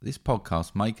This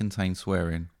podcast may contain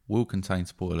swearing, will contain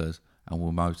spoilers, and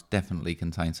will most definitely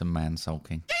contain some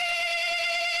man-sulking.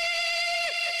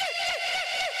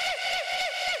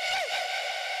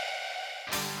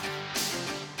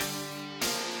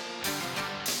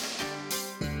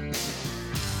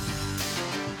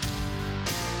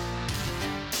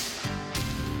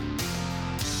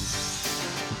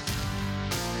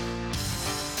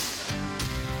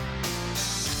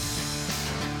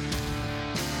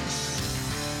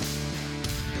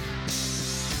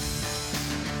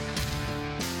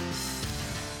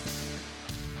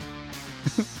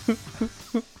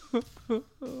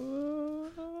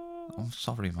 I'm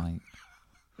sorry, mate.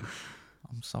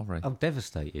 I'm sorry. I'm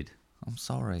devastated. I'm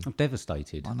sorry. I'm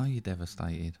devastated. I know you're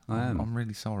devastated. I am. I'm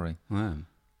really sorry. I am.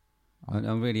 I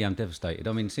really am devastated.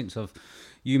 I mean, since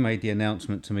you made the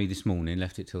announcement to me this morning,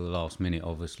 left it till the last minute,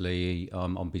 obviously.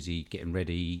 I'm busy getting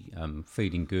ready,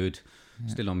 feeling good,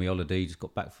 still on my holiday, just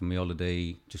got back from my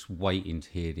holiday, just waiting to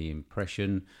hear the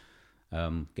impression,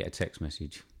 get a text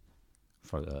message.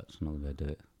 Throat hurts, I'm not going to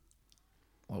do it.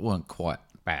 Well, it weren't quite.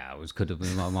 Could have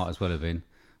been, might as well have been.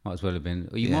 Might as well have been.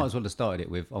 You might as well have started it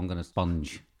with, I'm going to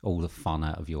sponge all the fun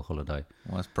out of your holiday.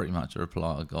 Well, that's pretty much a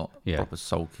reply I got. Yeah. Proper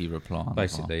sulky reply.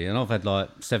 Basically. And I've had like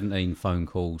 17 phone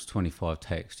calls, 25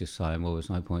 texts just saying, well, there's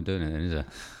no point doing it then, is there? Do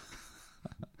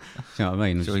you know what I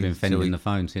mean? I've just been fending the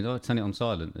phone saying, turn it on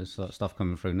silent. There's like stuff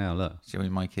coming through now, look. Shall we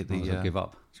make it give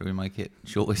up. Shall we make it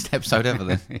shortest episode ever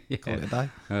then? Yeah. Call it a day?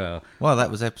 Well,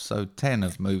 that was episode 10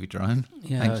 of Movie Drone.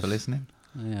 Yeah, Thanks for listening.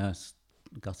 Yeah, it's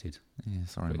gutted. Yeah,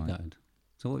 sorry, Pretty mate. gutted.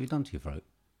 So what have you done to your throat?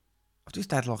 I've just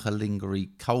had like a lingery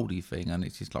coldy thing, and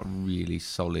it's just like really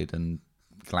solid, and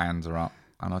glands are up.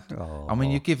 And I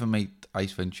mean, you've given me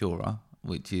Ace Ventura,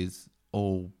 which is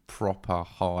all proper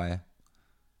high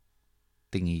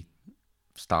dingy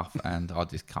stuff, and I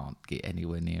just can't get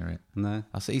anywhere near it. No.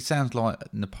 I see. He sounds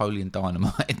like Napoleon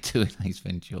Dynamite doing Ace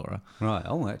Ventura. Right.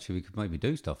 Oh, actually, we could maybe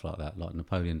do stuff like that, like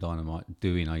Napoleon Dynamite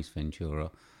doing Ace Ventura,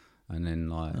 and then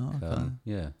like,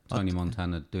 Tony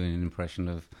Montana doing an impression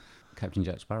of Captain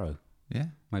Jack Sparrow. Yeah.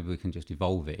 Maybe we can just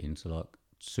evolve it into like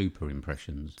super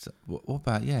impressions. So, what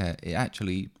about it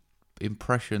actually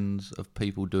impressions of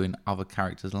people doing other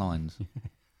characters' lines?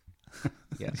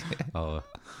 Yeah. Oh,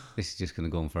 this is just going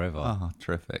to go on forever. Oh,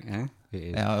 terrific. Yeah, it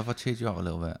is. Yeah, have I cheered you up a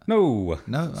little bit? No.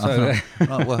 So,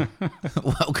 right, well,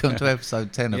 welcome to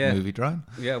episode 10 of Movie Drone.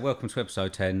 Yeah, welcome to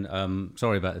episode 10.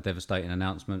 Sorry about the devastating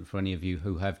announcement for any of you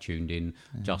who have tuned in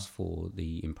just for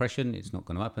the impression. It's not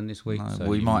going to happen this week. No, so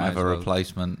we might have a well...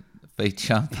 replacement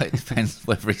feature, but it depends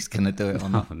whether he's going to do it or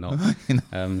not. Not.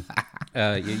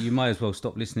 You might as well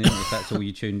stop listening if that's all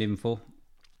you tuned in for,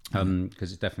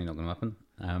 because it's definitely not going to happen.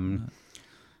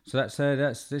 So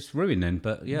that's this ruined then.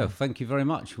 But thank you very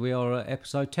much. We are at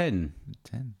episode 10.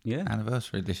 10. Yeah.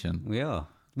 Anniversary edition. We are.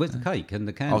 Where's the cake and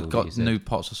the candle? I've got new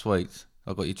pots of sweets.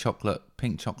 I've got your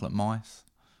pink chocolate mice.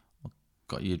 I've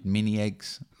got your mini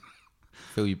eggs.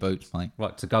 Fill your boots, mate.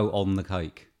 Right, to go on the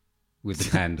cake with the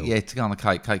candle. Yeah, to go on the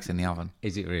cake. Cake's in the oven.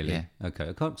 Is it really? Yeah. Okay,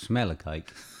 I can't smell a cake.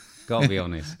 Gotta be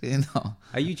honest. You know?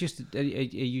 Are you just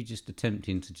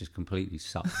attempting to just completely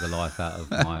suck the life out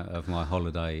of my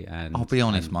holiday? And I'll be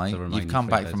honest, mate. the remaining You've come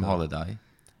 3 back days from of- holiday.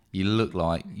 You look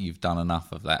like you've done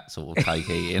enough of that sort of cake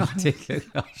eating.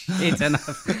 Shit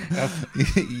enough.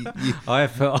 I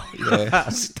have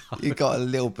put stuff. You got a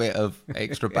little bit of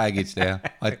extra baggage there.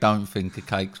 I don't think a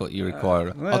cake's what you require.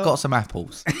 I've got some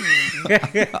apples.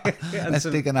 Let's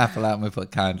dig an apple out and we put a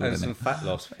candle And in some it. fat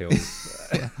loss pills.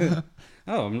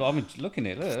 Oh, I'm looking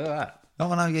at it. Look at that.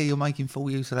 Oh, no, yeah, you're making full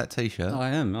use of that T-shirt. I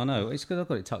am. I know. It's because I've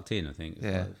got it tucked in, I think.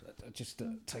 Yeah. Just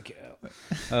take it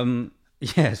out.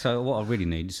 Yeah, so what I really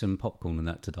need is some popcorn and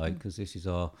that today, because this is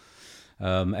our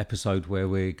episode where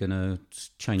we're going to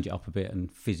change it up a bit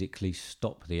and physically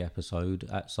stop the episode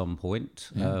at some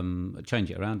point.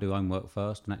 Change it around, do homework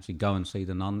first, and actually go and see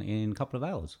The Nun in a couple of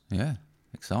hours. Yeah,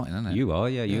 exciting, isn't it? You are,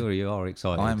 yeah. You are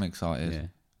excited. I am excited. Yeah.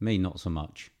 Me, not so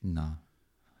much. No.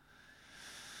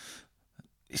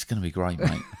 It's going to be great,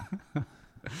 mate.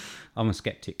 I'm a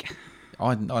skeptic.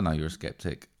 I know you're a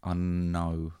skeptic. I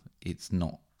know it's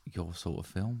not your sort of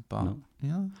film, but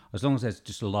As long as there's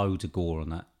just loads of gore on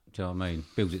that, do you know what I mean?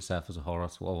 Builds itself as a horror,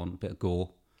 that's what I want, a bit of gore.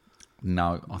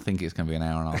 No, I think it's going to be an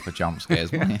hour and a half of jump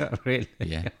scares, mate. Really?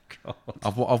 Yeah. God.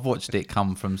 I've watched it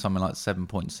come from something like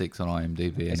 7.6 on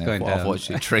IMDb, It's and going I've down.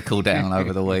 watched it trickle down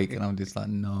over the week, and I'm just like,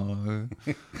 no.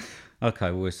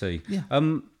 Okay, well, we'll see. Yeah.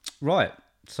 Right,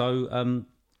 so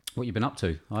what you been up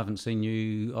to? I haven't seen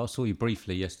you. I saw you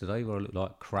briefly yesterday where I looked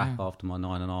like crap after my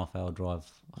 9.5 hour drive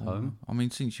home. I mean,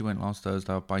 since you went last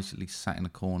Thursday, I've basically sat in a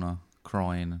corner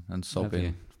crying and you?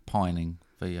 sobbing, pining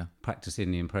for you. Practicing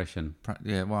the impression.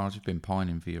 Yeah, well, I've just been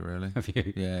pining for you, really. Have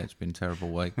you? Yeah, it's been a terrible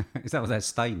week. Is that what that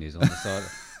stain is on the side?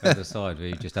 On the side where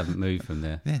you just haven't moved from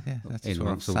there? Yeah, that's In where I'm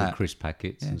amongst all the sat. crisp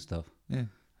packets and stuff. Yeah,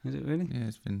 Is it really? yeah,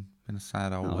 it's been a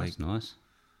sad old Oh, week. that's nice.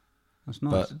 That's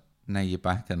nice. But now you're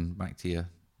back to your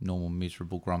normal,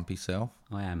 miserable, grumpy self.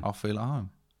 I am. I feel at home.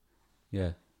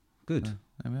 Yeah. Good.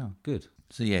 There we are. Good.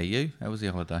 So yeah, you? How was the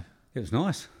holiday? It was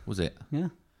nice. Was it? Yeah.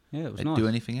 Yeah, it was Did nice. do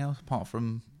anything else apart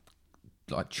from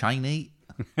like chain eat?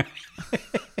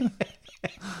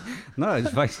 No, it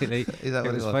was basically. Is that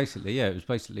what it was? Basically, yeah, it was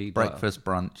basically like- Breakfast,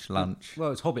 brunch, lunch.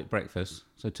 well, it's Hobbit breakfast,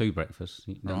 so 2 breakfasts.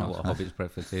 You don't know Right. what a Hobbit's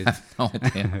breakfast is. No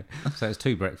idea. So it's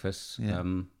 2 breakfasts, Yeah.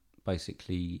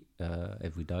 basically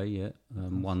every day. Yeah,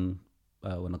 one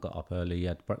when I got up early,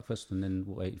 had breakfast, and then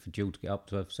waited for Jill to get up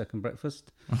to have second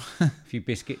breakfast. A few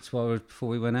biscuits before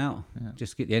we went out,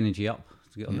 just to get the energy up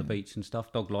to get on the beach and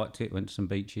stuff. Dog liked it. Went to some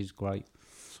beaches, great.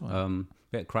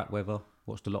 Bit of crap weather.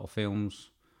 Watched a lot of films.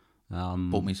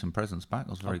 Bought me some presents back. I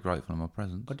was very grateful for my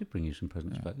presents. I did bring you some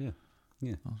presents back. Yeah.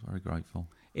 I was very grateful.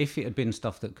 If it had been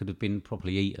stuff that could have been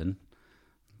properly eaten,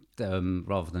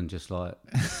 rather than just like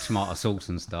tomato sauce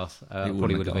and stuff, I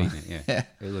probably would have eaten it. Yeah,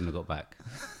 it wouldn't have got back.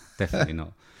 Definitely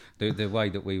not. The way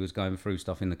that we was going through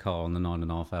stuff in the car on the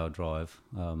 9.5 hour drive,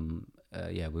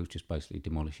 we were just basically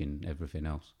demolishing everything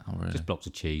else. Oh, really? Just blocks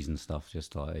of cheese and stuff,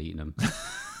 just like eating them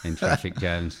in traffic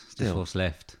jams. Just what's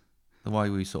left. The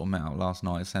way we sort of met up last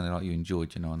night, it sounded like you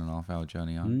enjoyed your 9.5 hour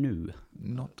journey home. No,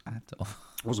 Not at all.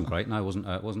 it wasn't great. No, it wasn't.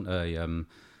 It wasn't an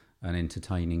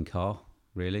entertaining car,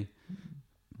 really.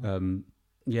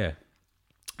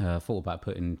 Thought about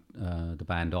putting the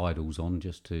band Idols on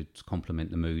just to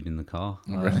complement the mood in the car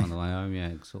Really? on the way home. Yeah,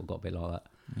 it sort of got a bit like that.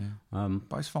 Yeah.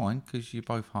 But it's fine because you're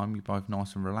both home. You're both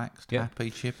nice and relaxed, Yeah. happy,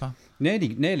 chipper.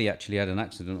 Nearly actually had an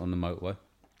accident on the motorway.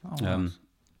 Oh, nice.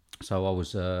 So I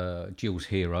was Jill's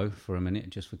hero for a minute,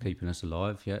 just for keeping us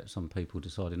alive. Yeah, some people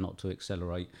decided not to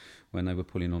accelerate when they were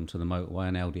pulling onto the motorway,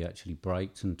 and Aldi actually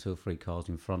braked, and 2 or 3 cars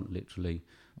in front literally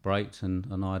braked, and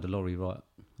I had a lorry right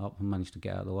up and managed to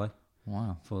get out of the way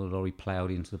Wow. before the lorry ploughed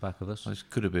into the back of us. This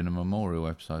could have been a memorial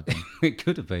episode then. It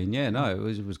could have been, yeah. No, it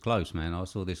was close, man. I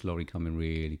saw this lorry coming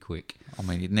really quick. I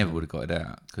mean, you never would have got it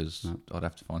out because I'd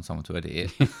have to find someone to edit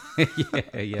it.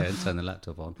 yeah, and turn the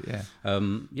laptop on.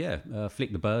 Yeah.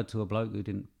 Flicked the bird to a bloke who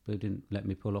didn't let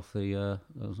me pull off the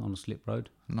on a slip road.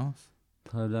 Nice.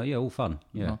 So all fun.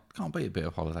 Yeah, Well, can't beat a bit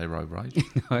of holiday road rage.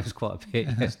 no, it was quite a bit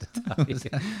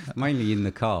yesterday, mainly in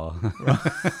the car.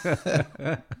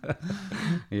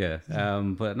 Yeah,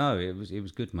 but no, it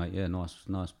was good, mate. Yeah,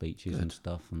 nice beaches and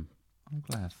stuff, and I'm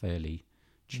glad. fairly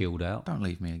chilled out. Don't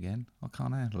leave me again. I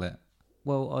can't handle it.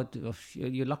 Well,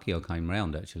 you're lucky I came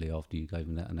round actually after you gave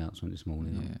me that announcement this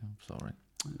morning. Yeah, I'm sorry.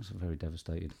 I was very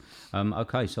devastated.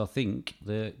 Okay, so I think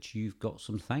that you've got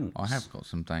some thanks. I have got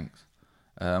some thanks.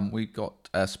 We got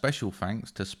a special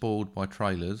thanks to Spoiled by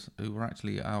Trailers, who were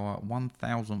actually our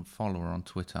 1,000th follower on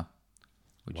Twitter.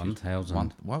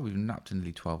 1,000. Well, we've been up to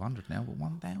nearly 1,200 now, but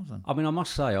 1,000. I mean, I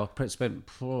must say, I spent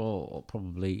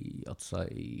probably, I'd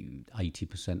say,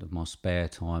 80% of my spare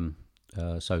time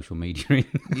social media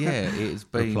Yeah, it's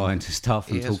been replying to stuff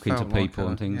and it has talking to felt like people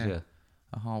and things. Yeah,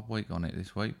 a hard week on it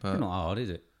this week, but it's not hard, is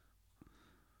it?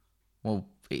 well,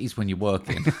 it is when you're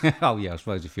working. Oh yeah, I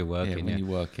suppose if you're working, yeah, when you're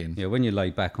working. Yeah, when you're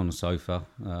laid back on the sofa,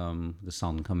 the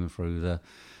sun coming through the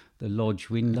lodge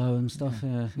window and stuff.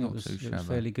 Yeah, not it was too it was shabby.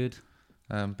 fairly good.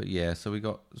 But yeah, so we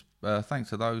got thanks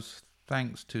to those.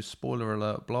 Thanks to Spoiler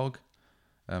Alert blog.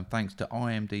 Thanks to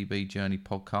IMDb Journey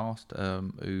podcast,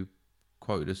 who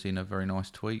quoted us in a very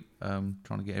nice tweet, trying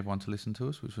to get everyone to listen to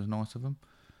us, which was nice of them.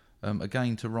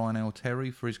 Again to Ryan L. Terry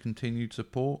for his continued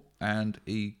support, and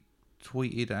he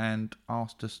tweeted and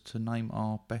asked us to name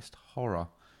our best horror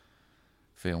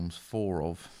films, 4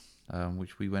 of,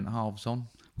 which we went halves on.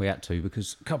 We had to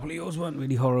because a couple of yours weren't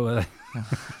really horror, were they?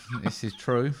 This is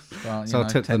true. But, So I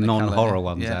took the non-horror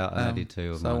ones out and added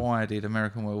 2 of So mine. I did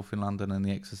American Werewolf in London and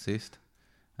The Exorcist,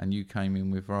 and you came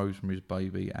in with Rosemary's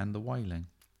Baby and The Wailing.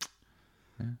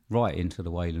 Right into the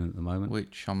Wailing at the moment.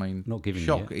 Which, I mean, Not giving you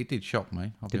shock. yet. It did shock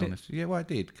me, I'll Did be it? honest. Yeah, well, I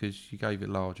did, because you gave it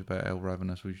large about El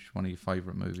Ravenous, which is one of your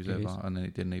favourite movies It ever, is. and then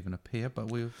it didn't even appear, but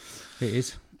we'll... It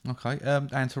is. Okay,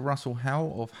 and to Russell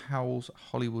Howell of Howell's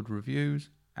Hollywood Reviews,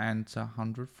 and to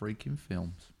 100 Freaking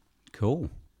Films.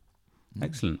 Cool.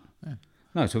 Excellent. Yeah.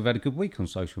 No, so we've had a good week on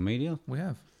social media. We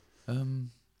have.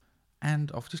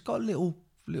 And I've just got a little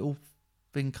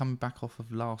thing coming back off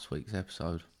of last week's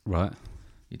episode. Right.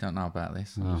 You don't know about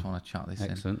this. I Oh, just want to chuck this in.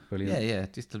 Excellent. Brilliant. Yeah,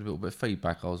 just a little bit of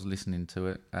feedback. I was listening to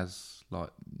it as like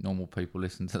normal people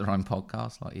listen to their own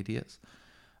podcast, like idiots.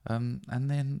 And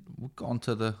then we got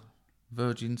onto the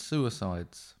Virgin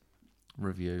Suicides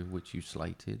review, which you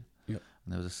slated. Yep.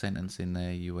 And there was a sentence in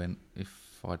there you went,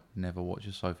 if I'd never watch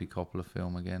a Sophie Coppola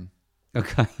film again.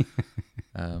 Okay.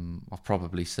 I've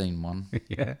probably seen one.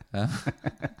 Yeah.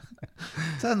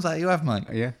 Turns out you have, mate.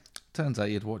 Yeah. Turns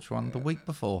out you'd watched one the week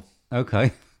before.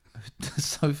 Okay.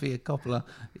 Sophia Coppola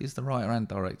is the writer and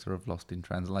director of Lost in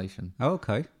Translation. Oh,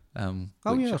 okay. Oh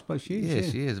yeah, I suppose she is.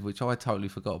 Yeah, she is, which I totally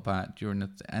forgot about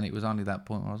and it was only that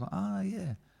point where I was like,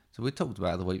 yeah. So we talked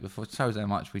about it the week before. It shows how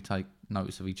much we take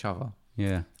notice of each other.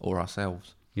 Yeah. Or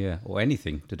ourselves. Yeah, or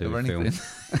anything to do with film.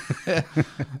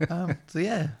 So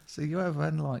you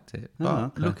hadn't liked it.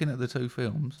 But looking at the two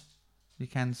films, you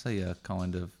can see a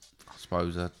kind of, I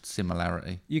suppose, a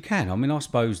similarity. You can. I mean, I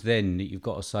suppose then you've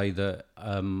got to say that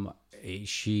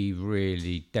she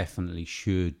really definitely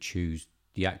should choose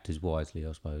the actors wisely,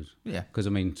 I suppose. Yeah. Because,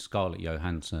 I mean, Scarlett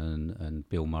Johansson and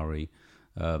Bill Murray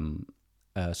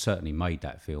certainly made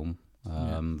that film.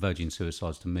 Virgin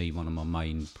Suicides, to me, one of my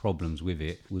main problems with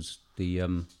it was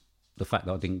the fact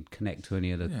that I didn't connect to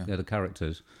any of the other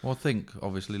characters. Well, I think,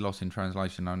 obviously, Lost in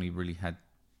Translation only really had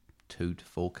 2 to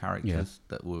 4 characters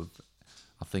that were...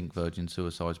 I think Virgin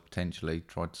Suicides potentially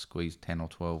tried to squeeze 10 or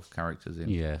 12 characters in.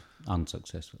 Yeah,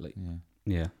 unsuccessfully.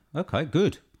 Yeah. Okay,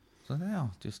 good. So they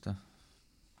are just a...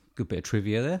 Good bit of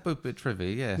trivia there. Good bit of trivia,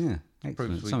 yeah. Yeah,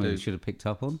 excellent. Something you should have picked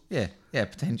up on. Yeah,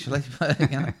 potentially. But,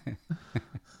 you know.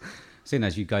 Seeing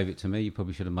as you gave it to me, you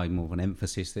probably should have made more of an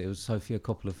emphasis that it was Sophia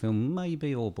Coppola film,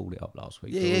 maybe, or brought it up last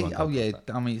week. Yeah.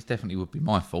 I mean, it definitely would be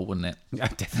my fault, wouldn't it? Yeah,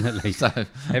 definitely. So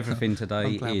everything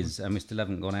today is, and we still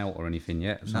haven't gone out or anything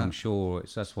yet, so I'm sure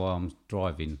that's why I'm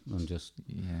driving.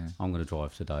 I'm going to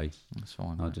drive today. That's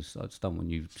fine. I just don't want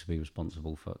you to be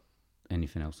responsible for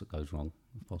anything else that goes wrong,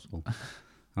 if possible.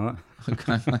 All right.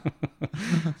 Okay.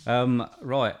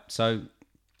 Right. So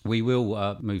we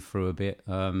will move through a bit.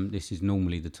 This is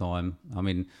normally the time. I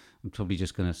mean, I'm probably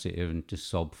just going to sit here and just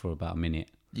sob for about a minute.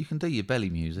 You can do your belly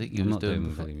music. You I'm was not doing my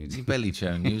belly music. Your belly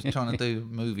tune. You was trying to do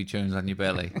movie tunes on your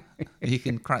belly. You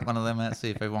can crack one of them out,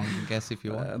 see if everyone can guess if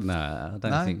you want. No, I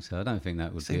don't think so. I don't think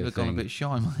that would be a thing. We've gone a bit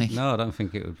shy, mate. No, I don't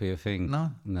think it would be a thing.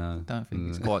 No? No. I don't think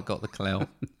it's quite got the clout.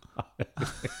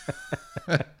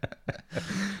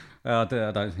 I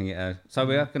don't think it has. So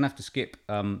we're going to have to skip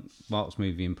Mark's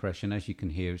movie impression. As you can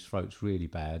hear, his throat's really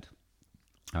bad.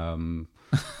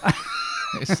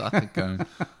 It's such a goon.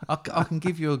 I can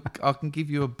give you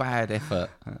a bad effort.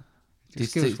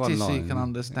 Just give us one line. So you can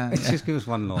understand. Just give us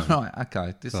one line. Right,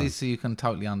 okay. This is so you can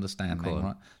totally understand me,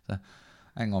 right? So,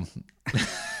 hang on.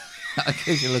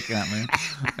 Because you're looking at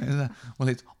me. Well,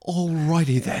 it's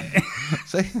alrighty then.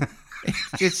 See?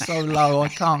 It's just so low, I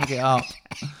can't get up.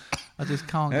 I just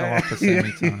can't go up a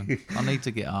semitone. I need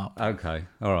to get up. Okay,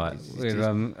 all right.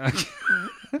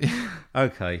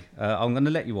 Okay, I'm going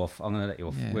to let you off.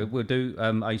 Yeah. We'll do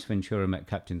Ace Ventura Met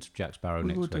Captain Jack Sparrow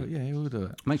next week. We'll do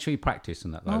it. Make sure you practice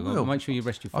on that though. I will. Make sure you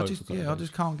rest your throat. I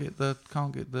just can't get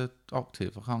the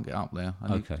octave. I can't get up there.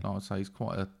 Okay. Like I say, he's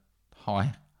quite a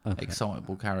high,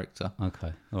 excitable character.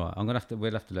 Okay, all right.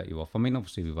 We'll have to let you off. I mean,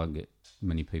 obviously we won't get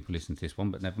many people listening to this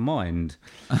one, but never mind.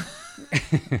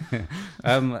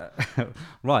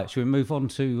 Right, should we move on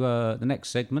to the next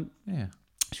segment? Yeah.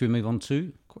 Should we move on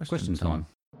to question time?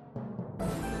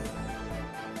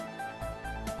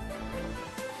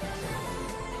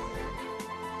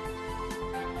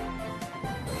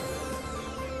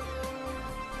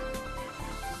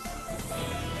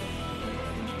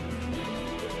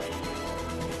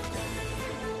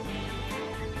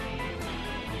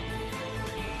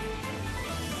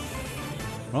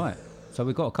 Right, so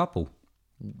we've got a couple.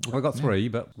 We've got 3,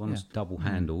 but one's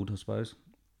double-handled, I suppose.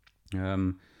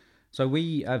 So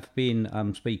we have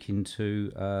been speaking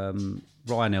to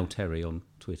Ryan L. Terry on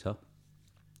Twitter.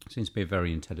 Seems to be a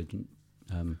very intelligent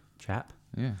chap.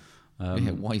 Yeah.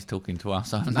 Why he's talking to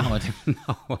us, I have no idea.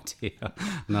 No idea.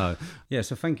 No. Yeah,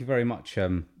 so thank you very much,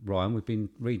 Ryan. We've been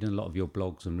reading a lot of your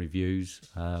blogs and reviews.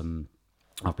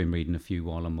 I've been reading a few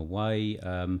while I'm away.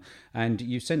 And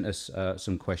you sent us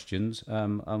some questions.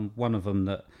 One of them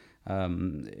that,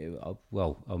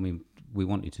 we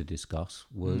wanted to discuss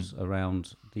was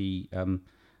around the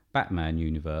Batman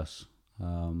universe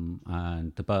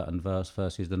and the Burton verse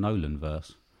versus the Nolan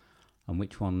verse, and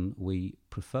which one we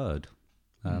preferred.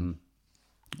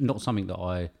 Not something that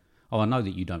I know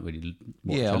that you don't really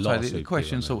watch a lot of superhero. The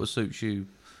question sort of suits you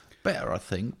better, I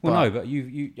think. Well, no, but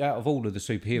you out of all of the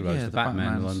superheroes, the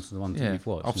Batman ones, the ones that you've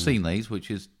watched. I've seen these,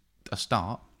 which is a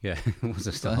start. Yeah, it was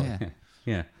a start.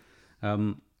 Yeah.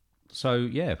 So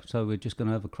we're just going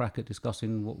to have a crack at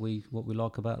discussing what we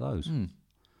like about those.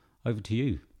 Over to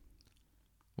you.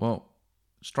 Well,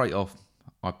 straight off,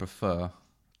 I prefer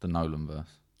the Nolan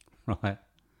verse. Right.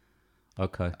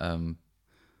 Okay.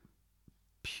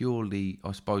 Purely,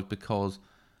 I suppose, because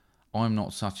I'm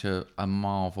not such a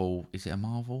Marvel. Is it a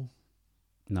Marvel?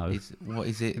 No. What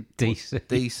is it? DC.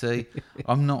 DC.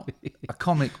 I'm not a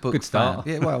comic book Good start.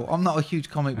 fan. Yeah, well, I'm not a huge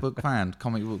comic book fan.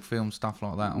 Comic book film stuff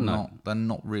like that. I'm No. not. They're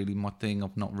not really my thing.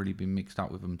 I've not really been mixed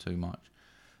up with them too much.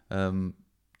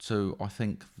 So I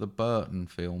think the Burton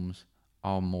films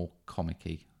are more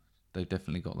comic-y. They've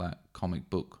definitely got that comic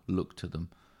book look to them.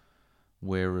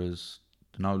 Whereas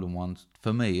the Nolan ones,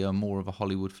 for me, are more of a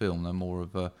Hollywood film. They're more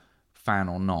of a fan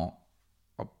or not.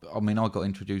 I mean, I got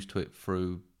introduced to it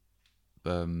through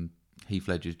Heath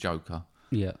Ledger's Joker.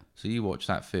 Yeah. So you watch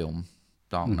that film,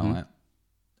 Dark Knight.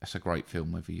 It's a great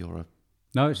film, whether you're a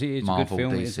No, it's Marvel, a good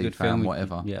film. DC It's a good fan, film.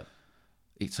 whatever. Yeah.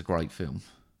 It's a great film.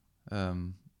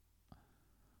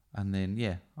 And then,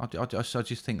 yeah, I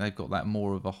just think they've got that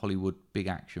more of a Hollywood big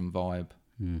action vibe.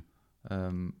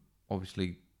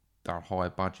 Obviously, they're high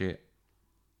budget.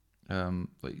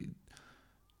 But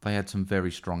they had some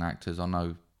very strong actors. I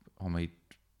mean,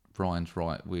 Ryan's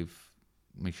right with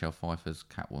Michelle Pfeiffer's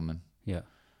Catwoman. Yeah.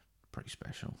 Pretty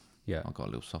special. Yeah. I've got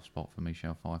a little soft spot for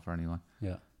Michelle Pfeiffer anyway.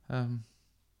 Yeah. Yeah.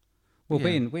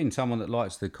 Being someone that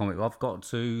likes the comic, I've got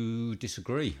to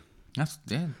disagree. That's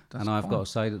and I've fine. got to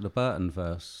say that the Burton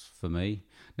verse for me.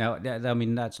 Now, I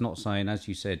mean, that's not saying, as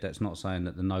you said, that's not saying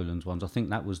that the Nolan's ones. I think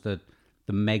that was the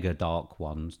mega dark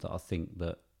ones that I think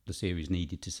that the series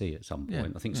needed to see at some point.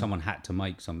 Yeah, I think someone had to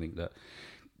make something that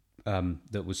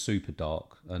that was super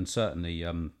dark, and certainly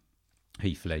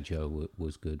Heath Ledger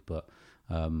was good, but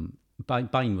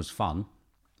Bane was fun.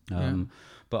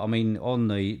 But I mean, on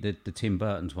the Tim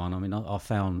Burton's one, I mean, I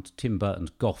found Tim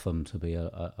Burton's Gotham to be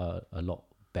a lot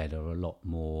better, a lot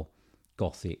more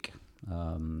gothic.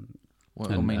 Well,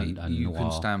 I mean, you noir.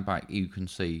 can stand back, you can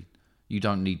see. You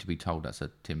don't need to be told that's a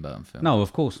Tim Burton film. No,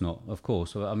 of course not. Of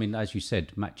course. I mean, as you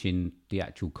said, matching the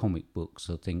actual comic books,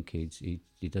 I think he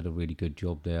did a really good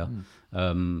job there.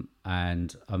 And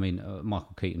I mean,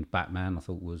 Michael Keaton's Batman, I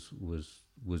thought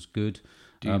was good.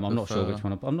 I'm not sure which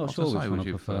one. I'm not sure which one I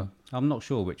prefer. I'm not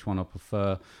sure which one I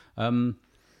prefer.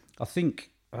 I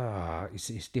think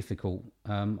it's difficult.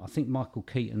 I think Michael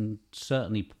Keaton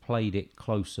certainly played it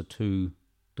closer to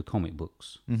the comic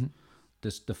books. Mm-hmm.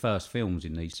 The first films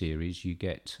in these series, you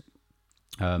get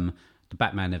the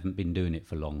Batman haven't been doing it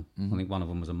for long. I think one of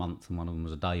them was a month and one of them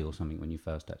was a day or something when you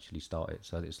first actually started.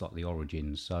 So it's like the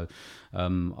origins. So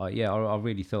I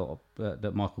really thought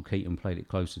that Michael Keaton played it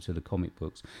closer to the comic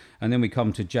books. And then we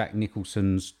come to Jack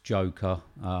Nicholson's Joker.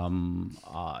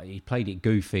 He played it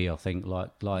goofy, I think.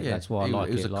 Like that's why I like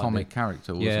it. It was a comic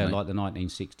character, wasn't it? Yeah, like the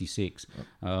 1966,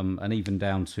 and even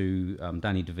down to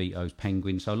Danny DeVito's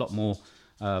Penguin. So a lot more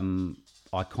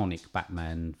iconic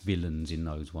Batman villains in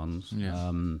those ones.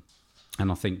 Yeah.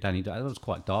 And I think that was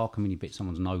quite dark. I mean, he bit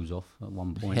someone's nose off at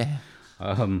one point. Yeah.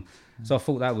 So I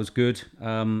thought that was good.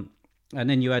 And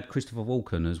then you had Christopher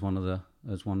Walken as one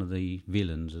of the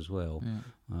villains as well.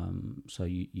 Yeah. So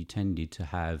you tended to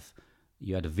have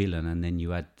a villain, and then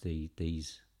you had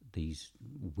these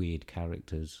weird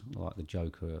characters like the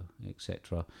Joker,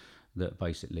 etc., that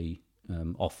basically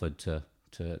offered to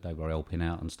they were helping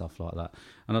out and stuff like that.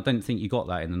 And I don't think you got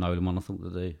that in the Nolan one. I thought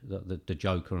that the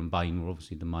Joker and Bane were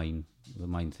obviously the main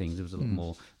things. There was a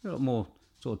lot more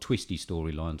sort of twisty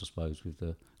storylines, I suppose, with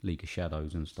the League of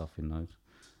Shadows and stuff in those.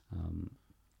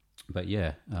 But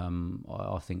yeah,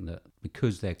 I think that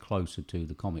because they're closer to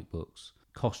the comic books,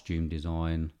 costume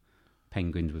design,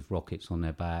 penguins with rockets on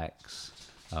their backs,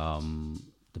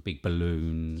 the big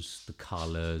balloons, the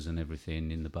colours and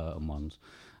everything in the Burton ones.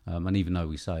 And even though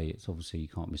we say it's obviously you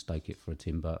can't mistake it for a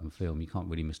Tim Burton film, you can't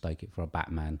really mistake it for a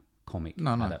Batman comic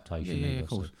adaptation. Yeah, of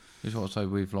course. It's what I say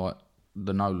with like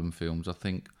the Nolan films. I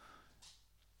think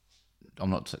I'm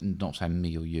not saying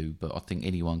me or you, but I think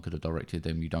anyone could have directed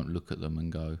them. You don't look at them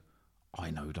and go,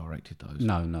 "I know who directed those."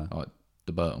 No. Like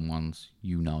the Burton ones,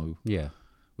 Yeah.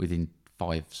 Within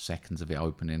 5 seconds of it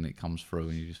opening, it comes through,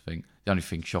 and you just think the only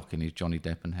thing shocking is Johnny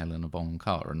Depp and Helena Bonham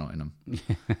Carter are not in them.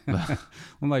 Well,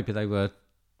 maybe they were.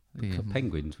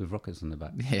 Penguins with rockets on the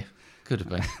back. Yeah, could have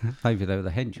been. Maybe they were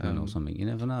the henchmen or something. You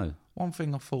never know. One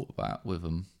thing I thought about with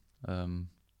them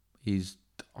is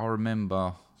I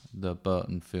remember the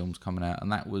Burton films coming out,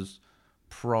 and that was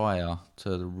prior to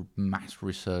the mass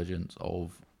resurgence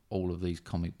of all of these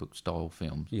comic book style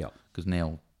films. Yeah. Because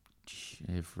now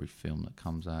every film that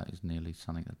comes out is nearly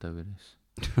something to do with this.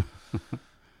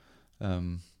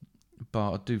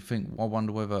 But I do think, I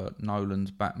wonder whether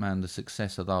Nolan's Batman, the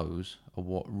success of those, are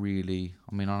what really...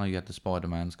 I mean, I know you had the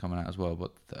Spider-Mans coming out as well,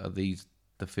 but are these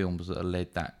the films that have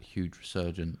led that huge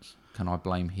resurgence? Can I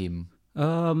blame him?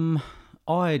 I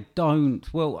I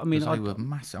don't. Well, I mean, They were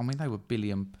massive. I mean, they were £1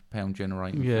 billion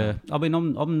generating. yeah. films. I mean,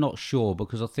 I'm not sure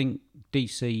because I think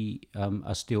DC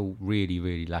are still really,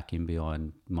 really lacking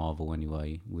behind Marvel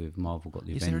anyway. With Marvel got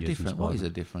the Is there a Avengers. difference? What is the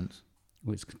difference?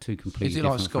 Well, it's two completely. Is it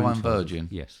like different Sky and franchises. Virgin?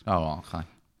 Yes. Oh, okay.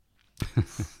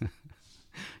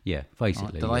 Yeah,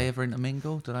 basically. Do they ever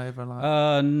intermingle? Do they ever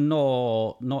like?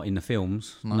 Not in the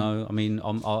films. No, I mean,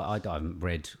 I haven't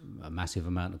read a massive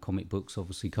amount of comic books.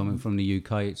 Obviously, coming from the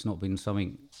UK, it's not been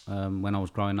something when I was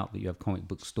growing up that you have comic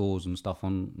book stores and stuff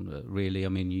on. Really, I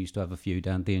mean, you used to have a few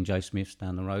down D&J Smith's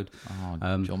down the road.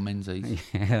 John Menzies.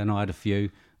 Yeah, and I had a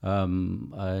few.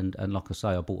 And like I say,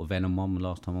 I bought a Venom one the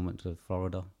last time I went to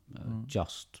Florida,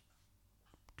 just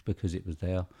because it was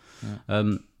there.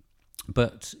 Yeah.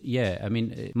 But yeah, I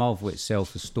mean, Marvel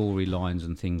itself, the storylines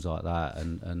and things like that,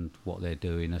 and what they're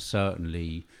doing are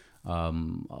certainly,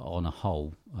 on a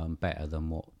whole, better than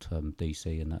what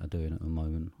DC and that are doing at the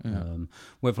moment. Yeah.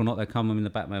 Whether or not they come, I mean, the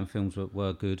Batman films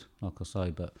were good, like I say,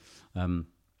 but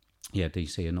yeah,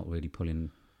 DC are not really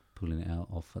pulling it out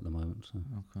off at the moment. So.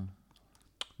 Okay.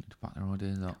 Need to back their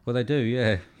ideas up. Well, they do,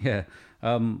 yeah.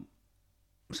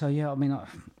 So yeah, I mean,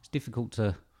 it's difficult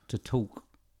to talk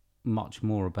much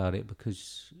more about it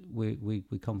because we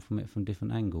come from it from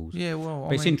different angles. Yeah, well,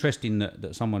 but it's interesting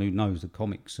that someone who knows the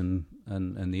comics and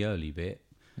the early bit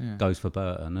goes for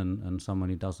Burton and someone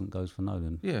who doesn't goes for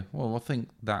Nolan. Yeah, well, I think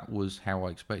that was how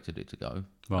I expected it to go.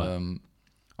 Right.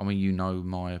 I mean, you know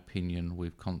my opinion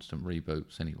with constant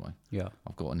reboots anyway. Yeah.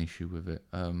 I've got an issue with it.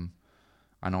 And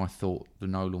I thought the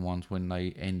Nolan ones, when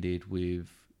they ended with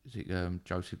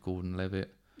Joseph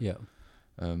Gordon-Levitt, yeah,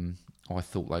 I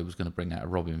thought they was going to bring out a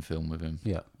Robin film with him.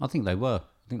 Yeah, I think they were.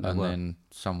 And then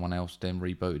someone else then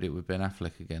rebooted it with Ben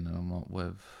Affleck again, and I'm like,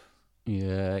 well...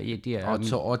 Yeah. I'd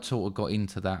sort of got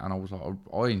into that, and I was like,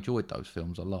 I enjoyed those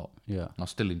films a lot. Yeah. I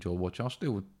still enjoy watching. I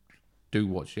still do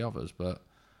watch the others, but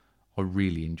I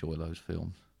really enjoy those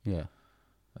films. Yeah.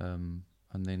 And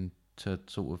then to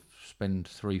sort of spend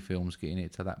 3 films getting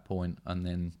it to that point, and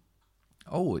then,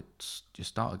 it's just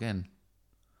start again.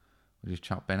 We just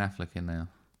chuck Ben Affleck in there.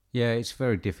 Yeah, it's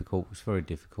very difficult.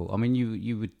 I mean,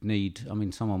 you would need. I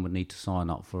mean, someone would need to sign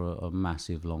up for a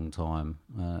massive long time,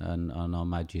 and I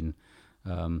imagine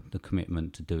the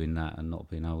commitment to doing that and not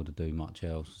being able to do much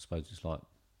else. I suppose it's like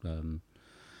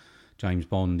James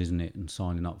Bond, isn't it? And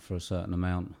signing up for a certain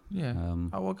amount. Yeah.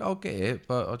 I'll get it,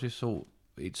 but I just thought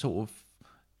it sort of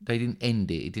they didn't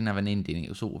end it. It didn't have an ending. It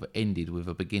was sort of ended with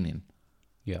a beginning.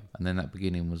 Yeah. And then that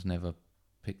beginning was never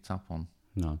picked up on.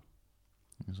 No.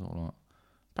 It was sort of like,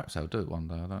 perhaps they'll do it one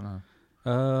day. I don't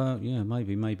know. Yeah,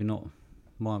 maybe not.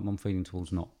 I'm feeling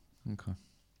towards not. Okay.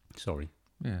 Sorry.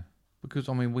 Yeah, because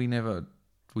I mean, we never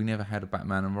had a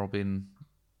Batman and Robin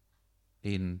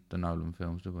in the Nolan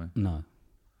films, did we? No.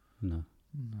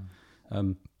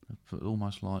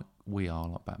 Almost like we are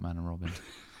like Batman and Robin.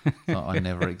 Like I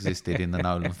never existed in the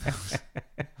Nolan films.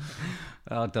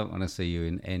 I don't want to see you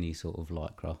in any sort of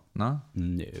lycra. No?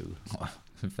 No.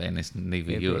 In fairness,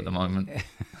 neither you at the moment.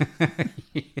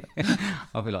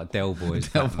 I'll be like Del Boys.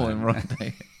 Del Boy and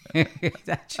Rodney.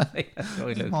 Actually, that's what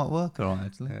we look. Might work all right,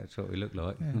 actually. Yeah, that's what we look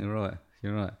like. Yeah.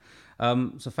 You're right.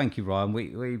 So thank you, Ryan.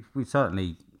 We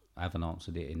certainly haven't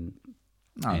answered it in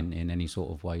any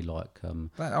sort of way like. I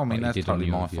mean, that's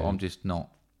totally my fault. I'm just not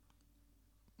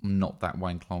that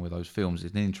way inclined with those films.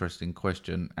 It's an interesting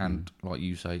question, and like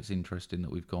you say, it's interesting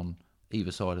that we've gone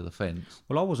either side of the fence.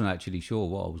 Well, I wasn't actually sure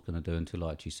what I was going to do until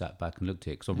I actually sat back and looked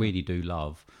at it, because I really do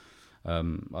love.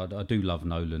 I do love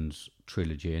Nolan's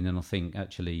trilogy, and then I think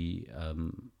actually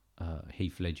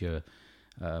Heath Ledger,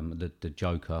 the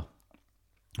Joker,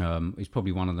 is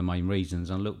probably one of the main reasons.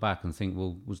 And I look back and think,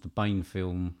 well, was the Bane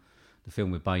film, the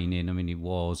film with Bane in? I mean, it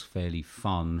was fairly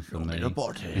fun for me.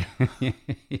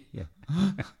 Yeah.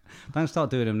 Don't start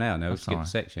doing them now. No, skip the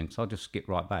section. So I'll just skip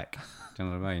right back. Do you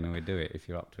know what I mean? And we do it if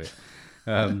you're up to it.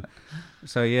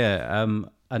 So yeah,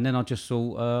 and then I just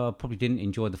thought I probably didn't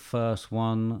enjoy the first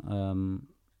one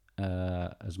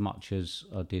as much as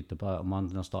I did the Burton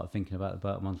ones, and I started thinking about the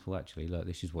Burton ones. Well, actually, look,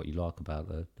 this is what you like about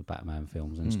the Batman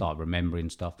films, and started remembering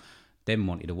stuff. Then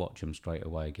wanted to watch them straight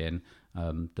away again,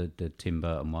 the Tim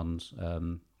Burton ones,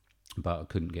 but I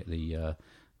couldn't get the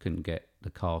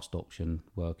cast option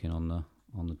working on the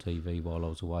TV while I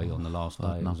was away on the last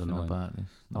day. It was annoying. About this.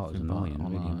 It was annoying,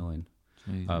 really annoying.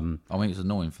 I mean, it's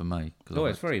annoying for me.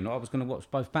 It's very annoying. I was going to watch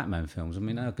both Batman films. I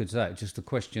mean, how good's that? Just a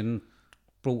question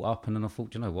brought up, and then I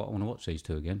thought, you know what, I want to watch these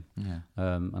two again. Yeah.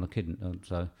 And I couldn't.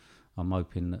 So I'm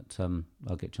hoping that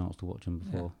I'll get a chance to watch them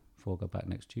before I go back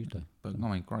next Tuesday. But I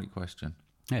mean, great question.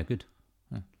 Yeah, good.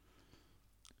 Yeah.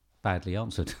 badly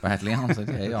answered. Badly answered.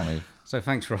 Yeah, I mean, So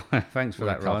thanks for we're that, a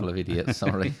Ryan. couple of idiots.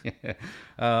 Sorry.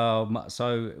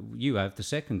 So you have the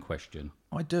second question.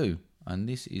 I do, and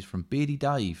this is from Beardy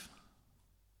Dave.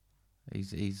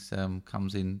 He's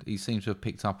comes in. He seems to have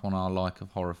picked up on our like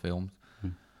of horror films,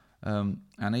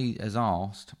 and he has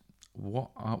asked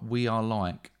what we are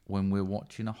like when we're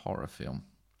watching a horror film.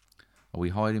 Are we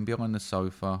hiding behind the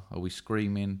sofa? Are we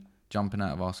screaming, jumping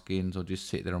out of our skins, or just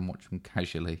sit there and watch them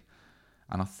casually?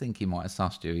 And I think he might have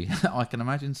sussed you. I can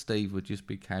imagine Steve would just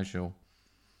be casual,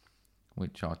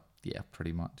 which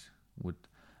pretty much would.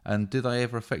 And do they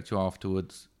ever affect you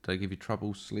afterwards? Do they give you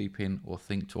trouble sleeping or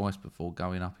think twice before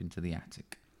going up into the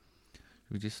attic?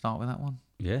 Should we just start with that one?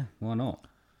 Yeah, why not?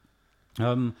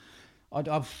 I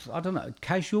don't know.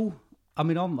 Casual. I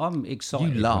mean, I'm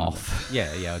excited. You laugh.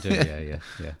 Yeah, I do. Yeah.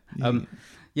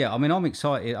 Yeah, I mean, I'm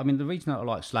excited. I mean, the reason I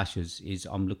like slashers is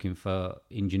I'm looking for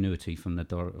ingenuity from the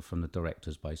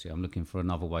directors. Basically, I'm looking for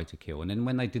another way to kill. And then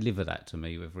when they deliver that to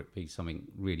me, whether it be something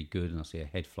really good and I see a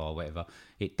head fly or whatever,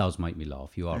 it does make me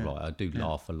laugh. You are right. I do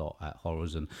laugh a lot at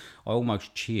horrors, and I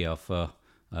almost cheer for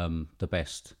the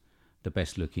best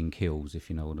looking kills, if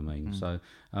you know what I mean. So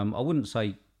I wouldn't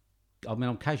say. I mean,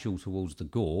 I'm casual towards the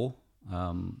gore,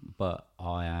 but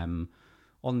I am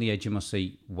on the edge of my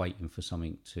seat, waiting for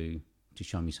something to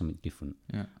show me something different.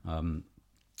 Yeah.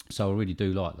 So I really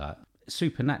do like that.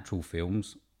 Supernatural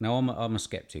films. Now I'm a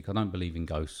skeptic. I don't believe in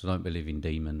ghosts. I don't believe in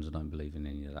demons. I don't believe in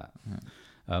any of that. Yeah.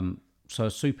 So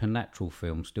a supernatural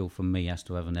film still for me has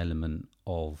to have an element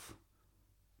of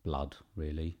blood,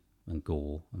 really, and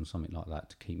gore and something like that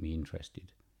to keep me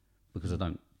interested. Because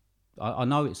I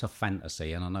know it's a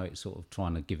fantasy and I know it's sort of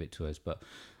trying to give it to us, but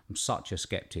I'm such a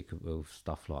skeptic of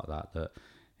stuff like that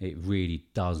it really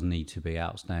does need to be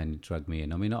outstanding to drag me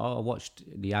in. I mean, I watched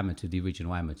the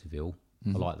original Amityville.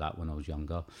 I liked that when I was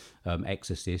younger.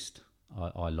 Exorcist,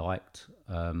 I liked.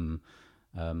 But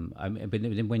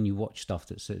then when you watch stuff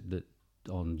that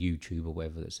on YouTube or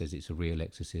whatever that says it's a real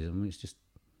exorcism, it's just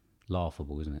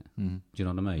laughable, isn't it? Do you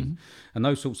know what I mean? And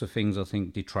those sorts of things, I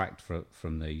think, detract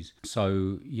from these.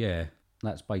 So yeah,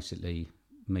 that's basically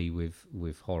me with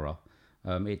horror.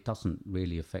 It doesn't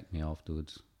really affect me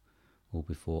afterwards or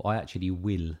before. I actually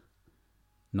will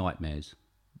nightmares.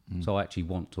 So I actually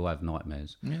want to have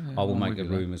nightmares. I will make the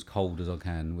room as cold as I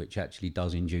can, which actually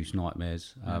does induce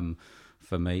nightmares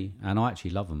for me, and I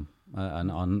actually love them. And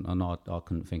I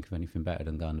couldn't think of anything better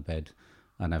than going to bed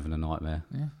and having a nightmare.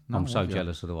 Yeah, I'm so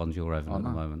jealous of the ones you're having at the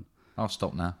moment. I've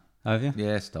stopped now. Have you?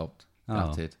 Yeah, stopped.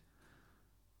 Gutted.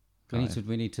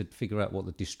 We need to figure out what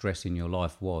the distress in your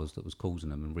life was that was causing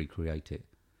them and recreate it.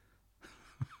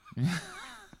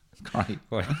 Great.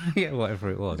 Yeah,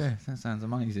 whatever it was. Yeah, that sounds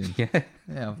amazing. Yeah.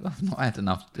 Yeah, I've not had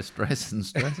enough distress and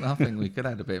stress. I think we could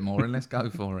add a bit more and let's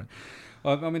go for it.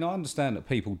 I mean, I understand that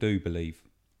people do believe,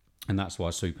 and that's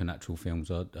why supernatural films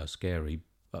are scary,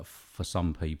 but for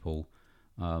some people,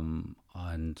 and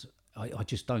I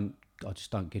just don't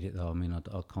get it though. I mean,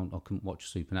 I couldn't watch a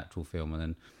supernatural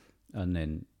film and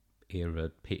then hear a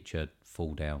picture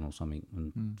fall down or something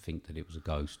and think that it was a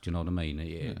ghost. Do you know what I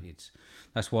mean?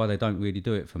 That's why they don't really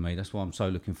do it for me. That's why I'm so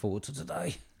looking forward to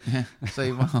today. Yeah.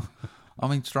 See, well, I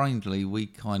mean, strangely, we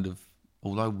kind of,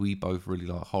 although we both really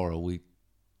like horror, we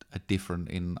are different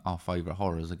in our favourite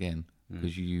horrors again.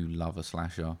 Because you love a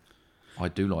slasher. I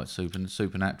do like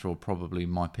Supernatural, probably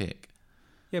my pick.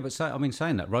 Yeah, but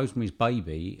saying that, Rosemary's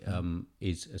Baby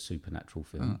is a supernatural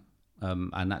film.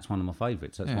 And that's one of my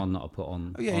favourites. That's one that I put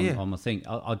on my thing.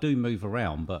 I do move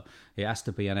around, but it has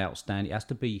to be an outstanding. It has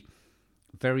to be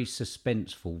very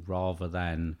suspenseful rather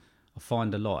than. I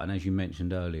find a lot, and as you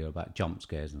mentioned earlier about jump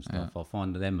scares and stuff, I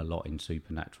find them a lot in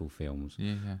supernatural films.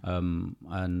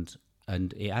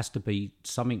 And it has to be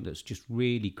something that's just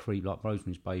really creepy. Like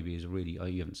Rosemary's Baby is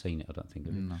you haven't seen it, I don't think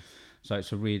of it. No. So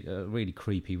it's a really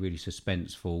creepy, really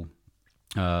suspenseful,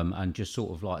 and just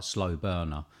sort of like slow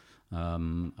burner.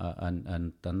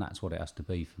 And that's what it has to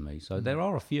be for me. So there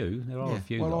are a few.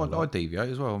 Well, I deviate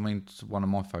as well. I mean, one of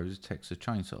my favourites is Texas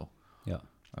Chainsaw. Yeah.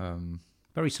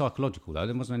 Very psychological though.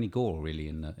 There wasn't any gore really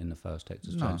in the first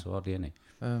Texas Chainsaw, hardly any.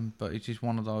 But it's just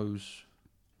one of those.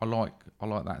 I like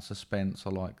that suspense. I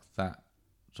like that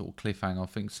sort of cliffhanger. I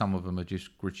think some of them are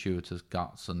just gratuitous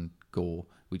guts and gore,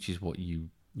 which is what you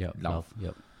love.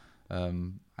 Yep.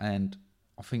 And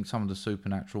I think some of the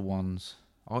supernatural ones,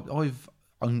 it's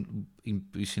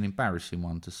an embarrassing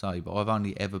one to say, but I've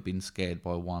only ever been scared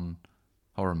by one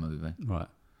horror movie. Right.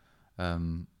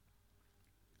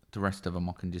 The rest of them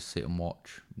I can just sit and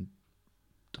watch.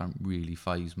 Don't really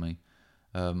faze me.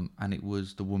 And it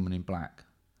was The Woman in Black.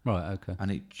 Right, okay.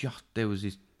 And there was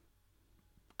this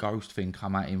ghost thing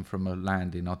come at him from a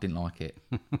landing. I didn't like it.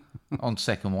 On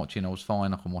second watching, I was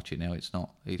fine. I can watch it now. It's not.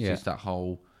 It's just that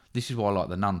whole. This is why I like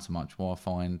the Nun so much. Why I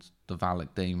find the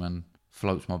Valak demon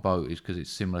floats my boat is because it's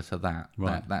similar to that.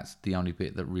 Right. That's the only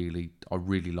bit that I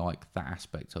really like that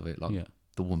aspect of it. Like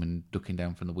the woman looking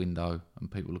down from the window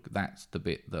and people look. That's the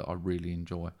bit that I really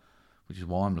enjoy, which is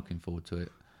why I'm looking forward to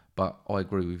it. But I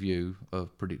agree with you.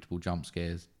 Predictable jump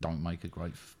scares don't make a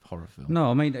great horror film. No,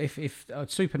 I mean, if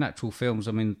supernatural films,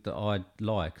 I mean, that I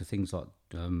like are things like,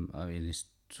 I mean, this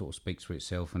sort of speaks for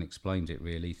itself and explains it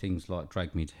really. Things like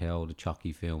Drag Me to Hell, the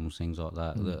Chucky films, things like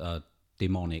that, that are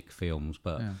demonic films,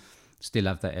 but still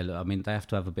have that. I mean, they have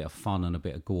to have a bit of fun and a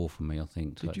bit of gore for me, I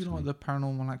think. Did you like the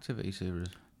Paranormal Activity series?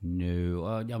 No,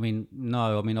 I mean,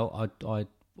 no. I mean,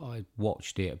 I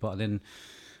watched it, but then.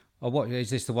 Is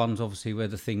this the ones obviously where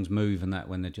the things move and that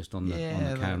when they're just on the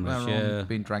cameras?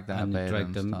 Being dragged out of bed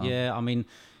and stuff. Yeah, I mean,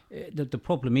 the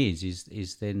problem is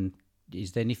then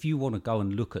if you want to go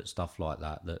and look at stuff like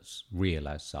that that's real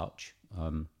as such,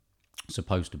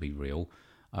 supposed to be real,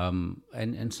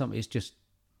 and some it's just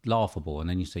laughable, and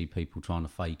then you see people trying to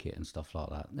fake it and stuff like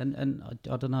that, and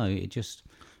I don't know, it just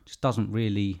doesn't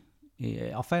really.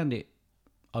 I found it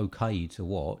okay to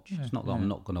watch. It's not that I'm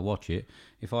not going to watch it.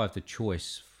 If I have the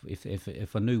choice,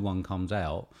 if a new one comes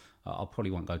out, I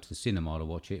probably won't go to the cinema to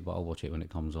watch it, but I'll watch it when it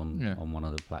comes on one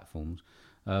of the platforms.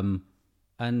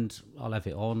 And I'll have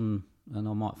it on, and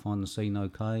I might find the scene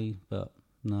okay, but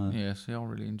no. Yeah, see, I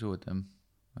really enjoyed them.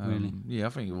 Really? Yeah, I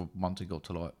think once it got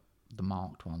to like the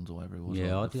marked ones or whatever it was.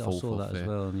 Yeah, like I saw that as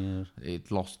well. Yeah, it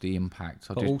lost the impact.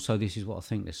 But also, this is what I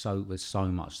think. There's so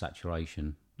much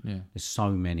saturation. Yeah, there's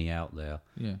so many out there.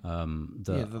 Yeah,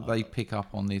 they pick up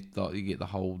on this. Like, you get the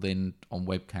whole then on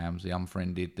webcams, the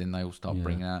unfriended. Then they all start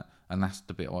bringing out, and that's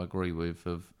the bit I agree with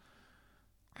of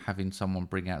having someone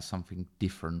bring out something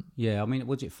different. Yeah, I mean,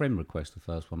 was it Friend Request the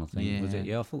first one? I think was it?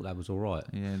 Yeah, I thought that was all right.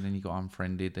 Yeah, and then you got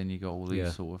Unfriended. Then you got all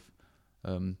these sort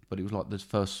of. But it was like the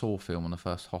first Saw film and the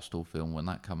first Hostel film when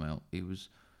that came out. They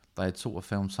had sort of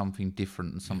filmed something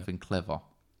different and something clever.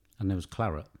 And there was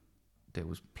Claret. There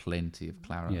was plenty of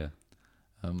Claret. Yeah.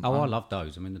 I love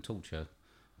those. I mean, the torture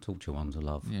ones I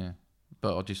love. Yeah,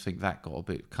 but I just think that got a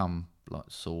bit come like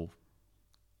Saw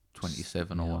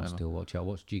 27 or whatever. I still watch it. I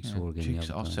watched Jigsaw again.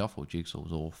 I thought Jigsaw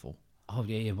was awful. Oh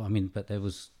yeah, I mean, but there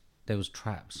was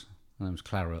traps, and there was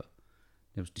Claret,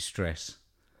 there was distress,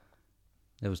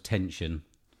 there was tension.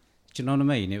 Do you know what I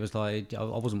mean? It was like I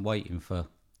wasn't waiting for.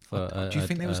 Do you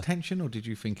think there was tension, or did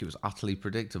you think it was utterly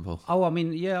predictable? Oh, I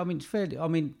mean, yeah, I mean, fairly. I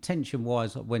mean,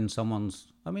 tension-wise, when someone's,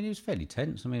 I mean, it was fairly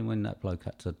tense. I mean, when that bloke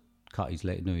had to cut his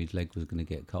leg, knew his leg was going to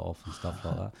get cut off and stuff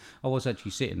like that. I was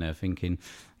actually sitting there thinking,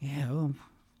 yeah, well,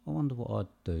 I wonder what I'd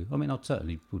do. I mean,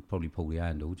 would probably pull the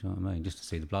handle. Do you know what I mean? Just to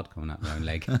see the blood coming out my own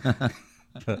leg.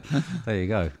 But there you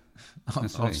go.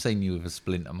 I've seen you with a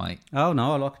splinter, mate. Oh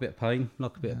no, I like a bit of pain.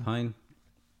 Of pain.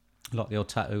 I like the old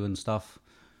tattoo and stuff.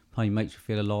 Pain makes you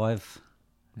feel alive.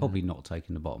 Probably not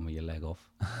taking the bottom of your leg off.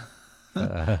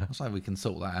 I'll say we can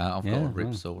sort that out. I've got a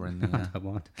rib saw in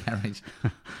the carriage.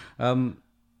 And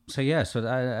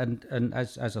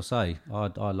as I say, I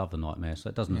love the Nightmare, so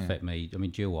it doesn't affect me. I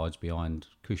mean, Jill hides behind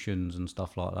cushions and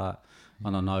stuff like that,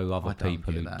 and I know other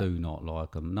people who do not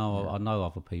like them. No, I know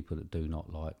other people that do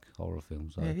not like horror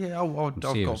films. So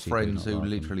I've got friends who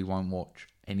literally won't watch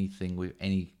anything with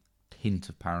any hint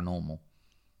of paranormal.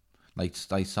 They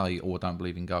say, "Oh, I don't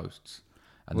believe in ghosts,"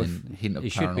 and then hint of paranormal.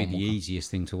 It should be the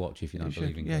easiest thing to watch if you don't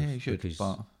believe in ghosts. Yeah, you should,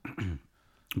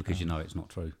 because you know it's not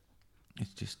true.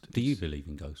 It's just. Do you believe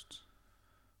in ghosts?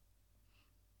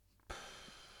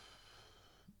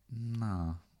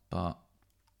 No, but.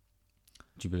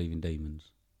 Do you believe in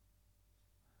demons?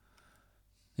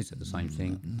 Is it the same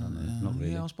thing? Not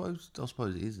really. Yeah, I suppose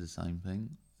it is the same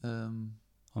thing. I'm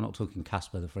not talking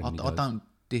Casper the Friendly Ghost. I don't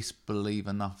disbelieve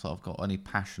enough that I've got any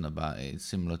passion about it. It's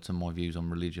similar to my views on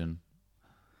religion.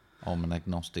 I'm an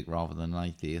agnostic rather than an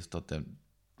atheist.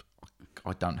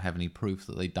 I don't have any proof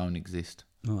that they don't exist.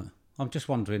 Right. I'm just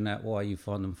wondering why you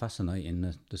find them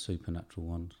fascinating, the supernatural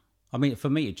ones. I mean, for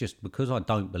me, it's just because I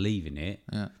don't believe in it.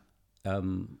 Yeah. I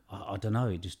don't know.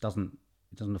 It just doesn't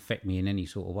affect me in any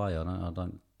sort of way. I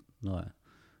don't like.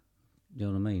 You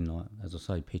know what I mean? Like, as I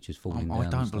say, pictures falling down. I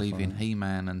don't believe in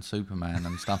He-Man and Superman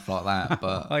and stuff like that.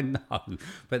 But I know.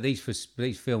 But these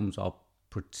films are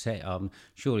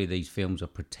surely these films are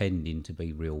pretending to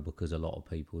be real because a lot of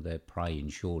people, they're preying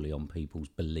surely on people's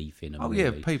belief in them. Oh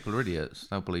yeah, people are idiots.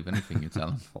 They'll believe anything you tell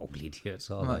them. All idiots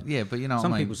are they? Yeah, but you know,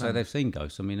 some people say they've seen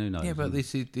ghosts. I mean, who knows? Yeah, but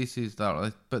this is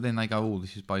that. But then they go, "Oh,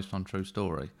 this is based on true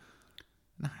story."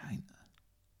 No, it ain't.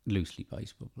 Loosely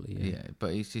based, probably. Yeah,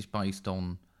 but it's just based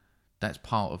on that's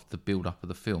part of the build up of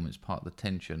the film. It's part of the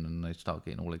tension, and they start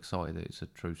getting all excited that it's a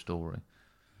true story.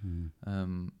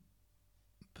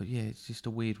 But yeah, it's just a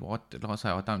weird one. Like I say,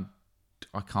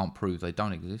 I can't prove they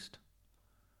don't exist.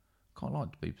 Quite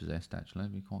like to be possessed, actually.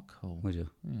 It'd be quite cool. Would you?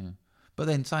 Yeah. But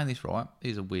then saying this right,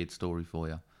 here's a weird story for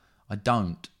you. I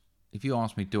don't. If you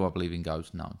ask me, do I believe in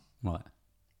ghosts? No. Right.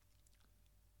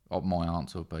 My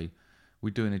answer would be, we're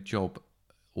doing a job,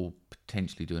 or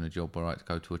potentially doing a job where I had to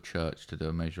go to a church to do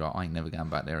a measure. I ain't never going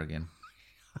back there again.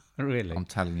 Really? I'm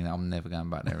telling you, I'm never going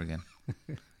back there again.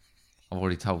 I've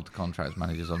already told the contracts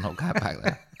managers I'm not going back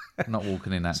there. I'm not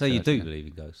walking in that. So church you do again. believe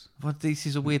in ghosts? But this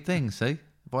is a weird thing, see?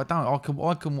 But I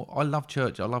don't. I love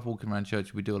church. I love walking around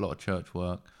church. We do a lot of church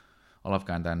work. I love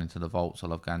going down into the vaults. I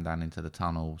love going down into the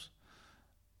tunnels.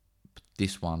 But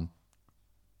this one,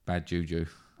 bad juju.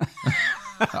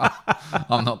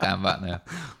 I'm not going back there.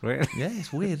 Really? Yeah,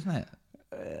 it's weird, isn't it?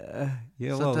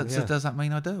 Yeah. So does that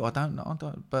mean I do? I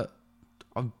don't. But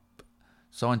I'm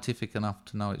scientific enough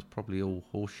to know it's probably all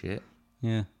horseshit.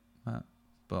 Yeah.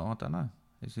 But I don't know.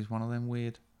 This is one of them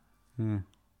weird. Yeah.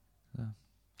 So,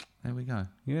 there we go.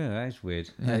 Yeah, that is weird.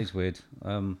 Yeah. That is weird.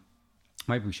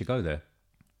 Maybe we should go there.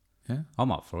 Yeah.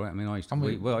 I'm up for it. I mean, I used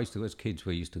to as kids.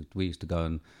 We used to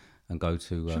go and go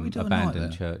to Should we do a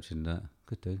abandoned night church and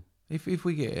could do. If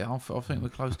we get it, I think we're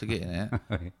close to getting it.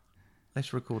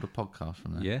 Let's record a podcast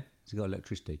from there. Yeah. Has it got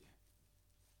electricity?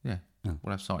 Yeah. Oh.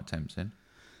 We'll have site temps in.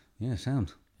 Yeah,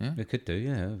 sound. Yeah. It could do.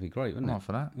 Yeah, it'd be great, wouldn't I'm it? up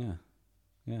for that. Yeah.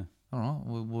 Yeah. All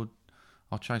right.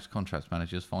 I'll chase contracts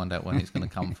managers, find out when it's going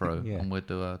to come through, Yeah. and we'll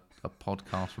do a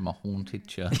podcast from a haunted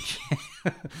church.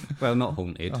 Well, not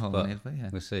haunted, But yeah.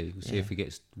 we'll see. We'll see Yeah. if we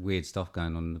get weird stuff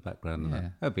going on in the background. And Yeah.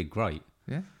 that'd be great.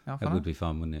 Yeah. How That fun? would be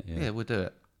fun, wouldn't it? Yeah, we'll do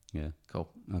it. Yeah. Cool.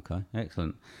 Okay.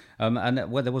 Excellent. And there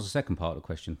was a second part of the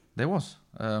question. There was.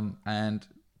 And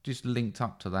just linked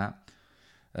up to that,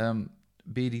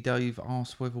 Beardy Dave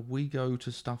asked whether we go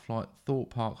to stuff like Thorpe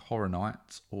Park Horror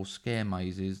Nights or scare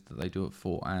mazes that they do at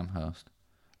Fort Amherst.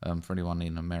 For anyone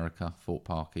in America, Thorpe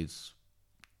Park is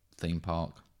theme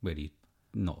park. Really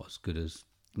not as good as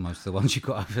most of the ones you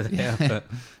got over there, but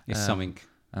it's something.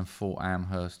 And Fort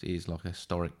Amherst is like a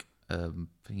historic thing.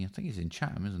 I think it's in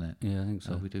Chatham, isn't it? Yeah, I think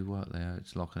so. We do work there.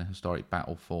 It's like a historic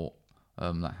battle fort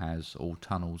that has all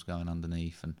tunnels going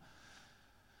underneath, and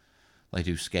they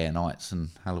do scare nights and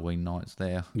Halloween nights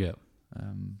there. Yeah.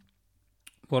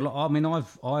 Well, I mean,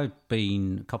 I've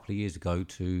been a couple of years ago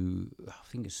to, I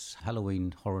think it's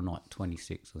Halloween Horror Night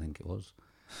 26, I think it was.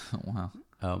 Wow.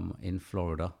 In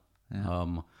Florida,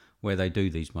 Yeah. where they do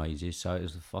these mazes. So it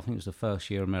was, I think it was the first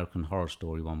year American Horror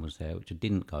Story one was there, which I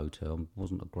didn't go to. I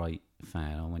wasn't a great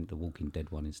fan. I went to Walking Dead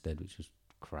one instead, which was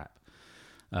crap.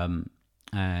 And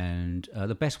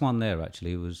the best one there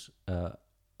actually was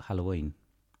Halloween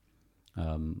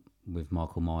with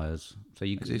Michael Myers. So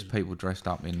It's people dressed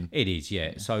up in. it is,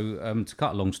 yeah. So to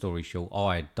cut a long story short,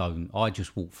 I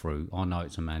just walk through. I know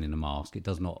it's a man in a mask. It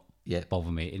does not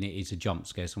bother me, and it is a jump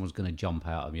scare. Someone's going to jump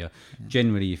out of you. Yeah.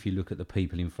 Generally, if you look at the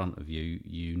people in front of you,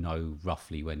 you know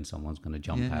roughly when someone's going to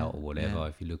jump out or whatever. Yeah.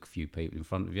 If you look a few people in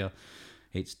front of you,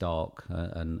 it's dark,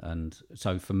 and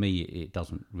so for me, it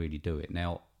doesn't really do it.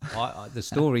 Now, the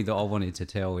story that I wanted to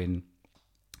tell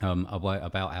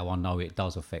about how I know it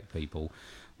does affect people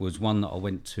was one that I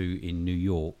went to in New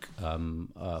York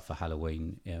for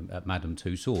Halloween at Madame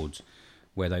Tussauds,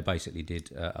 where they basically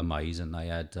did a maze, and they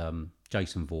had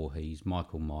Jason Voorhees,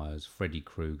 Michael Myers, Freddy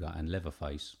Krueger, and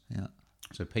Leatherface. Yeah.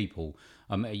 So people,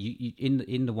 you,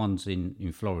 in the ones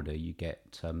in Florida, you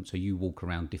get so you walk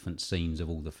around different scenes of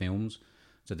all the films.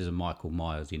 So there's a Michael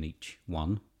Myers in each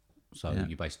one. So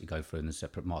you basically go through and there's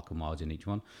separate Michael Myers in each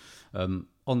one.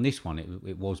 On this one,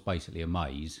 it was basically a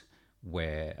maze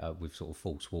where with sort of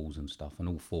false walls and stuff, and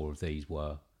all four of these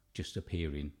were just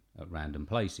appearing at random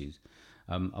places.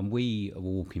 And we were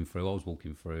walking through. I was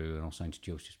walking through, and I was saying to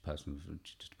Jill, just a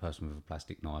person with a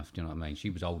plastic knife. Do you know what I mean? She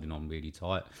was holding on really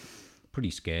tight,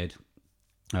 pretty scared.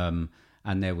 And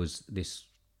there was this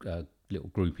little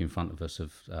group in front of us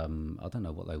of I don't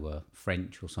know what they were,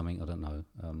 French or something. I don't know,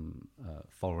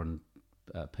 foreign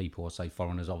people. I say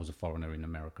foreigners. I was a foreigner in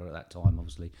America at that time,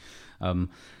 obviously.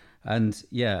 And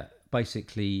yeah,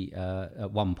 basically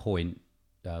at one point,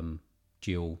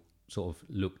 Jill sort of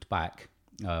looked back.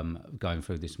 Going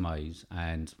through this maze,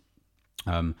 and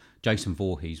Jason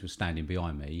Voorhees was standing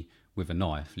behind me with a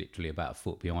knife, literally about a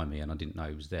foot behind me, and I didn't know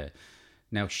he was there.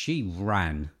 Now she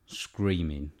ran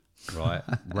screaming, right?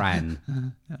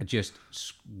 Just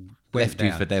Left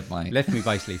you for dead, mate. Left me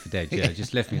basically for dead. Yeah,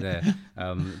 just left me there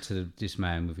to this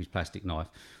man with his plastic knife,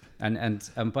 and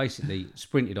basically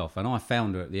sprinted off. And I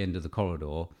found her at the end of the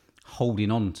corridor, holding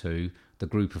on to the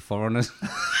group of foreigners.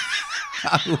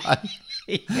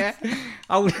 Yeah.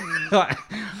 Oh, like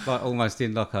almost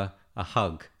in like a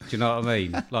hug. Do you know what I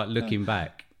mean? Like looking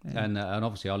back. Yeah. And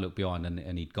obviously I looked behind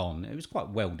and he'd gone. It was quite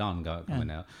well done coming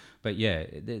out. But yeah,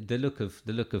 the look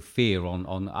of fear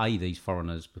on these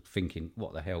foreigners thinking,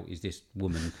 what the hell is this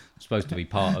woman supposed to be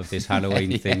part of this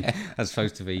Halloween thing? And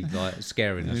supposed to be like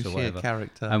scaring us or whatever.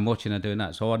 Character. And watching her doing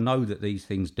that. So I know that these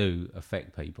things do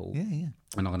affect people. Yeah.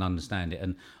 And I can understand it.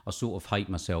 And I sort of hate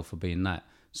myself for being that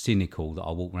cynical that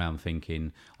I walk around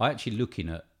thinking.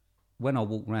 When I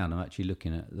walk around, I'm actually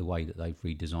looking at the way that they've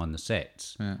redesigned the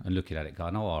sets and looking at it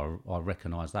going, I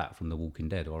recognise that from The Walking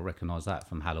Dead, or I recognise that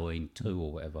from Halloween 2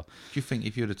 or whatever. Do you think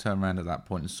if you'd have turned around at that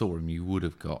point and saw him, you would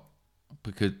have got...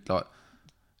 Because, like,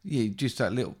 just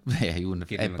that little... Yeah, you wouldn't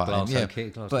have headbutted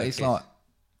him. Yeah, but it's like,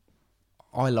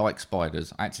 I like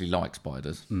spiders. I actually like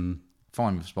spiders.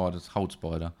 Fine with spiders, hold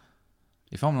spider.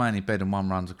 If I'm laying in bed and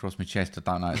one runs across my chest, I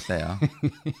don't know it's there.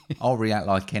 I'll react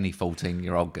like any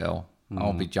 14-year-old girl.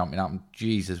 I'll be jumping up and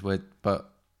Jesus, but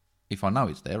if I know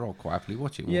it's there, I'll quite happily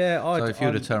watch it. Yeah, so if you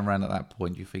would have turned around at that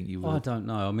point, do you think you would? I don't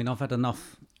know. I mean, I've had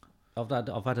enough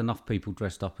people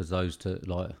dressed up as those to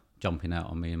like jumping out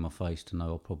on me in my face to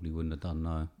know I probably wouldn't have done.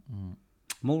 No,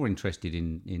 more interested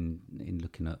in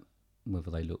looking at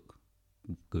whether they look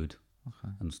good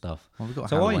and stuff. Well, we've got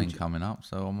Halloween coming up,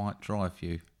 so I might try a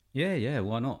few. Yeah.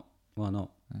 Why not?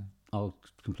 Yeah. I'll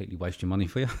completely waste your money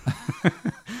for you.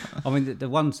 I mean,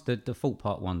 the Fault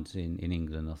Park ones in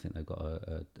England, I think they've got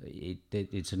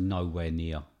it's a nowhere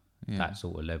near that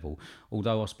sort of level.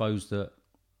 Although I suppose that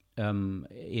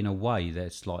in a way they're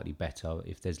slightly better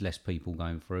if there's less people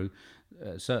going through.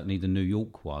 Certainly the New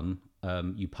York one,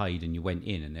 you paid and you went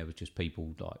in and there was just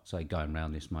people, like, say, going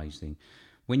around this maze thing.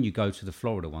 When you go to the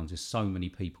Florida ones, there's so many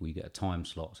people, you get a time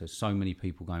slot, so there's so many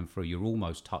people going through, you're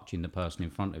almost touching the person in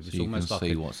front of you. So you can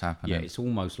see what's happening. Yeah, it's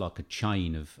almost like a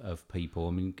chain of people.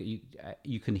 I mean,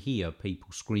 you can hear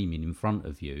people screaming in front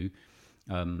of you,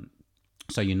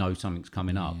 so you know something's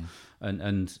coming up.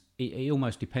 And it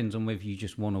almost depends on whether you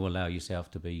just want to allow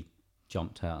yourself to be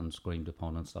jumped out and screamed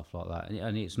upon and stuff like that.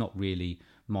 And it's not really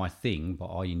my thing, but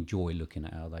I enjoy looking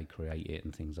at how they create it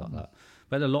and things like that.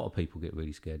 But a lot of people get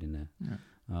really scared in there.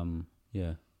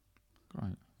 Yeah.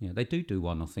 Great. Yeah, they do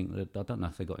one, I think, that I don't know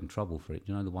if they got in trouble for it.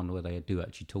 Do you know the one where they do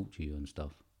actually talk to you and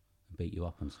stuff, and beat you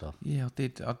up and stuff? Yeah, I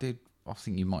did. I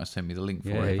think you might have sent me the link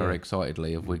for it very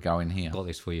excitedly if we're going here. Got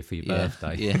this for your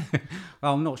birthday. Yeah.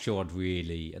 Well, I'm not sure I'd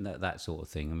really, and that sort of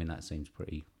thing. I mean, that seems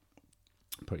pretty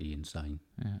insane.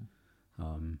 Yeah.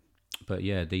 But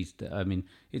yeah, I mean,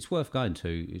 it's worth going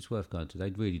to. They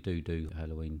really do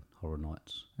Halloween Horror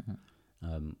Nights. Yeah.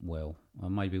 Well,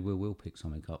 maybe we'll pick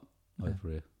something up over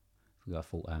here. If we go to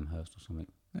Fort Amherst or something.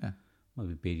 Yeah.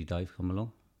 Maybe Beardy Dave come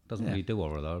along. Doesn't really do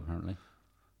horror though, apparently.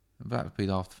 That would be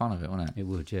half the fun of it, wouldn't it? It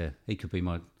would, yeah. He could be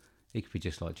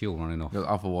just like Jill running off.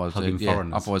 Otherwise,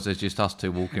 foreigners. Otherwise, there's just us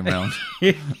two walking around,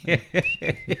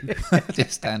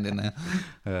 just standing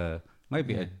there.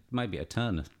 Maybe a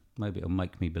turn. Maybe it'll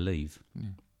make me believe.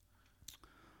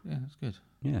 Yeah, that's good.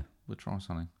 Yeah, we'll try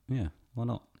something. Yeah, why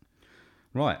not?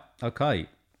 Right. Okay.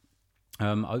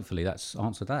 Hopefully that's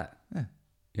answered that.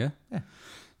 Yeah.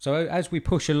 So as we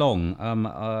push along,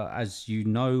 as you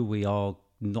know, we are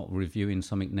not reviewing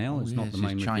something now. It's not the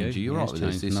main review. You're right with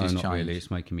this. This is not change. really.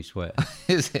 It's making me sweat.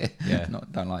 Is it? Yeah.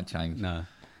 Don't like change. No.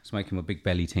 It's making my big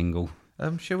belly tingle.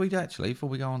 Shall we actually, before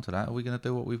we go on to that, are we going to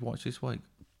do what we've watched this week?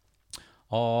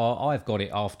 I've got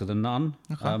it after The Nun,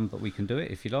 but we can do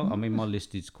it if you like. I mean, my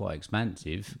list is quite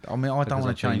expansive. I mean, I don't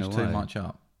want to change too much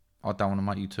up. I don't want to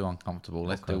make you too uncomfortable.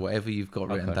 Let's do whatever you've got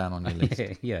written down on your list.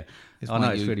 Yeah. I know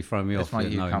it's really thrown me off.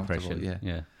 Make you no comfortable,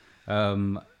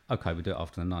 impression. Okay, we'll do it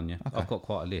after The Nun, yeah. Okay. I've got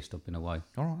quite a list. I've been away.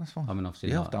 All right, that's fine. I mean, I've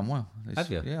seen I've done well. Have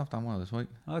you? Yeah, I've done well this week.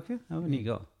 Okay, how many you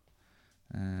got?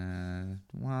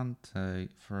 1, 2,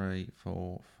 3,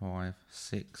 4, 5,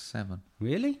 6, 7.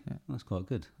 Really? Yeah. That's quite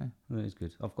good. Yeah. That is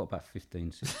good. I've got about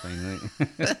 15, 16.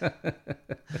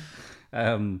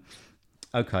 Right?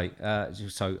 Okay,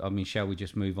 so, I mean, shall we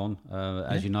just move on?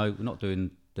 As you know, we're not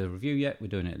doing the review yet. We're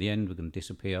doing it at the end. We're going to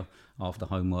disappear after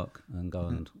homework and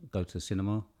go to the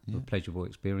cinema. A pleasurable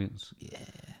experience. Yeah.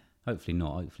 Hopefully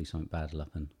not. Hopefully something bad will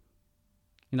happen.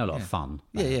 You know, like fun.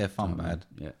 Yeah, fun bad.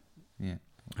 Yeah.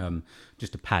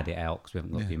 Just to pad it out because we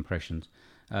haven't got the impressions.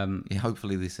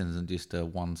 Hopefully this isn't just a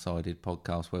one-sided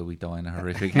podcast where we die in a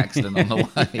horrific accident on the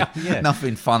way. Yeah.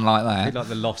 Nothing fun like that. A bit like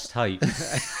the lost tape.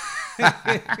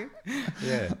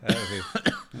 Yeah,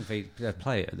 they'd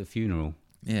play it at the funeral.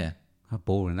 Yeah. How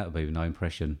boring that would be with no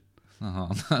impression. Oh,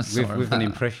 with an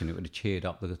impression, it would have cheered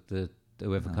up the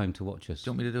whoever came to watch us. Do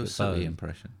you want me to do a sooty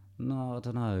impression? No, I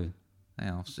don't know.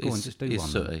 Yeah, Go on, just do one.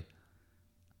 Sooty.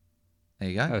 There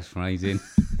you go. That's amazing.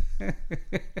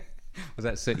 Was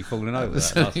that City falling over?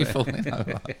 Certainly falling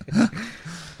over.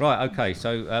 Right, okay,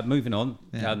 so moving on.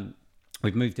 Yeah.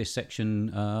 We've moved this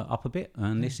section up a bit,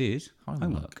 and this is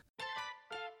homework.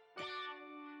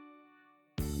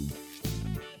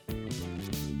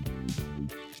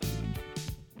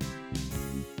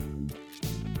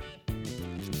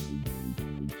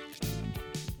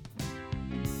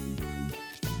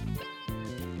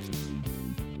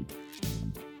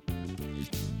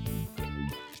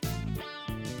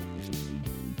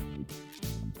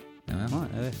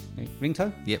 Right,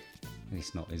 ringtone? Yep.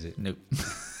 It's not, is it? Nope.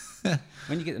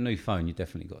 When you get the new phone, you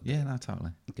definitely got. Yeah, no, totally.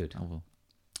 Good. I will.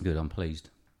 Good. I'm pleased.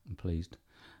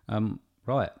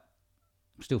 Right.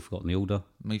 Still forgotten the order.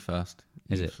 Me first.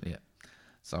 Is it? Yeah.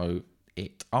 So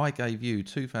I gave you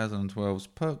 2012's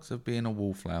Perks of Being a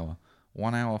Wallflower.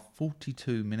 1 hour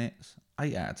 42 minutes.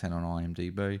 8 out of 10 on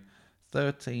IMDb.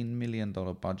 $13 million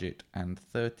budget and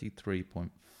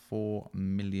 $33.4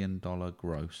 million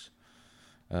gross.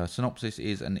 Synopsis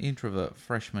is an introvert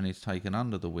freshman is taken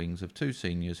under the wings of two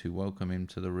seniors who welcome him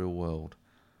to the real world.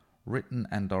 Written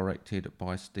and directed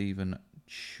by Stephen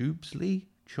Chobsley.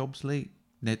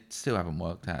 They still haven't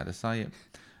worked out how to say it.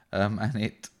 And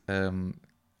it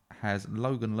has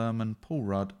Logan Lerman, Paul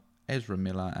Rudd, Ezra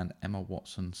Miller and Emma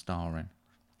Watson starring.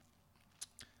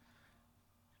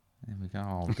 There we go.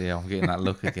 Oh dear, I'm getting that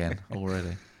look again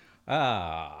already.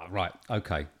 Right.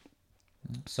 Okay.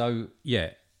 So, yeah.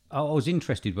 I was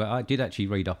interested, but I did actually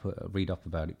read up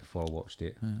about it before I watched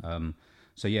it. Yeah.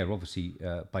 So yeah, obviously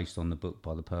based on the book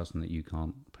by the person that you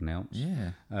can't pronounce.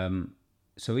 Yeah.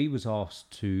 So he was asked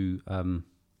to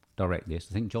direct this.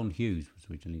 I think John Hughes was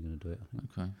originally going to do it.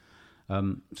 Okay.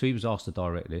 So he was asked to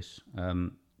direct this,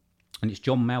 and it's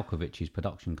John Malkovich's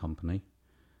production company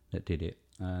that did it,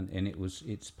 and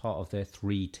it's part of their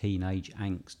 3 teenage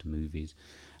angst movies.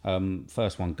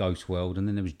 First one, Ghost World, and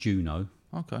then there was Juno.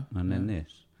 Okay. And then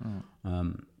this.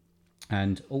 Right.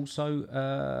 And also,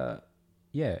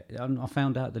 I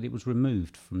found out that it was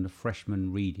removed from the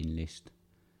freshman reading list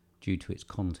due to its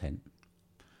content.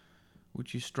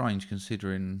 Which is strange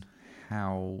considering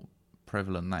how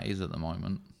prevalent that is at the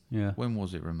moment. Yeah. When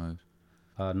was it removed?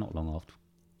 Not long after.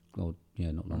 Not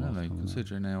long after.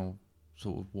 Considering how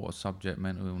sort of what a subject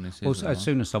mental illness is. Well, as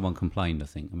soon as someone complained, I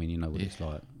think. I mean, you know what it's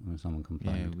like when someone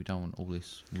complains. Yeah, we don't want all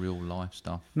this real life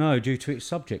stuff. No, due to its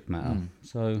subject matter.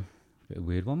 So, a bit of a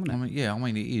weird one, wasn't it? I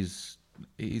mean, it is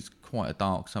quite a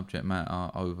dark subject matter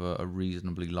over a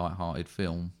reasonably light-hearted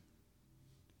film.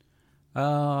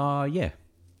 Yeah.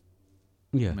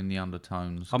 Yeah. I mean, the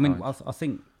undertones. I mean, I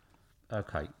think.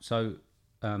 Okay, so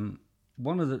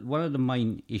one of the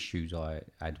main issues I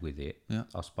had with it,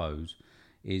 I suppose,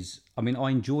 is I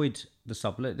enjoyed the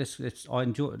sublet. I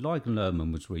enjoyed Logan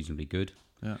Lerman was reasonably good.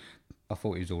 Yeah, I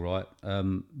thought he was all right.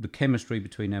 The chemistry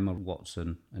between Emma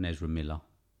Watson and Ezra Miller,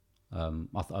 I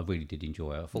really did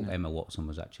enjoy it. I thought Emma Watson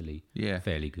was actually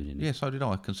fairly good in it. Yeah, so did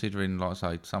I. Considering, like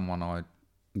I say, someone I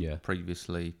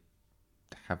previously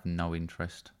have no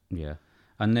interest. Yeah,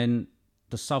 and then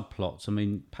the subplots. I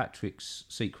mean, Patrick's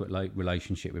secret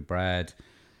relationship with Brad.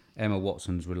 Emma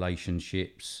Watson's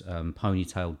relationships,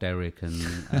 Ponytail Derek and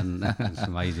it's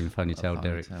amazing Ponytail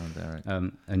Derek.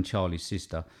 And Charlie's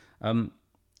sister.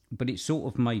 But it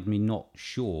sort of made me not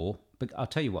sure. But I'll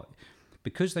tell you what,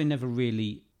 because they never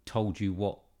really told you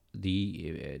what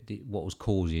what was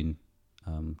causing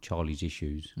Charlie's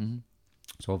issues. Mm-hmm.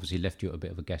 So obviously left you at a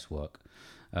bit of a guesswork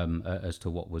as to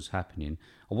what was happening.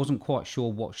 I wasn't quite sure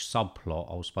what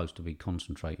subplot I was supposed to be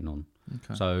concentrating on.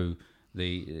 Okay. So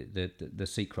the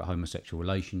secret homosexual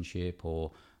relationship,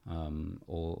 or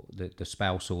the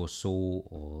spousal assault,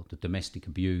 or the domestic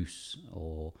abuse,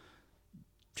 or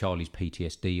Charlie's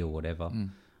PTSD, or whatever.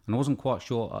 And I wasn't quite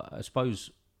sure. I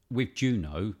suppose with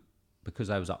Juno, because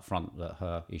they was up front that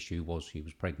her issue was she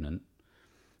was pregnant,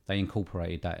 they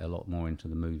incorporated that a lot more into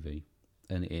the movie,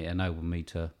 and it enabled me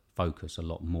to focus a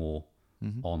lot more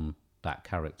on that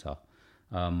character.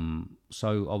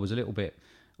 So I was a little bit,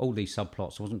 all these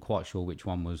subplots, I wasn't quite sure which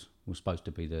one was supposed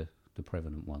to be the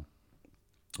prevalent one.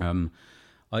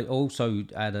 I also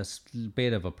had a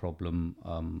bit of a problem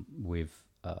with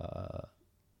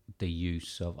the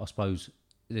use of, I suppose,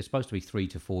 there's supposed to be 3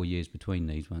 to 4 years between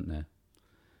these, weren't there?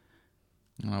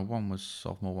 One was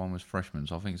sophomore, one was freshman,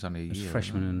 so I think it's only a year.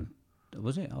 Freshman and,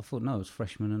 was it? I thought, no, it was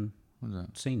freshman and was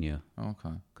it? Senior. Oh,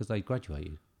 okay. Because they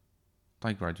graduated.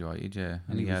 They graduated, yeah.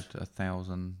 And he had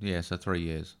 1,000, so 3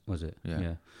 years. Was it?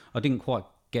 Yeah. I didn't quite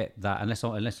get that, unless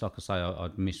like I say,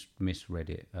 I'd misread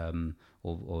it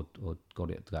or got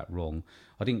it that wrong.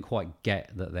 I didn't quite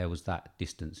get that there was that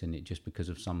distance in it just because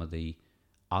of some of the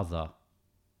other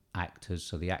actors,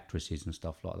 so the actresses and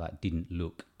stuff like that, didn't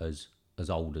look as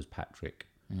old as Patrick.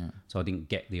 Yeah. So I didn't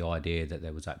get the idea that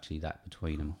there was actually that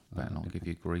between them. Better not give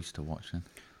you Grease to watch then.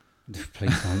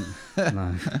 Please don't.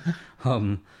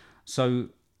 No. So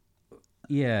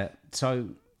yeah. So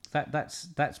that's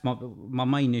my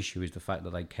main issue is the fact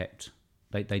that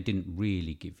they didn't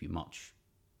really give you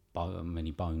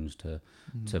many bones to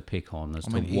pick on as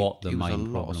to what the main problem was. It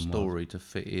was a lot of story to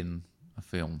fit in a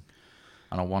film,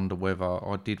 and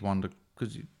I did wonder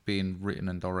because it's being written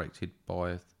and directed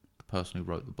by the person who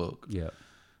wrote the book. Yeah.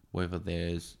 Whether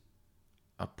there's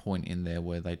a point in there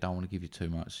where they don't want to give you too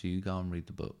much, so you go and read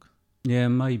the book. Yeah,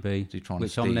 maybe. So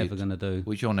which I'm never going to do.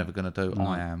 Which you're never going to do. No.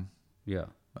 I am. Yeah.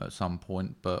 At some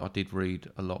point, but I did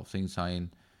read a lot of things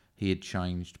saying he had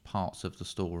changed parts of the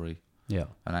story. Yeah.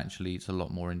 And actually, it's a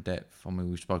lot more in depth. I mean,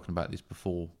 we've spoken about this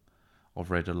before.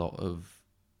 I've read a lot of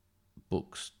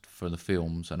books for the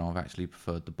films, and I've actually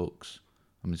preferred the books.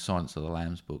 I mean, Silence of the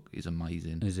Lambs book is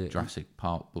amazing. Is it? Jurassic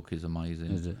Park book is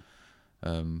amazing. Is it?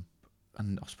 And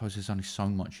I suppose there's only so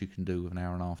much you can do with an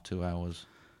hour and a half, 2 hours.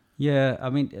 Yeah,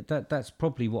 I mean that's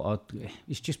probably what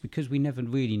it's just because we never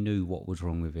really knew what was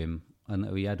wrong with him, and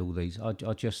that we had all these.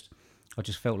 I just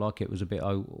felt like it was a bit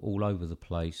all over the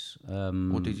place.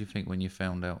 What did you think when you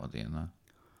found out at the end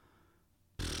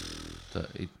though?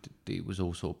 That it was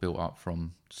all sort of built up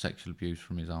from sexual abuse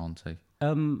from his auntie,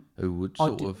 who would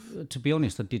to be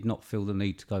honest, I did not feel the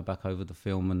need to go back over the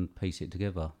film and piece it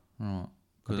together. Right.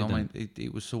 Because I mean,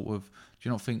 it was sort of. Do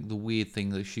you not think the weird thing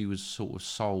that she was sort of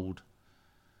sold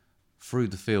through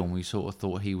the film? We sort of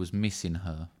thought he was missing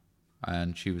her,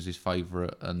 and she was his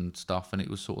favourite and stuff. And it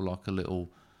was sort of like a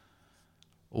little.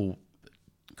 Oh,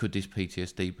 could this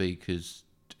PTSD be because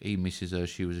he misses her?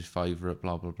 She was his favourite.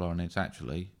 Blah blah blah. And it's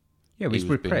actually. Yeah, it was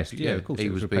repressed. Yeah, of course,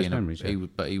 it was repressed memories.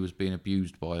 But he was being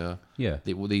abused by her. Yeah.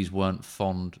 These weren't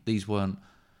These weren't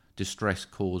distress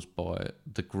caused by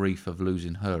the grief of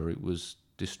losing her. It was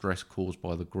distress caused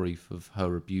by the grief of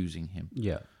her abusing him.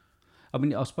 Yeah. I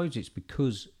mean, I suppose it's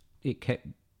because it kept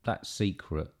that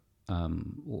secret,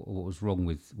 what was wrong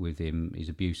with him, his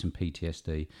abuse and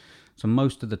PTSD. So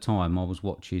most of the time I was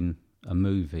watching a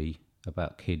movie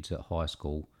about kids at high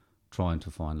school trying to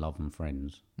find love and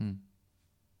friends,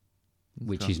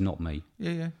 which is not me.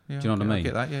 Yeah. Do you know what I mean? I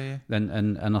get that, yeah.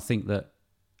 And I think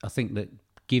that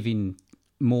giving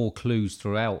more clues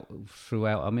throughout.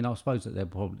 I mean, I suppose that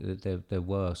there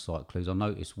were slight clues. I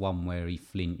noticed one where he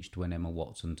flinched when Emma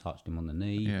Watson touched him on the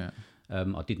knee. Yeah.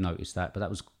 I did notice that, but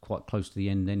that was quite close to the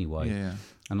end anyway. Yeah.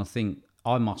 And I think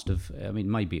I must have. I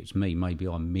mean, maybe it's me. Maybe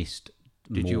I missed.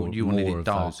 Did you wanted it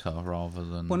darker rather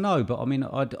than? Well, no, but I mean,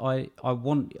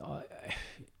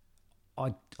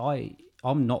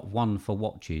 I'm not one for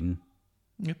watching.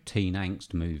 Yep. Teen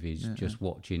angst movies, just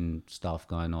watching stuff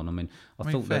going on. I mean,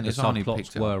 I thought that the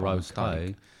subplots were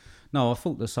okay. No, I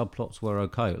thought the subplots were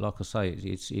okay. Like I say,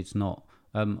 it's not.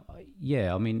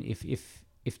 Yeah, I mean,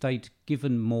 if they'd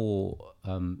given more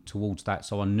towards that,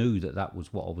 so I knew that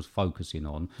was what I was focusing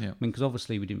on. Yeah. I mean, because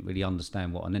obviously we didn't really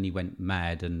understand what, and then he went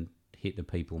mad and hit the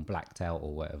people and blacked out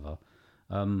or whatever.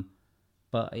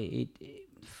 But it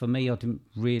for me, I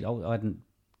hadn't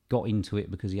got into it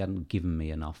because he hadn't given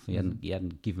me enough. He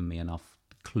hadn't given me enough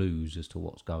clues as to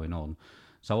what's going on.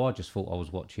 So I just thought I was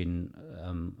watching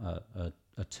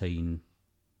a teen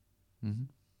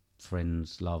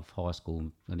friends love high school,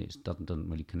 and it doesn't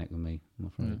really connect with me, I'm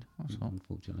afraid.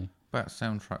 Unfortunately. About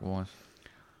soundtrack wise,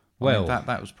 well,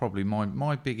 that was probably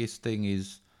my biggest thing.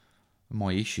 Is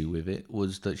my issue with it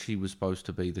was that she was supposed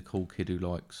to be the cool kid who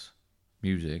likes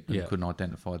music and couldn't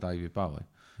identify David Bowie.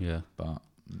 Yeah, but.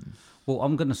 Well,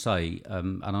 I'm going to say,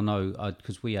 and I know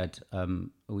because we had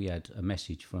a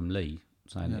message from Lee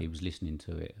saying that he was listening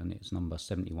to it, and it's number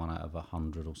 71 out of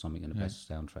 100 or something in the best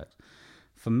soundtracks.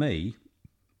 For me,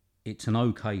 it's an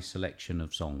okay selection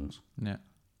of songs. Yeah,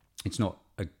 it's not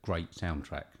a great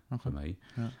soundtrack for me.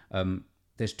 Yeah.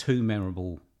 There's two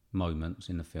memorable moments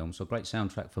in the film. So a great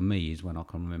soundtrack for me is when I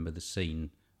can remember the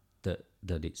scene that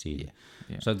it's in.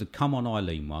 Yeah. So the Come On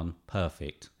Eileen one,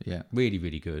 perfect. Yeah. Really,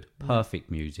 really good.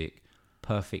 Perfect music,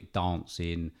 perfect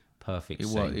dancing, perfect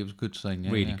scene. It was a good scene,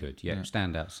 yeah. Really good,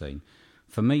 standout scene.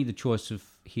 For me, the choice of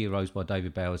Heroes by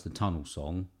David Bowie as the Tunnel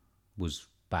song was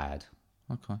bad.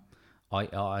 Okay.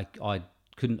 I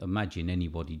couldn't imagine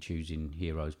anybody choosing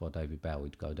Heroes by David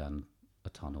Bowie to go down a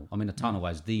tunnel. I mean, a tunnel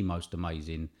has the most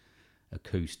amazing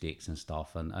acoustics and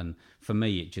stuff, and for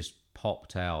me it just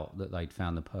popped out that they'd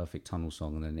found the perfect tunnel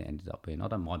song, and then it ended up being, I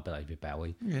don't mind David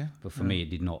Bowie, but for me it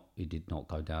did not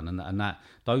go down, and that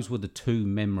those were the two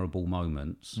memorable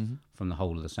moments from the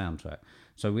whole of the soundtrack.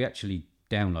 So we actually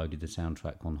downloaded the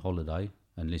soundtrack on holiday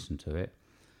and listened to it.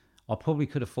 I probably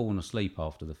could have fallen asleep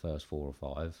after the first 4 or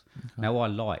 5. Now I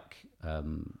like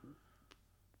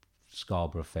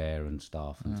Scarborough Fair and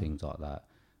stuff and things like that.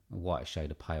 A white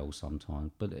shade of pale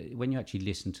sometimes, but when you actually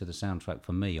listen to the soundtrack,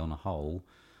 for me on a whole,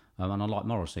 and I like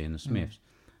Morrissey and the Smiths,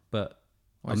 but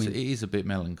Well, it is a bit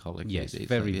melancholic. yes, it's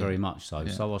very, like, very much so.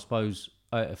 Yeah. So I suppose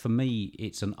for me,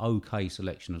 it's an okay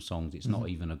selection of songs. It's not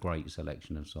even a great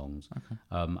selection of songs,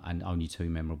 and only 2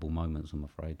 memorable moments, I'm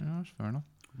afraid. Yeah, that's fair enough.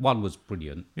 One was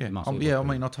brilliant. Yeah, It I was mean, I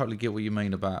brilliant. totally get what you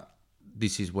mean about.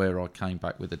 This is where I came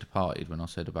back with The Departed when I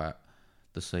said about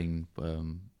the scene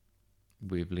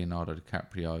with Leonardo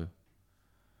DiCaprio,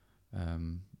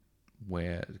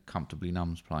 where Comfortably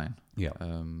Numb's playing. Yeah. I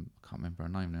can't remember her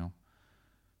name now.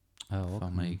 Oh, okay.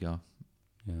 Farmiga.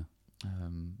 Yeah.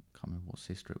 Can't remember what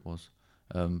sister it was.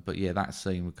 But yeah, that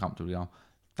scene with Comfortably Numb,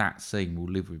 that scene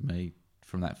will live with me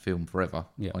from that film forever.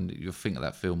 Yeah. When you think of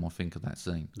that film, I think of that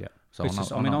scene. Yeah. So It's I know,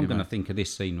 just, I I mean, know I'm what you going to mean. think of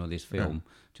this scene or this film.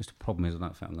 Just the problem is, I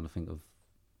don't think I'm going to think of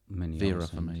many Vera other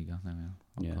scenes. Farmiga. There we are.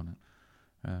 I've Yeah. got it.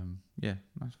 Yeah,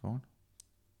 that's fine.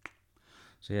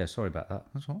 So yeah, sorry about that.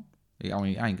 That's fine. Yeah, I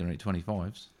mean, it ain't going to hit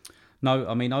 25s. No,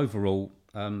 I mean overall,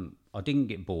 I didn't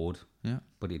get bored, Yeah.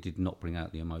 but it did not bring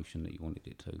out the emotion that you wanted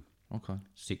it to. Okay.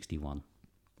 61.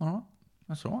 All right.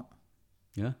 That's all right.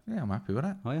 Yeah. Yeah, I'm happy with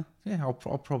that. Oh yeah. Yeah, I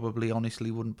probably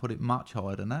honestly wouldn't put it much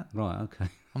higher than that. Right. Okay.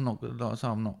 I'm not, like I say,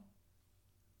 I'm not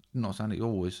saying it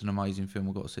always an amazing film.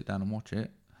 I've got to sit down and watch it.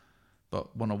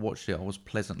 But when I watched it, I was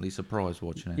pleasantly surprised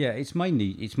watching it. Yeah, it's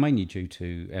mainly due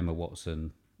to Emma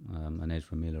Watson and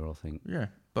Ezra Miller, I think. Yeah,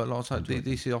 but like I say,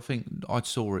 this is, I think I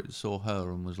saw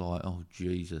her and was like, oh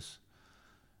Jesus,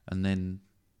 and then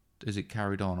as it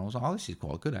carried on, I was like, oh, this is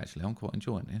quite good actually. I'm quite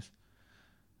enjoying this.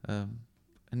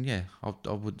 And yeah, I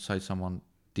wouldn't say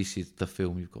this is the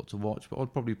film you've got to watch, but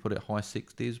I'd probably put it high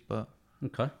 60s. But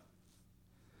Okay.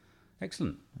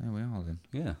 Excellent. there we are then.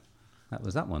 Yeah, that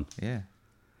was that one. Yeah,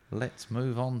 let's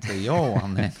move on to your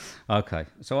one then. Okay,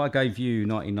 so I gave you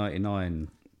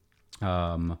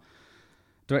 1999,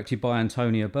 directed by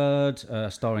Antonia Bird,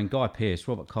 starring Guy Pearce,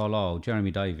 Robert Carlyle,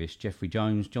 Jeremy Davis, Jeffrey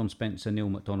Jones, John Spencer, Neil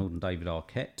MacDonald and David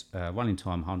Arquette. Running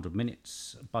time 100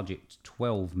 minutes, budget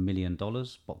 $12 million,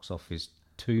 box office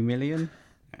 $2 million.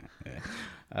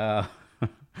 7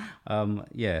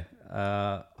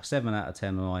 out of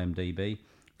 10 on IMDb,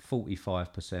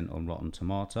 45% on Rotten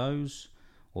Tomatoes,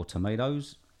 or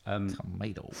Tomatoes.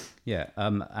 Tomato.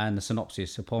 And the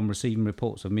synopsis: upon receiving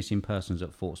reports of missing persons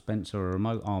at Fort Spencer, a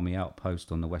remote army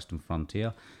outpost on the western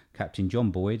frontier, Captain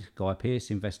John Boyd, Guy Pearce,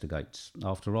 investigates.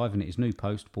 After arriving at his new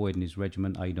post, Boyd and his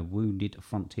regiment aid a wounded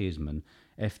frontiersman,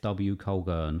 F.W.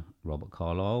 Colburn, Robert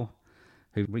Carlyle,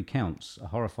 who recounts a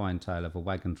horrifying tale of a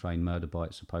wagon train murdered by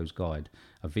its supposed guide,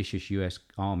 a vicious US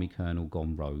Army colonel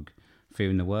gone rogue.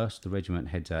 Fearing the worst, the regiment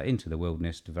heads out into the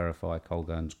wilderness to verify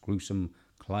Colburn's gruesome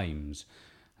claims.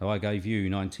 So I gave you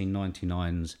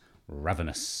 1999's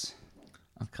Ravenous.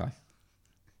 Okay.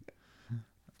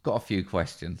 I've got a few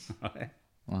questions. I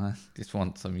just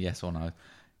want some yes or no.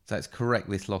 So it's correct.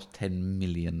 This lost $10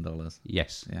 million.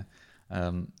 Yes. Yeah.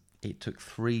 It took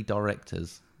 3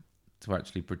 directors to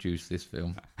actually produce this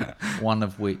film, one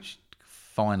of which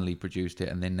finally produced it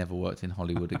and then never worked in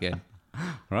Hollywood again.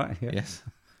 Right, yeah. Yes.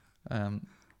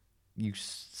 You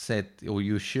said, or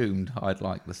you assumed I'd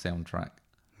like the soundtrack.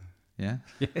 Yeah?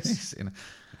 Yes. And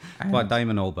By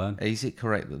Damon Albarn. is it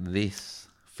correct that this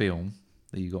film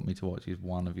that you got me to watch is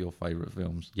one of your favourite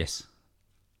films? Yes.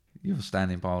 You're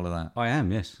standing by all of that. I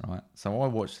am, yes. Right. So I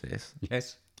watched this,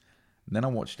 Yes. then I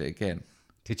watched it again,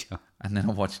 Did you? and then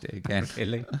I watched it again.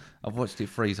 Really? I've watched it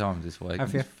 3 times this week.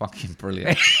 Have It's you? fucking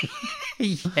brilliant.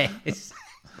 Yes.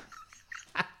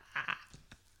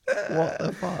 What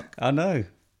the fuck? I know.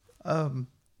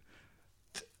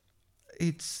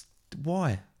 It's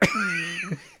why?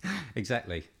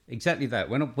 Exactly that.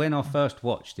 When I first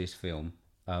watched this film,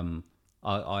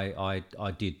 I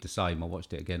did the same. I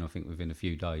watched it again, I think, within a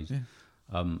few days,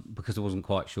 because I wasn't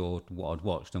quite sure what I'd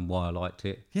watched and why I liked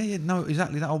it. Yeah, no,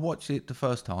 exactly that. I watched it the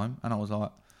first time, and I was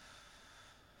like,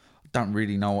 don't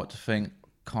really know what to think.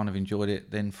 Kind of enjoyed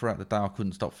it. Then throughout the day, I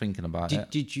couldn't stop thinking about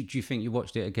it. Do you think you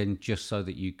watched it again just so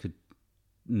that you could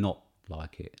not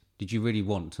like it? Did you really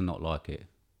want to not like it?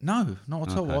 No,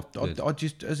 not at all. Okay, I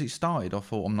just, as it started, I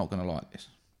thought I'm not going to like this.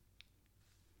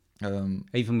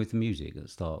 Even with the music at the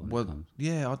start. Well,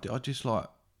 yeah, I just like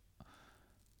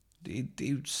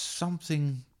it was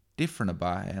something different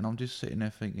about it, and I'm just sitting there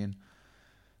thinking,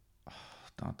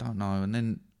 I don't know. And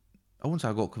then I wouldn't say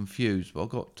I got confused, but I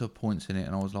got to points in it,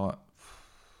 and I was like,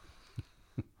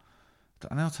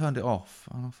 and then I turned it off,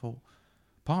 and I thought,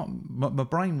 my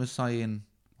brain was saying,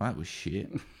 well, that was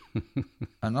shit. And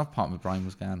another part of my brain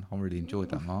was going, I really enjoyed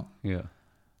that, Mark. Yeah.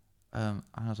 And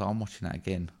I was like, I'm watching that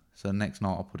again. So the next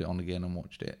night I put it on again and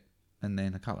watched it. And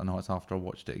then a couple of nights after I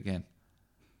watched it again.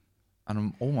 And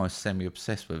I'm almost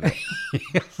semi-obsessed with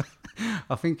it.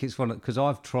 I think it's one because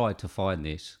I've tried to find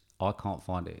this. I can't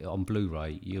find it on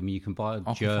Blu-ray. You can buy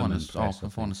a German press. I can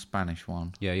find a Spanish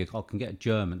one. Yeah, I can get a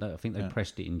German. I think they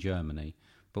pressed it in Germany.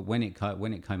 But when it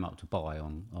came up to buy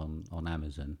on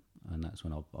Amazon, and that's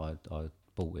when I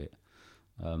bought it,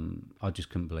 I just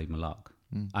couldn't believe my luck.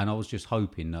 And I was just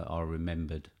hoping that I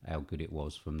remembered how good it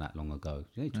was from that long ago.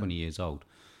 It's only 20 years old.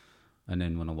 And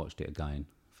then when I watched it again,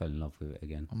 fell in love with it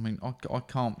again. I mean, I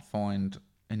can't find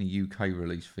any UK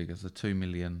release figures. The 2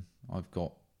 million I've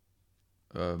got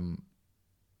are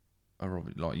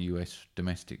like US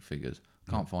domestic figures.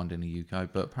 Can't find any UK,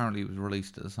 but apparently it was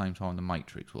released at the same time The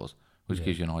Matrix was, which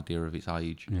gives you an idea of its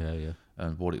age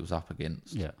and what it was up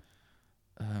against. Yeah.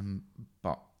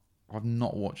 But I've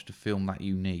not watched a film that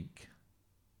unique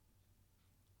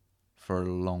for a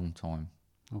long time.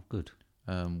 Oh, good.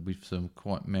 With some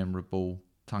quite memorable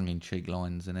tongue-in-cheek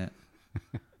lines in it.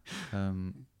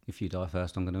 If you die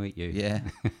first, I'm going to eat you. Yeah.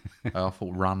 I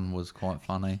thought Run was quite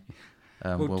funny.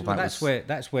 That's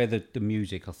where the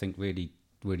music, I think,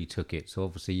 really took it. So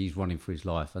obviously he's running for his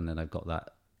life, and then they've got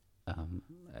that.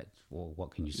 Well,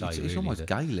 what can you say? It's really? almost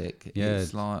Gaelic. Yeah,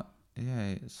 it's like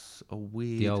it's a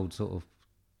weird. The old sort of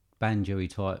banjo-y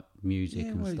type music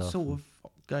and it's stuff. sort of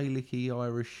Gaelic-y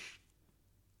Irish.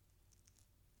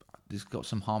 It's got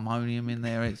some harmonium in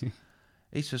there.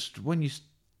 It's just when you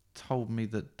told me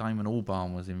that Damon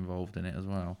Albarn was involved in it as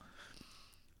well,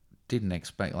 didn't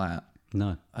expect that.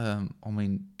 No. I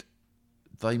mean,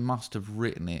 they must have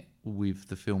written it with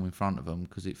the film in front of them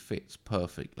because it fits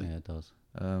perfectly. Yeah, it does.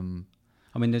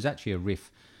 I mean, there's actually a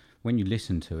riff when you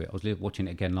listen to it. I was watching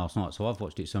it again last night, so I've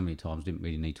watched it so many times, didn't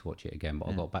really need to watch it again. But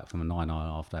I got back from a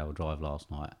 9.5-hour drive last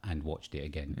night and watched it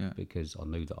again because I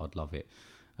knew that I'd love it.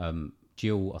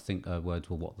 Jill, I think her words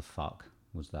were "What the fuck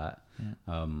was that?"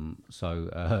 Yeah. And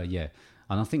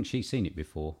I think she's seen it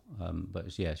before,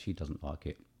 but she doesn't like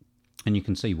it. And you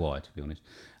can see why, to be honest.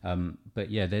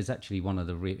 But yeah, there's actually one of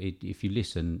the if you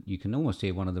listen, you can almost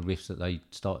hear one of the riffs that they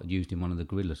used in one of the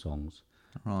Gorilla songs.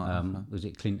 Right. Was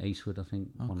it Clint Eastwood? I think.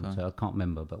 Okay. I can't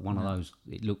remember, but one of those.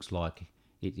 It looks like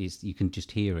it is. You can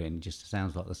just hear it, and it just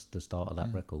sounds like the start of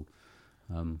that record.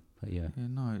 But yeah. Yeah.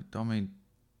 No, I mean,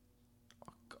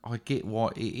 I get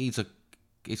why it is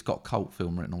it's got cult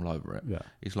film written all over it. Yeah.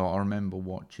 It's like I remember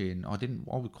watching. I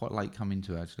was quite late coming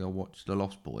to it, actually. I watched The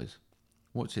Lost Boys.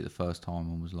 Watched it the first time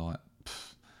and was like,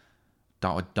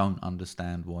 I don't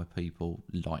understand why people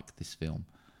like this film.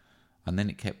 And then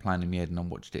it kept playing in my head and I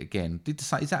watched it again. Did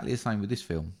exactly the same with this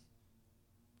film.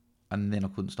 And then I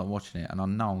couldn't stop watching it. And I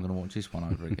know I'm going to watch this one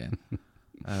over again.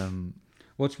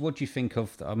 What do you think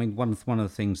of? I mean, one of the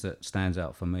things that stands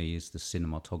out for me is the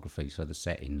cinematography, so the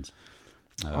settings.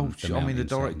 The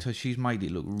director, she's made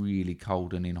it look really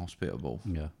cold and inhospitable.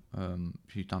 Yeah.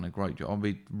 She's done a great job. I've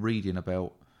been reading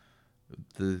about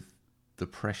the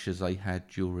pressures they had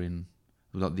during,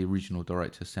 like the original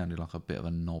director sounded like a bit of a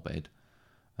knobhead.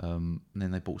 And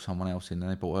then they brought someone else in, and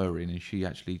they brought her in, and she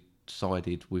actually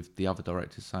sided with the other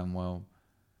directors, saying, well,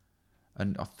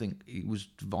 and I think it was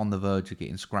on the verge of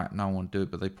getting scrapped. No one would do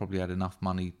it, but they probably had enough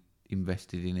money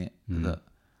invested in it that,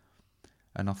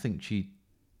 and I think she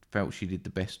felt she did the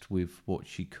best with what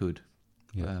she could.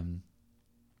 Yeah.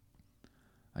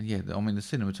 And yeah, I mean, the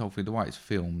cinematography, the way it's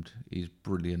filmed is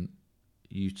brilliant.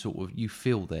 You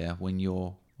feel there when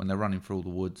they're running through all the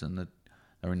woods and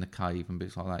they're in the cave and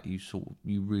bits like that.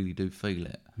 You really do feel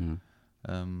it.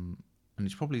 And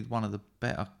it's probably one of the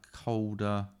better,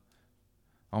 colder.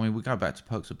 I mean, we go back to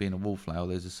Perks of Being a Wallflower.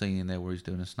 There's a scene in there where he's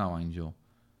doing a snow angel.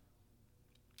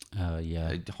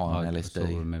 Yeah. High on LSD, I still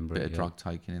remember bit of drug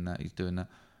taking in that. He's doing that,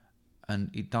 and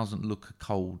it doesn't look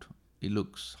cold. It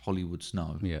looks Hollywood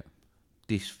snow. Yeah.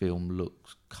 This film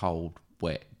looks cold,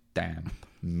 wet, damp,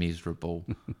 miserable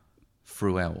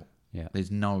throughout. Yeah. There's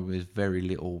very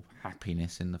little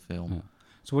happiness in the film. Yeah.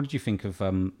 So what did you think of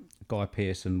Guy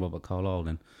Pearce and Robert Carlyle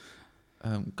then?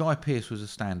 Guy Pearce was a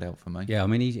standout for me. Yeah, I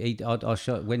mean, I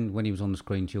showed, when he was on the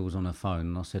screen, Jill was on her phone,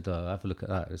 and I said, have a look at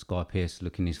that. It's Guy Pearce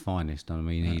looking his finest. I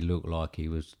mean, he looked like he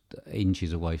was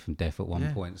inches away from death at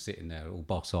one point, sitting there all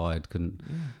boss-eyed,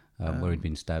 where he'd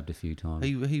been stabbed a few times.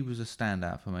 He was a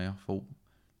standout for me. I thought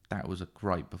that was a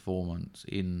great performance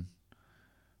in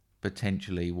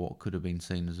potentially what could have been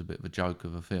seen as a bit of a joke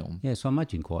of a film. Yeah, so I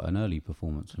imagine quite an early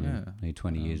performance from him,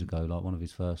 20 years ago, like one of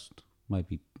his first.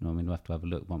 Maybe, I mean, we'll have to have a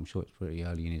look, but I'm sure it's pretty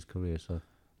early in his career. So,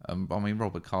 I mean,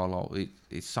 Robert Carlyle,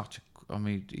 it's such a. I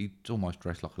mean, he's almost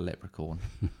dressed like a leprechaun.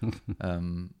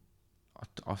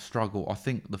 I struggle. I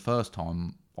think the first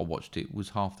time I watched it was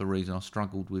half the reason I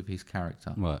struggled with his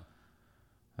character. Right.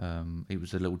 It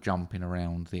was a little jumping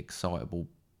around, the excitable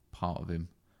part of him,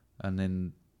 and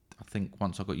then I think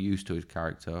once I got used to his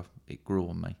character, it grew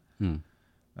on me.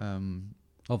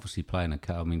 Obviously playing a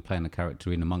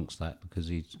character in amongst that, because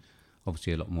he's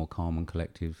obviously a lot more calm and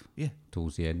collective. Yeah.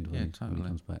 Towards the end when Totally. he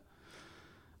comes back.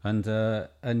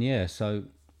 And yeah, so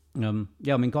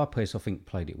Guy Pearce I think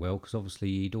played it well, because obviously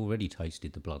he'd already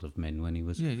tasted the blood of men when he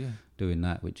was doing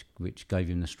that, which gave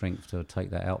him the strength to take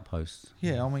that outpost.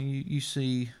 Yeah, I mean,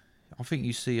 I think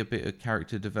you see a bit of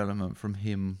character development from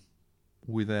him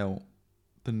without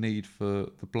the need for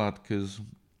the blood, because,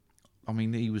 I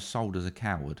mean, he was sold as a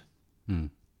coward. But,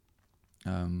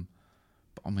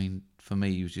 I mean, for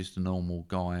me, he was just a normal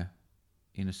guy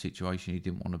in a situation he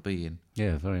didn't want to be in.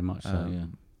 Yeah, very much so, yeah.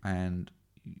 And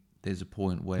there's a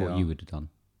point where... What you would have done.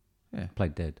 Yeah.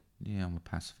 Played dead. Yeah, I'm a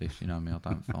pacifist, you know me, I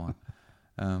don't fight.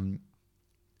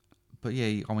 But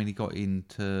yeah, I mean, he got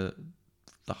into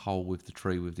the hole with the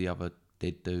tree with the other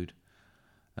dead dude.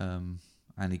 And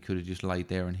he could have just laid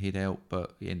there and hid out,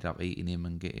 but he ended up eating him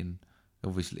and getting...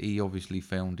 He obviously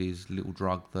found his little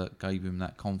drug that gave him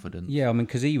that confidence. Yeah, I mean,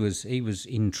 because he was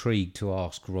intrigued to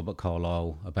ask Robert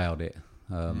Carlyle about it.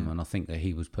 And I think that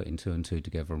he was putting two and two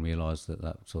together and realised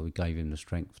that sort of gave him the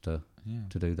strength to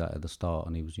do that at the start,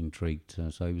 and he was intrigued,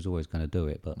 so he was always going to do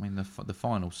it. But I mean, the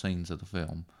final scenes of the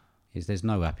film... There's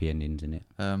no happy endings in it.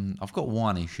 I've got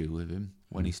one issue with him,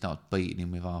 when he starts beating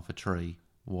him with half a tree,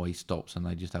 while he stops and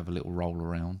they just have a little roll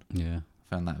around. Yeah.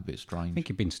 I found that a bit strange. I think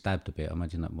he'd been stabbed a bit. I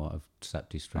imagine that might have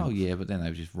sapped his strength. Oh, yeah, but then they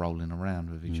were just rolling around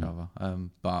with each other.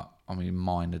 But, I mean,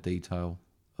 minor detail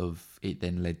of it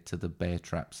then led to the bear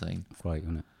trap scene. Great,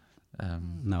 wasn't it?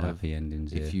 No happy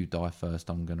endings. If you die first,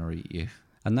 I'm going to eat you.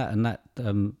 And that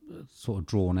sort of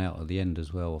drawn out at the end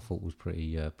as well, I thought was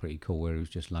pretty cool, where he was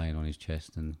just laying on his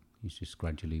chest and he's just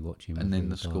gradually watching him. And then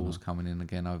the skull's coming in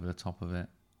again over the top of it.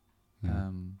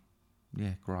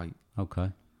 Yeah, great.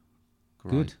 Okay.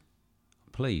 Great. Good.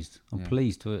 I'm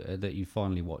pleased that you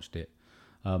finally watched it.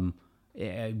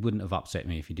 It wouldn't have upset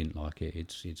me if you didn't like it.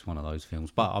 It's one of those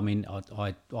films. But I mean,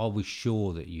 I was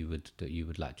sure that you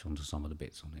would latch onto some of the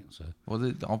bits on it. So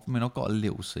I've got a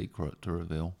little secret to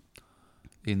reveal,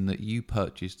 in that you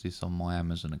purchased this on my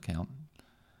Amazon account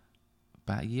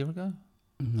about a year ago.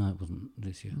 No, it wasn't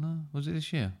this year. No, was it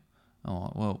this year?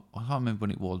 Oh, well, I can't remember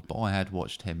when it was, but I had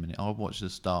watched 10 minutes. I watched the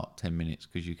start 10 minutes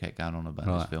because you kept going on about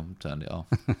this film, turned it off.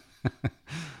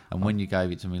 And when you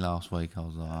gave it to me last week, I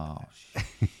was like, oh,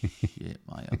 shit,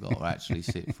 mate, I've got to actually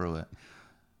sit through it.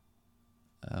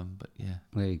 But yeah.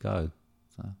 There you go.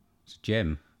 So, it's a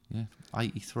gem. Yeah,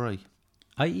 83.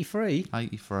 83?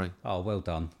 83. Oh, well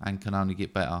done. And can only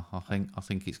get better. I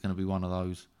think it's going to be one of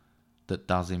those that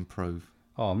does improve.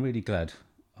 Oh, I'm really glad.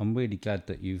 I'm really glad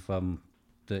that you've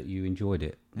that you enjoyed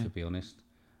it. To be honest,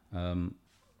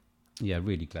 yeah,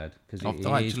 really glad, because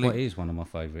it is one of my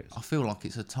favourites. I feel like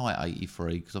it's a tight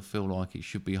 83 because I feel like it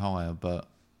should be higher, but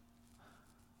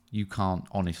you can't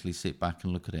honestly sit back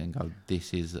and look at it and go,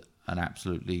 "This is an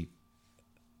absolutely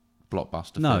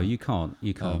blockbuster." No, film. you can't.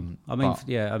 You can't. I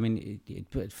mean,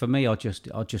 but for me, I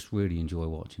just really enjoy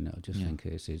watching it. I just think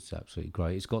it's absolutely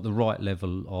great. It's got the right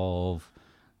level of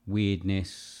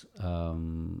weirdness.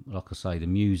 Like I say, the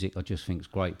music I just think is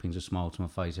great. Brings a smile to my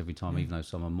face every time, even though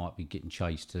someone might be getting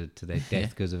chased to their death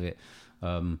because of it.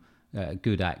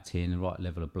 Good acting, the right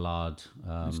level of blood.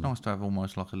 It's nice to have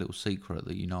almost like a little secret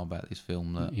that you know about this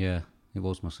film. That it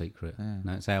was my secret. Yeah.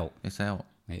 No, it's out. It's out.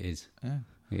 It is. Yeah.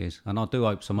 It is, and I do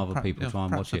hope some other people try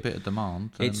and watch it. A bit of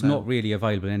demand. It's not really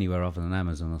available anywhere other than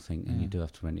Amazon, I think, and you do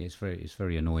have to rent it. It's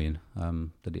very annoying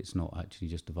that it's not actually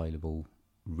just available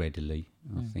readily.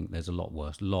 I think there's a lot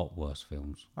worse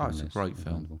films. Oh, it's a great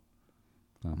film.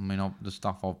 I mean, the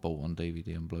stuff I've bought on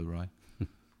DVD and Blu-ray,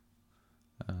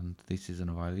 and this isn't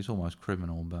available. It's almost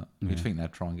criminal, but you'd think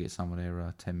they'd try and get some of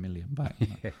their 10 million back.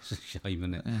 Yeah, it's a shame,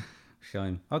 isn't it? Yeah.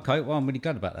 Shame. Okay, well, I'm really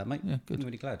glad about that, mate. Yeah, good. I'm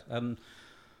really glad.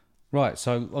 Right,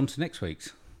 so on to next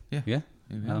week's. Yeah. Yeah?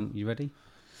 You ready?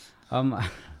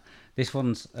 This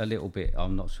one's a little bit...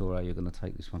 I'm not sure how you're going to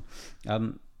take this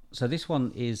one. So this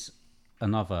one is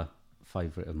another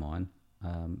favourite of mine.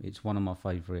 It's one of my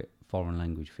favourite foreign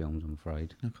language films, I'm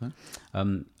afraid. Okay.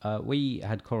 We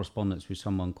had correspondence with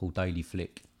someone called Daily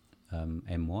Flick,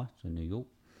 NY, so New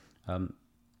York.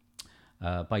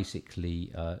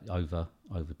 Basically over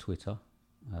Twitter.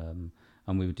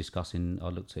 And we were discussing, I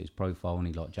looked at his profile and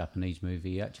he liked Japanese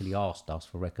movie. He actually asked us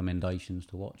for recommendations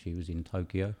to watch. He was in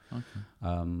Tokyo. Okay.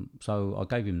 So I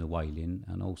gave him The Wailing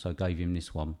and also gave him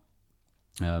this one.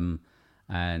 And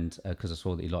and because I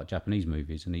saw that he liked Japanese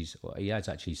movies, and he has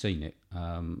actually seen it,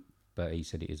 but he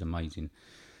said it is amazing.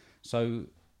 So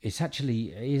it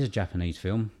is a Japanese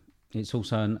film. It's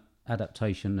also an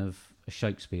adaptation of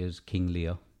Shakespeare's King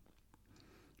Lear.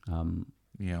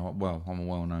 Yeah, well, I'm a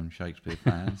well-known Shakespeare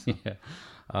fan. So. Yeah.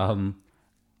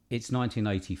 It's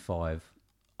 1985.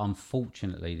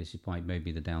 Unfortunately, this is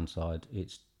maybe the downside.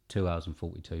 It's 2 hours and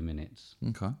 42 minutes.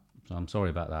 Okay. So I'm sorry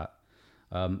about that.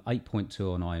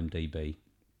 8.2 on IMDb.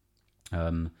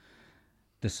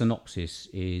 The synopsis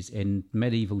is: in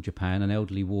medieval Japan, an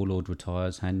elderly warlord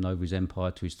retires, handing over his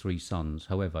empire to his 3 sons.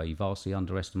 However, he vastly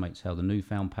underestimates how the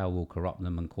newfound power will corrupt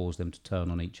them and cause them to turn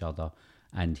on each other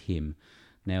and him.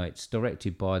 Now, it's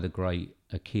directed by the great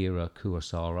Akira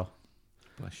Kurosawa.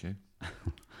 Bless you.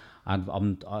 And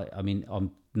I'm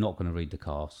not going to read the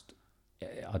cast.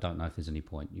 I don't know if there's any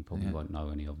point. You probably won't know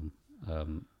any of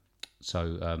them.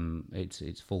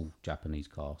 It's full Japanese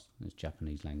cast. It's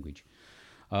Japanese language.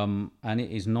 And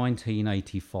it is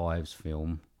 1985's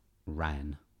film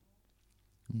Ran.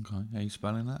 Okay. How are you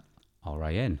spelling that?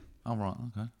 R-A-N. Oh, right.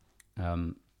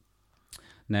 Okay.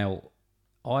 Now,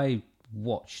 I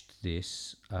watched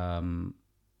this a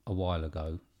while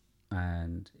ago,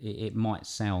 and it might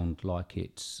sound like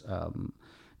it's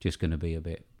just going to be a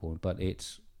bit boring, but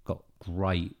it's got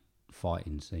great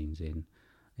fighting scenes in.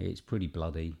 It's pretty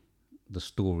bloody. The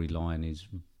storyline is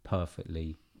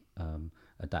perfectly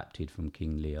adapted from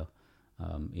King Lear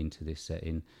into this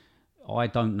setting. I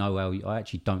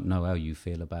actually don't know how you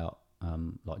feel about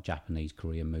like Japanese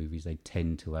Korean movies. They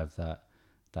tend to have that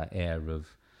air of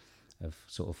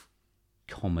sort of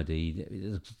comedy.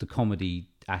 The comedy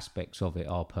aspects of it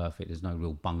are perfect. There's no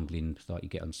real bungling like you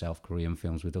get on South Korean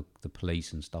films with the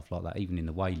police and stuff like that. Even in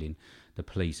The Wailing, the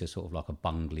police are sort of like a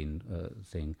bungling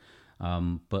thing.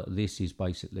 But this is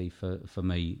basically for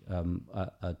me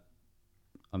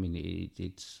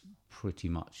it's pretty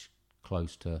much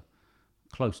close to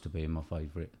being my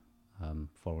favourite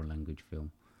foreign language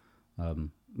film.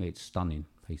 It's a stunning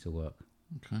piece of work.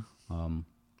 Okay.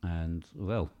 And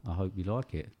well, I hope you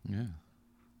like it. Yeah.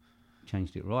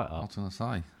 Changed it right I up. was going to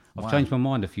say. I've changed my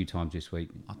mind a few times this week.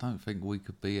 I don't think we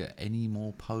could be at any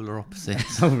more polar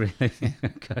opposites. Oh, really?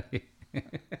 Okay.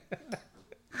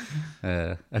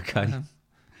 Okay.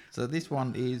 So this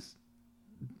one is,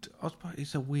 I suppose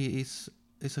it's a weird,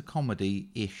 it's a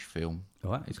comedy-ish film.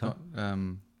 Right. It's got,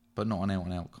 but not an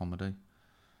out-and-out comedy.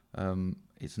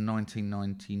 It's a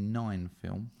 1999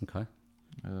 film. Okay.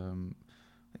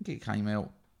 I think it came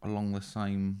out along the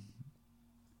same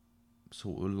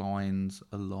sort of lines,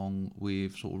 along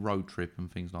with sort of Road Trip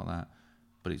and things like that,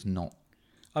 but it's not.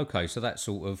 Okay, so that's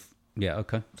sort of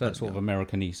okay. So that's sort of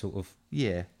American-y sort of.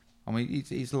 Yeah, I mean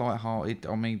it's light-hearted.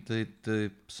 I mean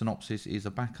the synopsis is: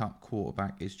 a backup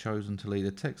quarterback is chosen to lead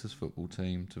a Texas football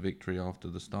team to victory after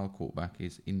the star quarterback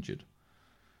is injured.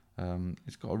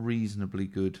 It's got a reasonably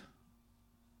good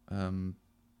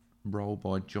role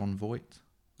by John Voight.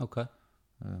 Okay.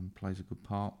 Plays a good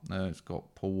part. It's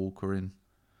got Paul Walker in,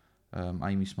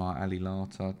 Amy Smart, Ali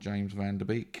Larter, James Van Der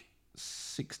Beek.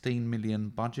 16 million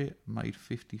budget, made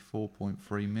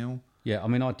 54.3 mil. Yeah, I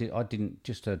mean, I didn't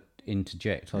just to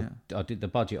interject. I did the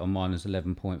budget on mine as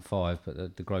 11.5,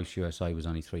 but the gross USA was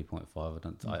only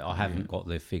 3.5. I haven't got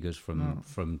the figures from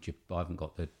I haven't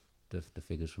got the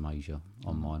figures from Asia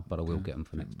on mine, but I will get them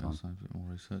for next time. I'll save a bit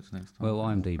more research next time. Well,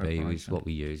 IMDb is what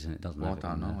we use, and it doesn't. Well, I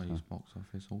don't know. I use box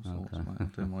office, all sorts. Mate.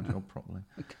 I'm doing my job properly.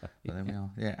 Okay. But there we are.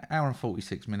 Yeah, hour and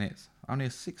 46 minutes. Only a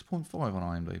 6.5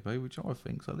 on IMDb, which I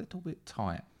think's a little bit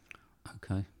tight.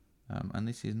 Okay. And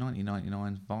this is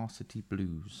 1999's Varsity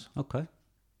Blues. Okay.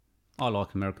 I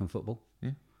like American football.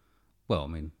 Yeah. Well, I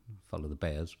mean, follow the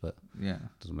Bears, but yeah,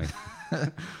 doesn't mean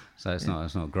so. It's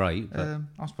not great. But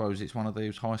I suppose it's one of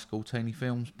those high school teeny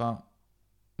films, but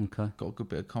okay, got a good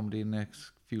bit of comedy in there,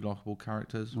 a few likeable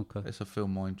characters. Okay, it's a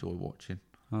film I enjoy watching.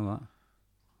 All right,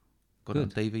 got it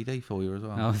on DVD for you as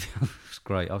well. Oh, it's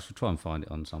great. I should try and find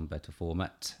it on some better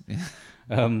format.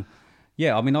 Yeah,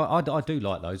 yeah. I mean, I do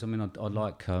like those. I mean, I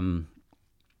like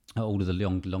all of the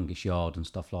Longest Yard and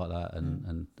stuff like that,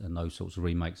 and those sorts of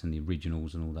remakes and the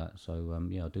originals and all that. So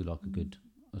yeah, I do like a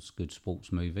good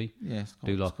sports movie. Yeah, it's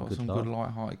got some good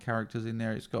light-hearted characters in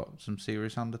there. It's got some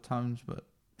serious undertones, but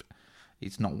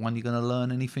it's not one you're going to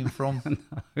learn anything from.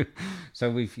 No. So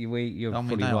you're fully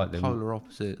right. Polar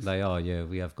opposites. They are. Yeah,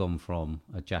 we have gone from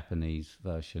a Japanese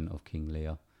version of King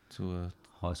Lear to a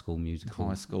High School Musical.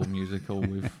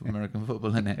 With American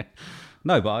football in it.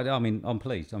 No, but I mean, I'm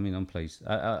pleased. I'm pleased.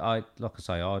 I like I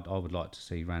say, I would like to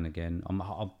see Ran again.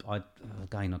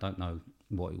 Again, I don't know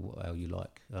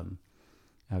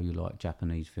how you like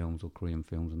Japanese films or Korean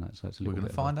films and that. So it's a little. We're going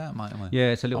to find out, mate.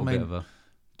 Yeah, it's a little bit of a.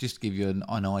 just to give you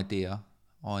an idea,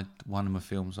 one of my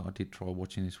films that I did try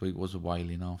watching this week was A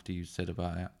Wailing after you said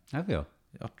about it. Have you?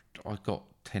 I got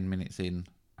 10 minutes in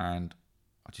and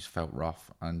I just felt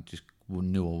rough and just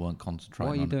knew I weren't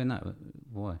concentrating. Why are you doing that?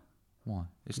 Why? Why?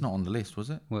 It's not on the list, was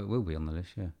it? Well, it will be on the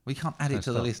list, yeah. We can't add it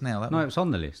to the list now. No, it's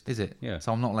on the list. Is it? Yeah.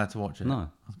 So I'm not allowed to watch it? No.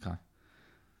 Okay.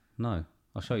 No,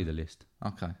 I'll show you the list.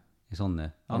 Okay. It's on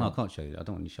there. Oh, no, I can't show you. I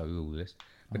don't want to show you all the list.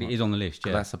 But it is on the list,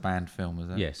 yeah. That's a banned film, is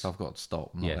it? Yes. So I've got to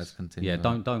stop. I'm not allowed to continue. Yeah,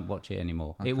 that. don't watch it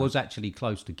anymore. Okay. It was actually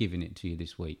close to giving it to you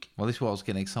this week. Well, this is what I was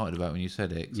getting excited about when you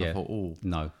said it. Yeah. I thought, oh.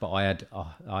 No, but I had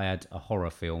a horror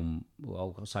film.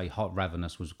 Well, I'll say Hot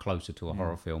Ravenous was closer to a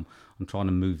horror film. I'm trying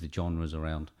to move the genres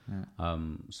around. Yeah.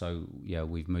 So, yeah,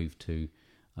 we've moved to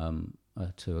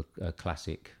a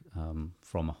classic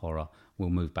from a horror. We'll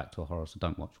move back to a horror, so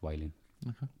don't watch Wailing.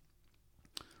 Okay.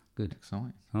 Good.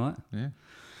 Exciting. All right? Yeah.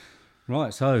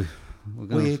 Right, so... We're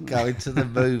going to the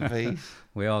movies.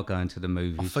 We are going to the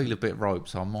movies. I feel a bit roped,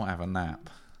 so I might have a nap.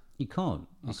 You can't.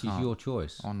 This is your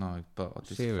choice. I know, but I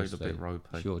just Seriously, feel a bit ropey.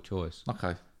 It's your choice.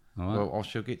 Okay. All right. Well, I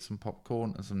shall get some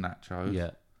popcorn and some nachos.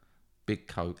 Yeah. Big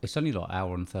Coke. It's only like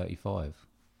 1:35.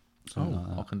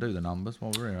 Like I can do the numbers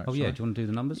while we're here, actually. Oh, yeah. Do you want to do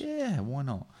the numbers? Yeah, why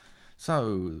not?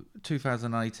 So,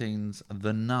 2018's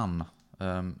The Nun.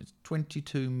 It's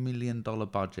 $22 million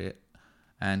budget.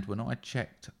 And when I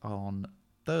checked on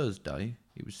Thursday,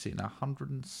 it was sitting at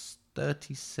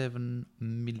 $137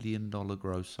 million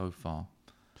gross so far.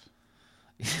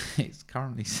 It's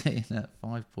currently sitting at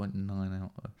 5.9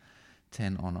 out of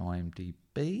 10 on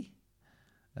IMDb,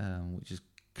 which is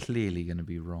clearly going to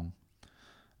be wrong.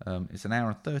 It's an hour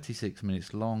and 36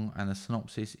 minutes long, and the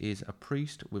synopsis is: a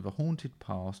priest with a haunted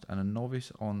past and a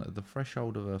novice on the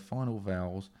threshold of her final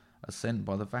vows are sent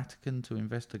by the Vatican to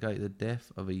investigate the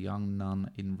death of a young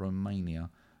nun in Romania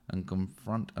and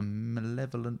confront a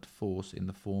malevolent force in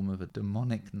the form of a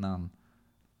demonic nun.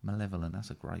 Malevolent, that's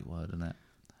a great word, isn't it?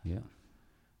 Yeah.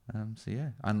 So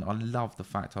yeah, and I love the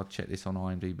fact I checked this on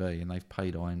IMDb and they've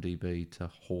paid IMDb to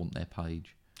haunt their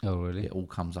page. Oh, really? It all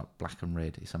comes up black and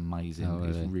red. It's amazing. Oh,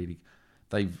 really? It's really,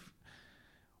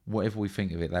 whatever we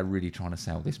think of it, they're really trying to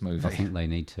sell this movie. I think they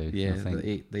need to. Yeah,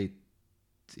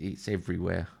 it's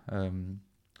everywhere. All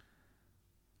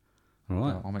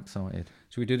right. I'm excited.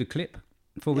 Should we do the clip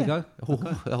before we go?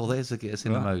 Oh, there's to get us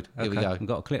in the mode. Here we go. We've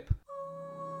got a clip.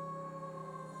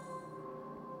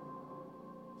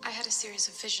 I had a series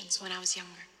of visions when I was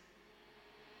younger.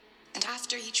 And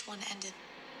after each one ended,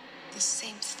 the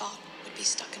same thought would be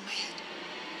stuck in my head.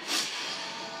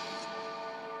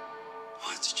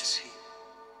 What did you see?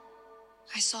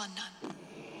 I saw a nun.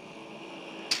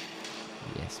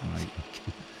 Yes, mate.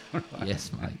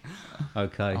 Yes, mate.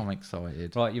 Okay. I'm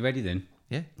excited. Right, you ready then?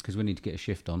 Yeah. Because we need to get a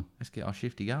shift on. Let's get our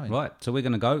shifty going. Right, so we're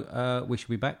going to go. We should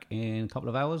be back in a couple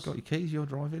of hours. Got your keys? You're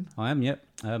driving? I am, yep.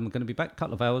 We're going to be back a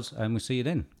couple of hours and we'll see you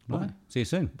then. Right. See you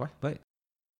soon. Bye. Bye.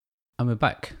 And we're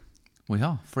back. We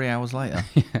are. 3 hours later.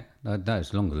 Yeah. No,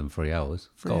 it's longer than 3 hours.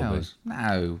 3 hours?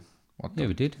 No. Yeah,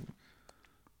 we did.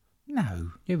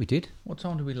 No. Yeah, we did. What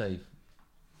time did we leave?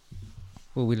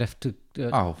 Well, we left to...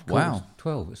 wow.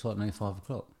 12. It's like nearly 5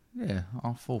 o'clock. Yeah,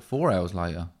 I thought 4 hours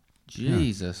later.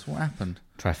 Jesus, what happened?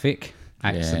 Traffic.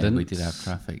 Accident. Yeah, we did have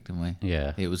traffic, didn't we?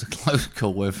 Yeah. It was a close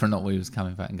call whether or not we was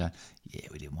coming back and going, yeah,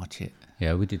 we didn't watch it.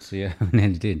 Yeah, we did see it.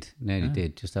 Nearly did.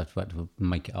 Did. Just had to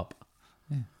make it up.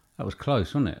 Yeah. That was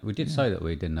close, wasn't it? We did say that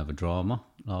we didn't have a drama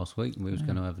last week. We was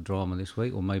going to have a drama this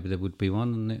week, or maybe there would be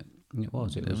one, and it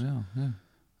was. It was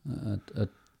a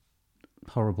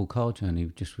horrible car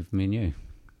journey just with me and you.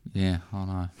 Yeah, I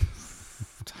know.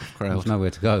 Tough crowd. There's nowhere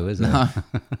to go, is there? No.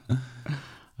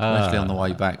 Especially on the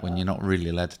way back when you're not really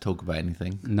allowed to talk about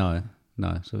anything. No,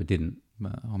 so we didn't.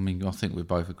 But, I mean, I think we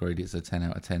both agreed it's a 10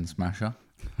 out of 10 smasher.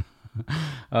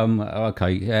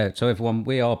 Okay, yeah. So everyone,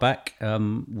 we are back.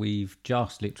 We've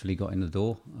just literally got in the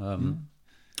door.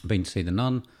 Been to see The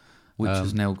Nun. Which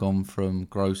has now gone from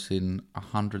grossing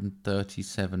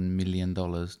 $137 million to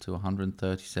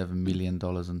 $137 million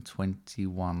and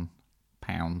 21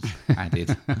 pounds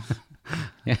added.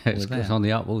 Yeah, it's on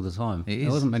the up all the time. It is.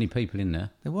 There wasn't many people in there.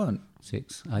 There weren't.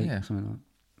 6, 8, something like that.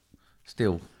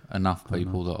 Still enough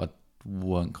people that I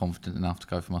weren't confident enough to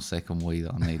go for my second wee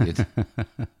that I needed.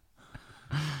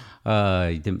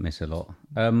 You didn't miss a lot.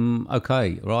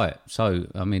 Okay, right. So,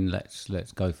 I mean, let's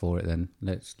go for it then.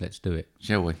 Let's do it.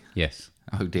 Shall we? Yes.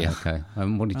 Oh dear. Okay.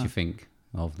 What did you think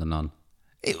of The Nun?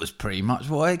 It was pretty much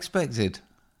what I expected.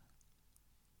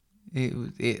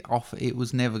 It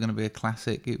was never going to be a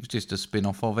classic. It was just a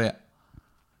spin-off of it.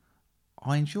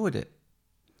 I enjoyed it.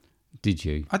 Did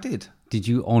you? I did. Did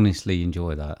you honestly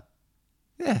enjoy that?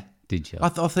 Yeah. Did you? I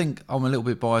think I'm a little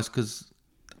bit biased because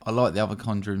I like the other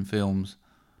Conjuring films.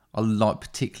 I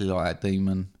particularly like that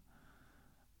demon.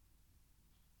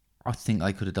 I think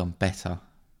they could have done better.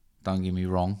 Don't get me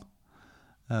wrong.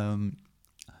 I'm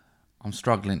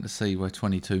struggling to see where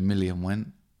 22 million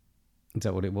went. Is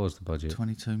that what it was, the budget?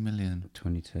 22 million.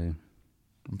 22.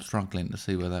 I'm struggling to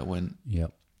see where that went.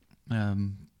 Yep.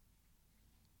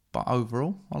 But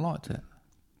overall, I liked it.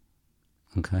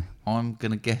 Okay. I'm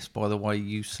going to guess by the way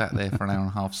you sat there for an hour and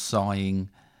a half, sighing,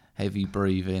 heavy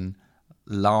breathing,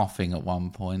 laughing at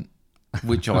one point,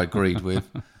 which I agreed with.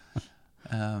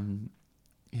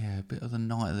 Yeah, a bit of the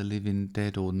Night of the Living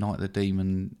Dead or Night of the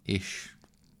Demon-ish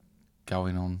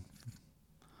going on.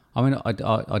 I mean,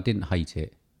 I didn't hate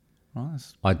it. Right.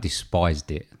 I despised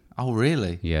it. Oh,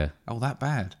 really? Yeah. Oh, that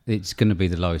bad? It's going to be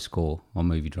the lowest score on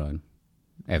Movie Drone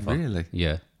ever. Really?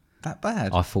 Yeah. That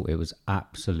bad? I thought it was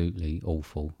absolutely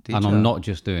awful. Did and you? I'm not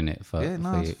just doing it for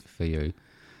it's- you,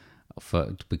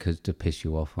 because to piss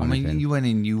you off or I mean, anything. you went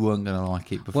in, you weren't going to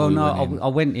like it before Well, you no, went in. I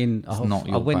went in. It's not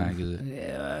your bag, is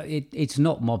it? It's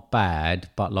not my bad,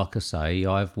 but like I say,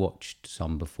 I've watched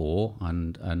some before,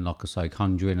 and like I say,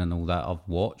 Conjuring and all that I've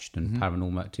watched, and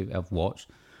Paranormal Activity I've watched.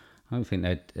 I don't think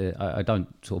that I don't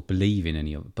sort of believe in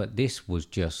any of it, but this was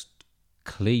just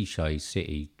cliche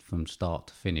city from start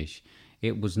to finish.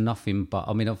 It was nothing but.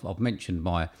 I mean, I've mentioned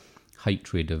my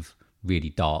hatred of really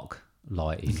dark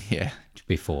lighting. Yeah.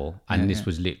 Before, and this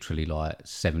was literally like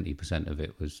 70% of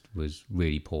it was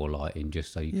really poor lighting,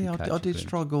 just so you Yeah, could catch I a did glimpse.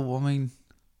 struggle. I mean,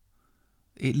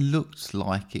 it looked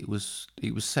like it was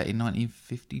set in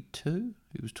 1952.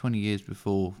 It was 20 years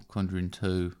before Conjuring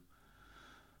 2.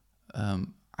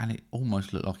 And it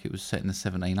almost looked like it was set in the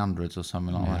 1700s or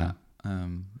something like Yeah. that.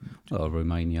 Well,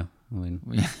 Romania. I mean,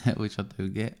 Which I do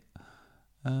get.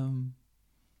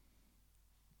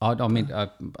 I mean,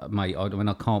 mate. I mean,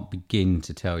 I can't begin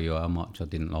to tell you how much I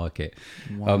didn't like it.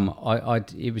 Wow.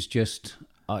 It was just.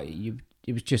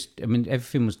 It was just. I mean,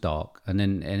 everything was dark, and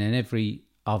then every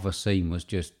other scene was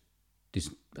just this.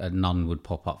 A nun would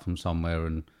pop up from somewhere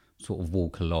and sort of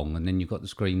walk along, and then you've got the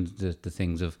screens, the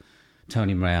things of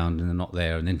turning round and they're not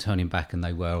there, and then turning back and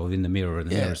they were, or in the mirror and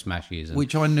the mirror smashes. And,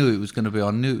 Which I knew it was going to be.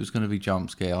 I knew it was going to be jump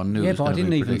scare. I knew. yeah, it was but I going to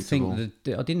didn't be even predictable. think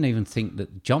that. I didn't even think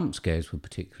that jump scares were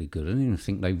particularly good. I didn't even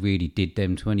think they really did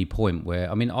them to any point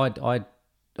where. I mean, I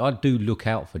do look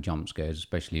out for jump scares,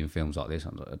 especially in films like this.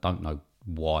 I don't know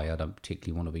why. I don't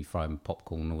particularly want to be throwing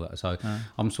popcorn and all that. So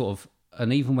I'm sort of,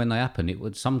 and even when they happen, it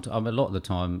would a lot of the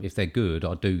time, if they're good,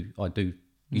 I do.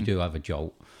 You do have a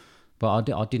jolt, but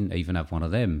I didn't even have one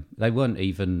of them. They weren't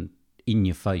even in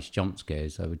your face jump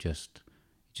scares. They were just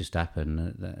happen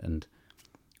and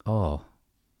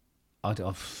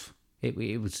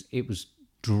it was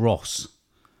dross,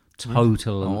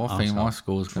 total. Oh, and I think utter my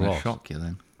score's going to dross. shock you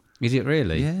then. Is it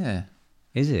really? Yeah,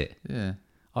 Is it? yeah.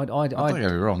 I Don't get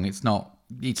me wrong. It's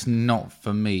not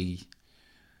for me.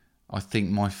 I think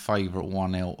my favourite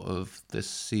one out of the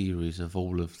series of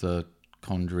all of the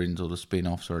Conjurings or the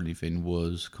spin-offs or anything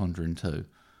was Conjuring 2.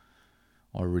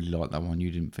 I really like that one.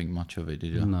 You didn't think much of it,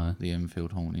 did you? No. The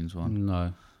Enfield Hauntings one.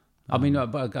 No. I mean,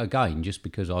 but again, just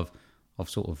because I've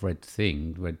sort of read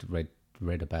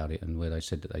read about it, and where they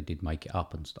said that they did make it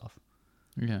up and stuff.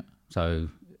 Yeah. So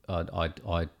I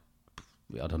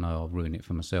don't know. I'll ruin it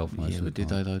for myself. Most Yeah, of the but did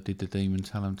time. they though? Did the demon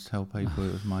tell them to tell people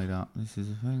it was made up? This is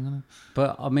the thing, isn't it?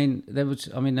 But I mean, there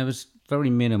was very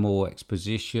minimal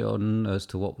exposition as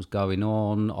to what was going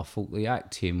on. I thought the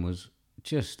acting was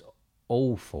just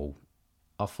awful.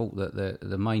 I thought that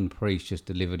the main priest just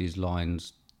delivered his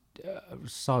lines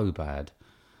so bad.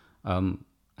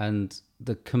 And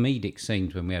the comedic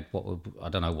scenes when we had I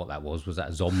don't know what that was that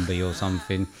a zombie or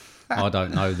something? I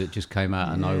don't know, that just came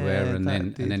out of nowhere, and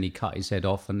then he cut his head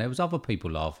off, and there was other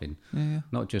people laughing,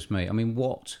 not just me. I mean,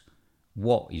 what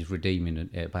is redeeming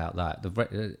about that?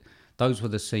 Those were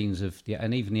the scenes of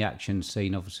and even the action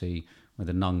scene, obviously, where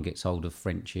the nun gets hold of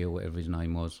Frenchie or whatever his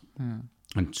name was,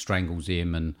 and strangles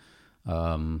him,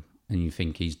 and you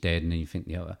think he's dead, and then you think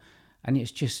the other, and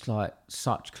it's just like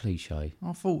such cliche.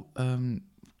 I thought, I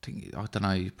don't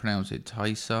know, you pronounce it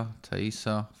Thaisa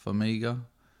Farmiga,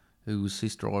 who was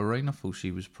Sister Irene. I thought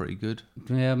she was pretty good.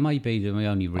 Yeah, maybe the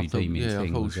only redeeming I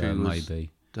thing thought was she was,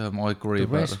 maybe. I agree The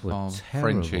about rest the were father.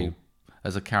 terrible. Frenchie,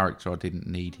 as a character, I didn't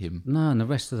need him. No, and the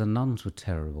rest of the nuns were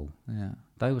terrible. Yeah.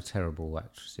 They were terrible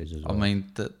actresses as well. I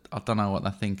mean, I don't know what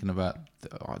they're thinking about.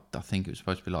 I think it was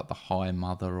supposed to be like the High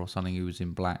Mother or something who was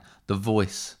in black. The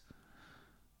voice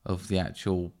of the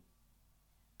actual...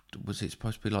 Was it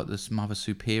supposed to be like this Mother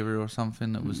Superior or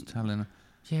something that was telling her?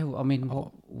 yeah, well, I mean,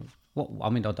 what? I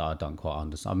mean, I don't quite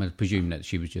understand. I mean, I presume that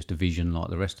she was just a vision like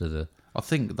the rest of the... I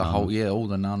think the whole, all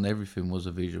the nun, everything was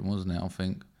a vision, wasn't it? I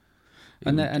think.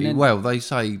 Well, they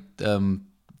say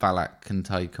Valak can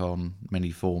take on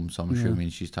many forms. So I'm assuming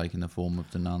she's taking the form of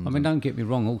the nuns. I mean, don't get me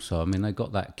wrong. Also, I mean, they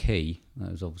got that key that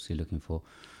I was obviously looking for.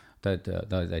 They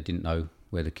didn't know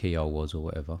where the keyhole was or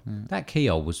whatever. That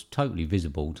keyhole was totally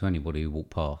visible to anybody who walked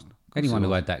past. Anyone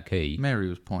who had that key. Mary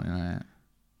was pointing at it.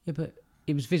 Yeah, but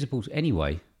it was visible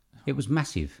anyway. It was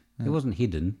massive. It wasn't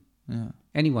hidden. Yeah.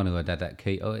 Anyone who had that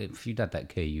key, if you'd had that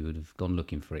key, you would have gone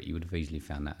looking for it. You would have easily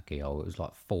found that keyhole. It was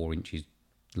like 4 inches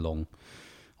long.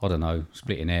 I don't know,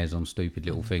 splitting hairs on stupid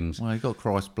little things. Well, he got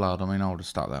Christ's blood. I mean, I would have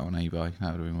stuck that on eBay.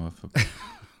 That would have been worth it.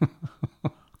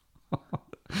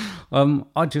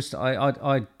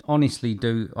 I honestly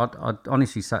do. I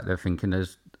honestly sat there thinking,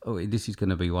 this is going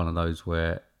to be one of those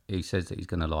where he says that he's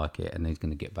going to like it, and he's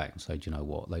going to get back and say, do you know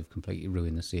what? They've completely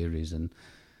ruined the series, and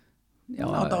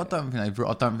I don't think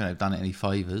they've done it any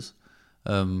favours.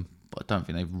 But I don't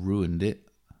think they've ruined it.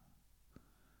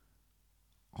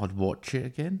 I'd watch it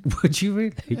again. Would you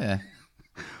really? Yeah.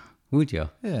 Would you?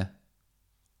 Yeah.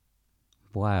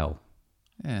 Wow.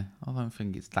 Yeah, I don't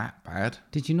think it's that bad.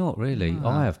 Did you not really? No.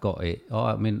 I have got it.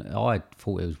 I mean, I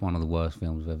thought it was one of the worst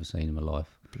films I've ever seen in my life.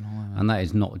 Blimey. And that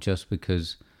is not just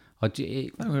because...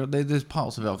 There's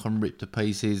parts of it I can rip to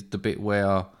pieces. The bit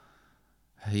where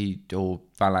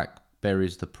Valak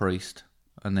buries the priest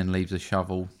and then leaves a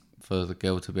shovel for the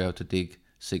girl to be able to dig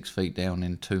 6 feet down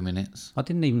in 2 minutes. I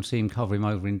didn't even see him cover him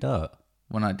over in dirt.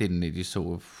 When I didn't, it just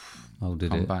sort of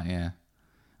come back, yeah.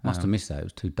 Must have missed that. It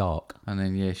was too dark. And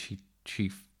then,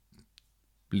 she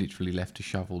literally left a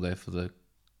shovel there for the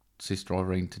Sister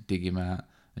Irene to dig him out,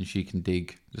 and she can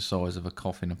dig the size of a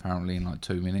coffin apparently in like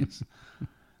 2 minutes.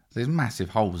 There's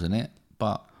massive holes in it,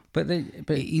 but it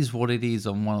is what it is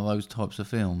on one of those types of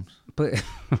films.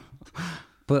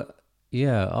 But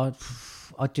yeah,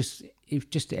 if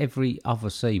just every other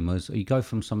scene was, you go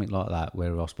from something like that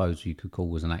where I suppose you could call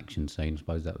was an action scene. I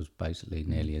suppose that was basically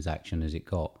nearly as action as it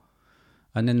got.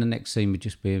 And then the next scene would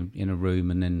just be in a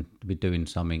room and then be doing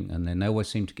something, and then they always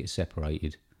seem to get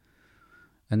separated.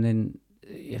 And then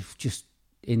if just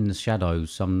in the shadows,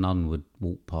 some nun would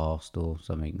walk past or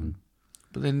something,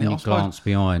 but then you glance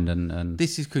behind and...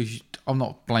 This is because I'm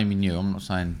not blaming you. I'm not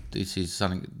saying this is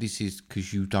something... This is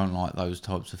because you don't like those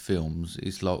types of films.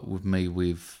 It's like with me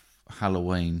with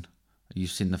Halloween.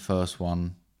 You've seen the first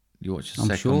one, you watch the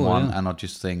second one, yeah. And I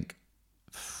just think...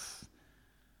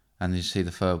 And then you see the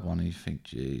third one and you think,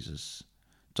 Jesus.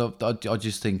 So I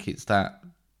just think it's that...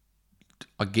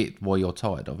 I get why you're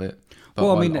tired of it, but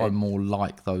well, I more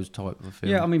like those type of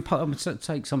films. Yeah, I mean,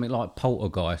 take something like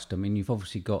Poltergeist. I mean, you've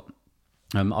obviously got...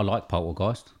 I like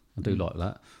Poltergeist. I do like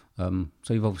that.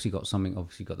 So you've obviously got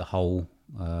the hole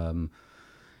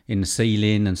in the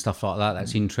ceiling and stuff like that.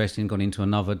 That's interesting. Gone into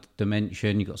another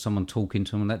dimension. You've got someone talking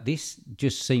to them. And that this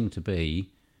just seemed to be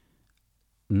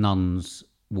nuns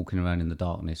walking around in the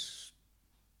darkness,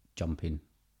 jumping.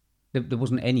 There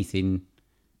wasn't anything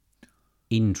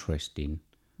interesting.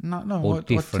 No,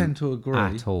 I tend to agree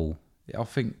at all. I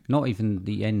think not even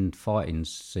the end fighting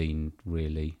scene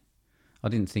really. I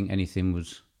didn't think anything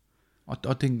was.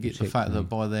 I didn't get the fact that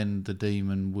by then the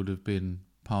demon would have been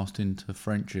passed into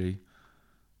Frenchie,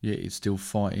 yet it's still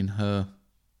fighting her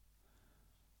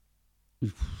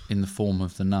in the form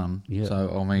of the nun. Yeah,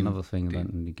 so I mean, another thing I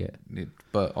don't really get.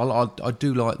 But I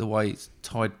do like the way it's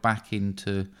tied back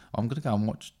into. I'm going to go and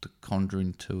watch The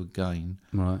Conjuring 2 again,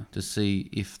 right, to see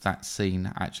if that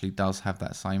scene actually does have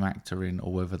that same actor in,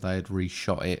 or whether they had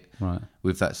reshot it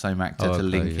with that same actor to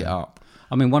link it up.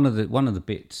 I mean, one of the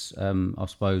bits, I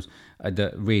suppose,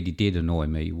 that really did annoy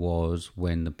me was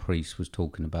when the priest was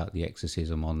talking about the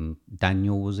exorcism on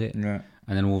Daniel, was it? Yeah.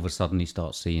 And then all of a sudden he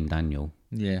starts seeing Daniel.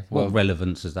 Yeah. What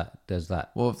relevance does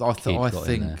that? Well, I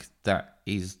think that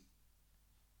is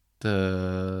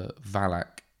the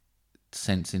Valak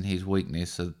sensing his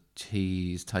weakness, so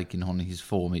he's taking on his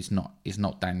form. It's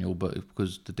not Daniel, but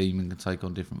because the demon can take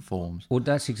on different forms. Well,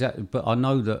 that's exactly. But I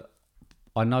know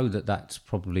that that's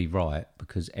probably right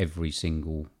because every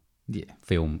single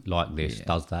film like this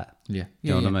does that. Yeah. Do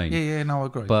you know what I mean? Yeah, no, I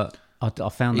agree. But I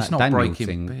found it's that not Daniel breaking,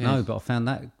 thing. but no, but I found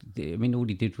that. I mean, all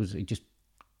he did was he just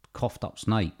coughed up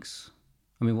snakes.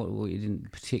 I mean, what he didn't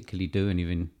particularly do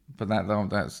anything. But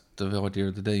that's the idea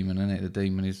of the demon, isn't it? The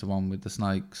demon is the one with the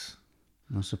snakes.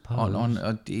 I suppose.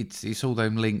 It's all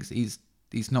them links. It's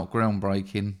not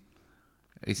groundbreaking.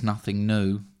 It's nothing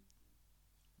new.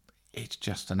 It's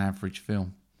just an average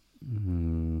film.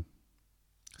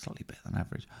 Slightly better than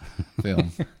average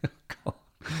film.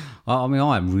 I mean,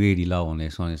 I am really low on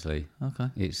this, honestly. Okay.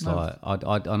 It's like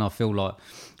I feel like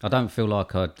I don't feel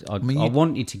like I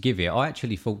wanted to give it. I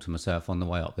actually thought to myself on the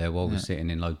way up there while we're sitting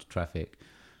in loads of traffic,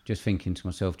 just thinking to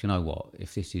myself, do you know what?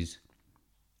 If this is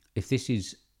if this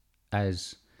is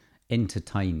as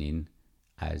entertaining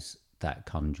as that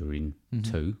Conjuring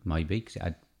 2, maybe, because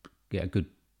it had good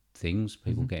things,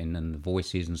 people getting and the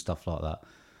voices and stuff like that,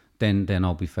 then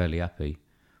I'll be fairly happy.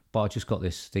 But I just got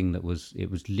this thing it was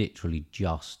literally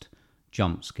just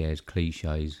jump scares,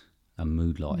 cliches, and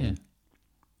mood lighting.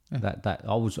 Yeah. That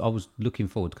I was looking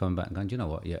forward to coming back and going, do you know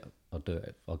what? Yeah, I'll do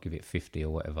it. I'll give it 50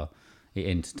 or whatever. It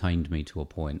entertained me to a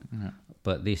point. Yeah.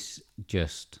 But this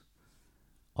just,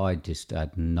 I just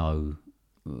had no.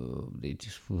 No,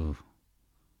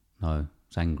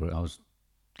 it's angry. I was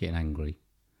getting angry.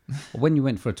 When you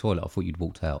went for a toilet, I thought you'd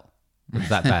walked out. It was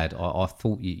that bad. I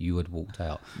thought you had walked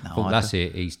out. No, I thought, that's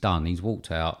it. He's done. He's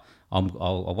walked out.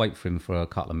 I'll wait for him for a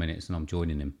couple of minutes and I'm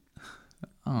joining him.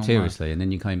 Oh, seriously, right. And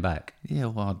then you came back. Yeah,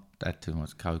 well, I had too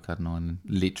much coke, hadn't I? And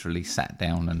literally sat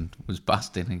down and was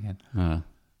busting again.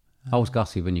 I was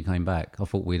gutted when you came back. I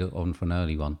thought we'd on for an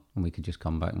early one and we could just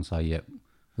come back and say, yep,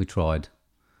 we tried.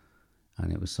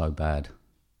 And it was so bad.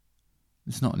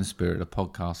 It's not in the spirit of the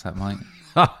podcast, that, mate.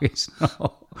 No, it's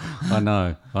not. I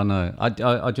know.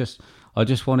 I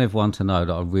just want everyone to know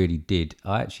that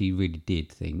I actually really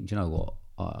did think, do you know what?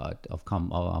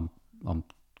 I'm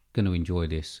going to enjoy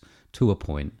this to a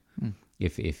point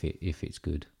if it's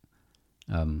good.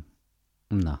 No.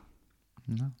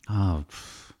 Oh,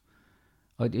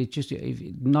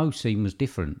 no scene was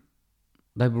different.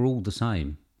 They were all the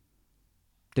same.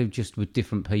 They were just with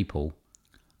different people,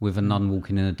 with a nun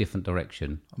walking in a different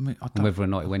direction. I mean, and whether or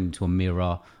not it went into a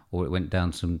mirror, or it went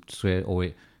down some, or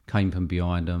it came from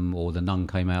behind them, or the nun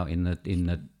came out in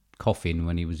the coffin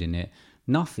when he was in it.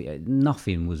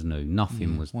 Nothing was new.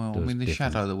 Nothing was. Well, I mean, the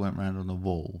different. shadow that went round on the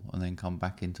wall and then come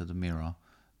back into the mirror.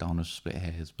 Don't want to split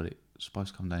hairs, but it was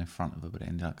supposed to come down in front of her, but it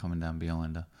ended up coming down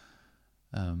behind her.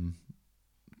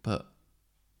 But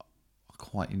I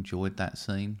quite enjoyed that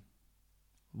scene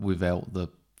without the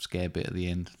scare bit at the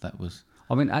end. That was.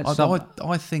 I mean,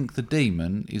 I think the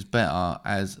demon is better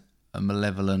as a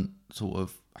malevolent sort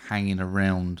of hanging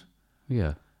around.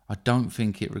 Yeah. I don't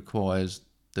think it requires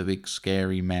the big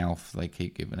scary mouth they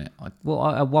keep giving it. At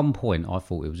one point, I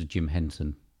thought it was a Jim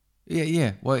Henson.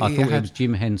 Yeah. Well, I thought it was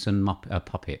Jim Henson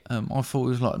puppet. I thought it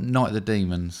was like Night of the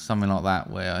Demons, something like that,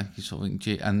 where you sort of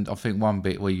think, and I think one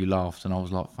bit where you laughed, and I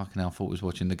was like, "Fucking hell!" I thought I was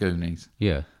watching the Goonies.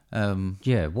 Yeah.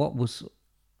 What was?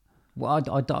 Well,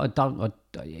 I don't.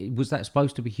 Was that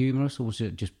supposed to be humorous, or was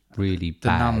it just really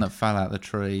bad? The nun that fell out the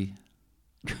tree.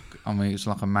 I mean, it's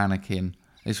like a mannequin.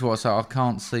 It's what I say. I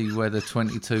can't see where the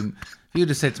 22. If you'd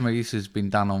have said to me this has been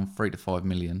done on 3 to 5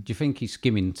 million. Do you think he's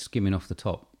skimming off the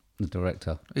top? The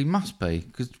director. He must be,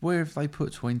 because where have they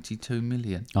put 22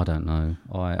 million? I don't know.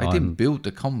 They didn't build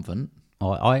the convent.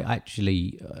 I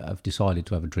actually have decided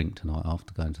to have a drink tonight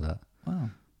after going to that. Wow. Okay.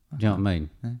 Do you know what I mean?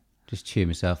 Yeah. Just cheer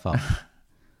myself up.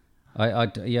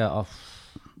 I'm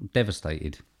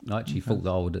devastated. I actually thought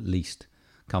that I would at least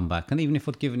come back, and even if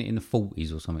I'd given it in the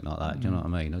 40s or something like that, do you know what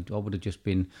I mean? I would have just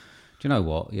been. Do you know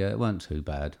what? Yeah, it weren't too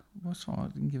bad. Well, sorry, I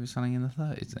didn't give it something in the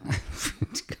 30s then.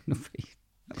 It's gonna be.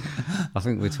 I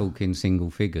think we're talking single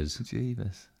figures.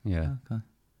 Jeebus. Yeah. Okay.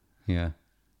 Yeah.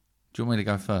 Do you want me to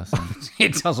go first then?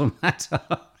 It doesn't matter.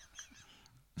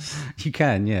 You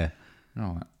can, yeah.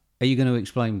 All right. Are you going to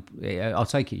explain? I'll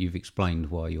take it you've explained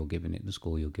why you're giving it the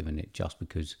score you're giving it, just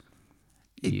because.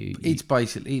 It's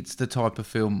basically the type of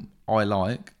film I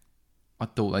like. I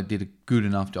thought they did a good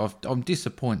enough job. I'm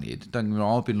disappointed. Don't get me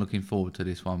wrong. I've been looking forward to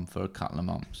this one for a couple of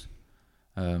months.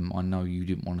 I know you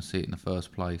didn't want to see it in the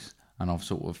first place, and I've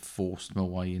sort of forced my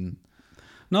way in.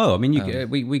 No, I mean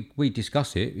we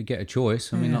discuss it. We get a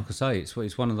choice. I mean, like I say,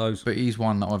 it's one of those. But he's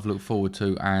one that I've looked forward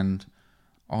to, and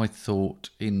I thought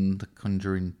in The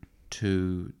Conjuring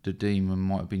 2, the demon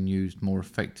might have been used more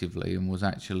effectively, and was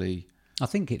actually. I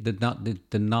think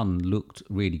the nun looked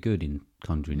really good in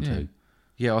Conjuring 2.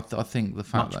 Yeah, I think the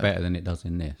fact much better than it does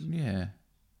in this. Yeah,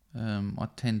 I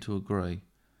tend to agree,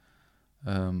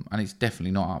 and it's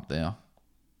definitely not up there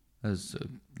as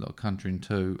like Conjuring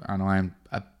 2, and I am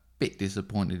a bit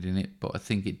disappointed in it, but I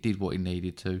think it did what it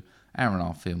needed to. Hour and a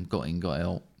half film, got in, got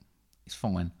out. It's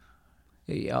fine.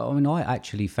 Yeah, I mean, I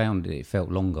actually found it felt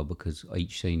longer because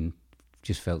each scene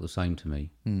just felt the same to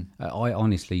me. I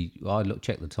honestly,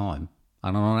 checked the time.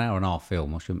 And on an hour and a half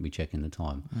film, I shouldn't be checking the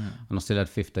time. And I still had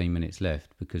 15 minutes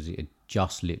left because it had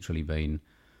just literally been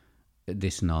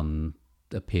this nun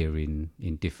appearing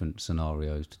in different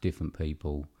scenarios to different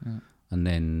people and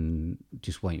then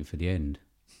just waiting for the end,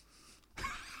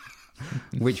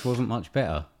 which wasn't much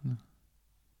better.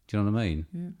 Do you know what I mean?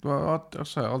 Yeah. Well, I'll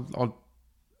say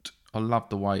I love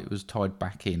the way it was tied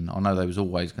back in. I know they was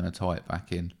always going to tie it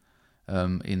back in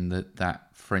that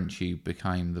Frenchie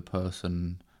became the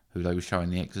person who they were showing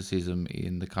the exorcism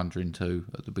in The Conjuring 2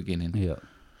 at the beginning. Yeah.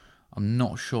 I'm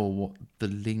not sure what the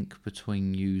link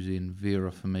between using Vera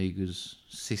Farmiga's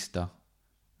sister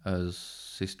as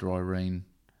Sister Irene.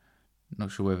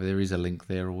 Not sure whether there is a link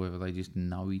there or whether they just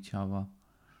know each other.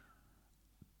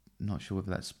 Not sure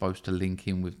whether that's supposed to link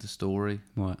in with the story.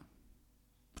 Right.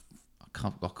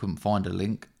 I couldn't find a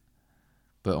link.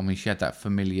 But I mean, she had that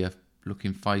familiar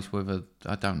looking face. Whether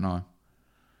I don't know.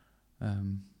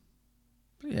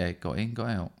 But yeah, got in, got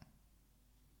out.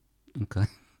 Okay.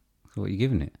 So what are you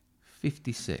giving it?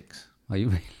 56. Are you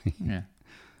really? Yeah.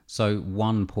 So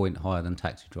 1 point higher than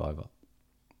Taxi Driver.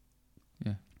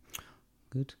 Yeah.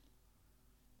 Good.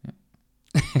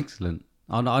 Yeah. Excellent.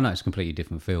 I know it's a completely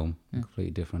different film. Yeah.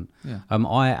 Completely different. Yeah.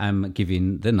 I am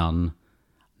giving The Nun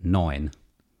 9.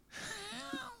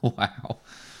 Wow.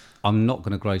 I'm not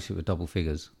going to grace it with double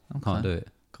figures. Okay. Can't do it.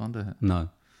 Can't do it. No.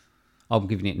 I'm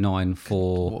giving it 9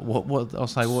 for... What I'll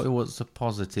say, what's the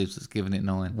positives that's giving it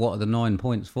 9? What are the 9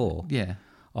 points for? Yeah.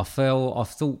 I thought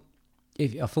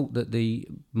that the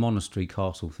monastery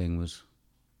castle thing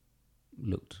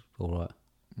looked all right.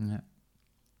 Yeah. And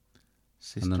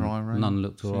Sister then Irene. None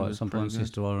looked she all right. At was some pretty point, good.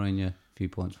 Sister Irene, yeah, a few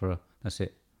points for her. That's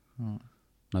it. Right.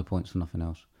 No points for nothing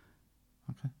else.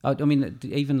 Okay. I mean,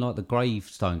 even like the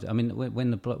gravestones. I mean,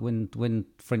 when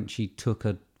Frenchie took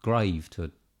a grave to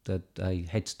a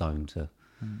headstone to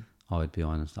hide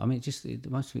behind and stuff. I mean,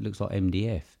 most of it looks like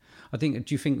MDF. I think.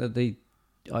 Do you think that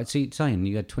I see it saying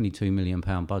you had £22 million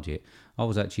budget. I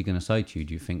was actually going to say to you,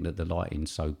 do you think that the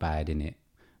lighting's so bad in it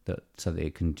so that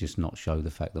it can just not show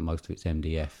the fact that most of it's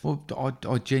MDF? Well,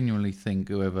 I genuinely think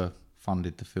whoever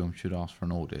funded the film should ask for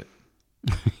an audit.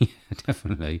 Yeah,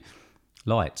 definitely.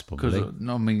 Lights, probably. Because,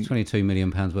 I mean, £22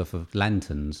 million worth of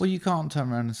lanterns. well, you can't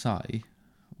turn around and say,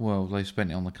 well, they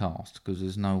spent it on the cast, because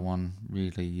there's no one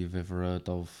really you've ever heard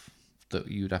of that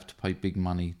you'd have to pay big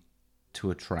money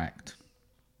to attract.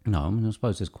 No, I mean, I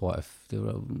suppose there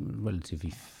are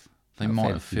relatively... They a might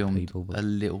fair have few filmed people, but a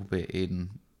little bit in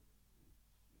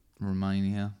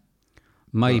Romania.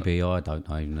 maybe, I don't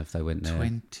know even if they went there.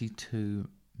 $22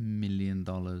 million.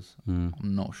 I'm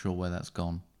not sure where that's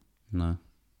gone. No.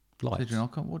 Lights. Adrian,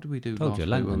 what did we do Told last you,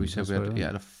 week where we lanterns, said that's we what it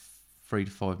had a 3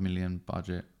 to 5 million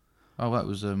budget? Oh, that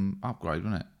was Upgrade,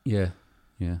 wasn't it? Yeah,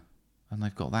 yeah, And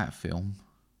they've got that film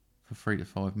for 3 to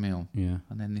 5 mil. yeah.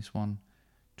 And then this one,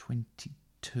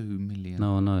 22 million.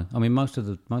 No, I know. I mean, most of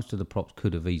the props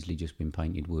could have easily just been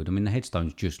painted wood. I mean, the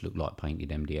headstones just look like painted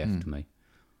MDF to me.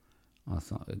 I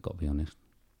thought, I've got to be honest.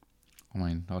 I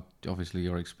mean, obviously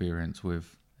your experience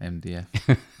with MDF.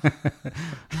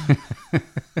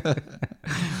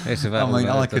 It's about I mean,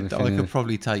 all I that done could thing.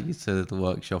 probably take you to the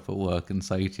workshop at work and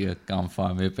say to you, go and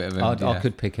find me a bit of MDF. I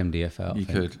could pick MDF out. You I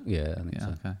think. could? Yeah, I think Yeah,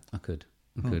 so. okay. I could.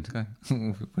 Okay.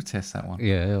 We'll test that one.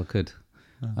 Yeah, I could.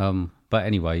 But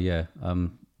anyway, yeah.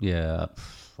 Yeah.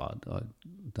 I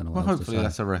don't know what Well, else to hopefully say.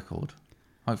 that's a record.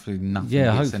 Hopefully nothing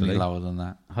Yeah, gets any hopefully. lower than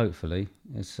that. Hopefully.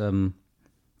 It's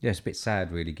it's a bit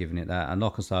sad really giving it that. And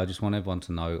like I say, I just want everyone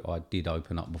to know I did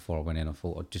open up before I went in. I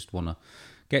thought I just want to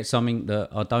get something that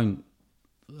I don't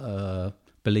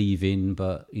believe in,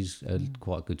 but is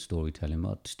quite good storytelling.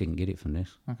 I just didn't get it from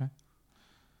this. Okay.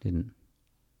 Didn't.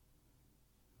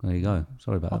 There you go.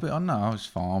 Sorry about that. No, it's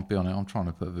fine. I'll be on it. I'm trying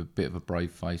to put a bit of a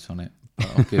brave face on it.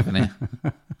 But I'm giving it.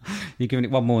 You're giving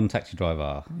it one more than Taxi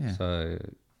Driver. Yeah. So,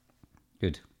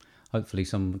 good. Hopefully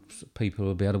some people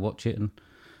will be able to watch it and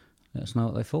let us know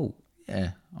what they thought.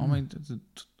 Yeah. I mean,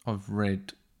 I've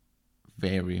read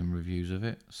varying reviews of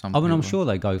it. I mean, I'm sure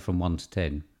they go from 1 to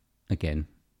 10 again.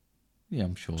 Yeah,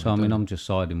 I'm sure. So, I mean, I'm just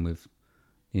siding with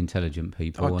the intelligent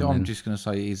people. I'm just going to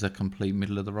say it is a complete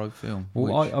middle of the road film.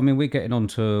 Well, I mean, we're getting on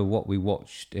to what we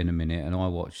watched in a minute, and I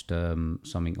watched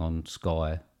something on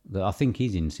Sky that I think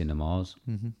is in cinemas.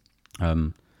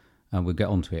 And we'll get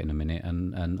on to it in a minute.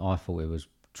 And I thought it was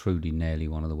truly nearly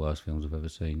one of the worst films I've ever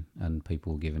seen, and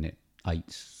people were giving it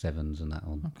 8s, 7s, and that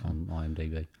on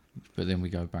IMDb. But then we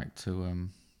go back to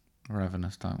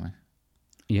Ravenous, don't we?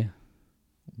 Yeah.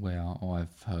 Where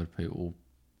I've heard people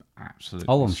absolutely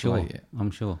Oh, I'm slate sure. it.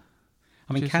 I'm sure.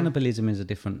 I mean, Just cannibalism is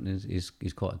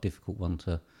is quite a difficult one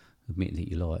to admit that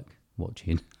you like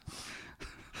watching. Do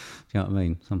you know what I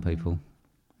mean? Some people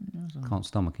can't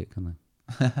stomach it, can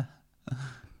they?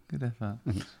 Good effort.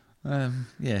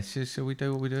 Yeah, shall we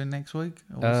do what we're doing next week?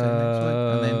 Or we'll see you next week?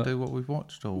 And then do what we've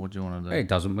watched? Or what do you want to do? It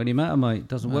doesn't really matter, mate. It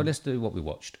doesn't. Well, let's do what we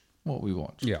watched. What we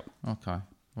watched? Yeah. Okay.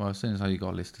 Well, as soon as you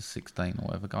got a list of 16 or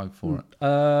whatever, go for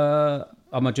it.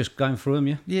 Am I just going through them,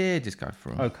 yeah? Yeah, just go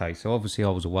for it. Okay, so obviously I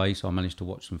was away, so I managed to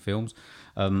watch some films.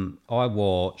 I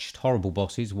watched Horrible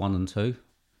Bosses 1 and 2.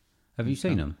 Have you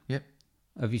seen them? Yep.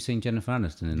 Have you seen Jennifer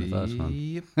Aniston in the first one?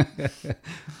 Yep.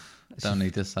 Don't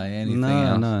need to say anything No,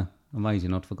 else. no.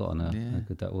 Amazing. I'd forgotten how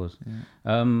good that was.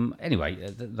 Anyway,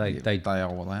 they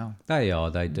are what they are. They are.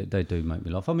 They do make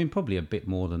me laugh. I mean, probably a bit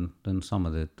more than some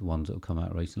of the ones that have come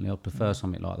out recently. I prefer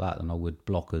something like that than I would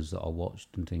blockers that I watched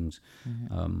and things.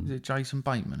 Is it Jason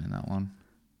Bateman in that one?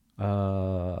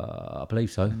 I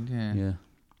believe so.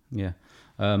 Yeah.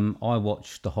 I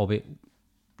watched the Hobbit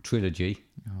trilogy,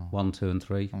 1, 2, and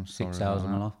 3. 6 hours of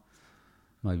my life,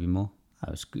 maybe more.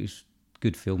 It's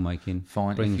good filmmaking.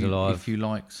 Fine. Brings alive. If you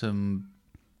like some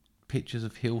pictures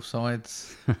of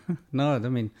hillsides. No, I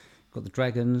mean, got the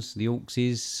dragons, the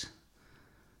orcs,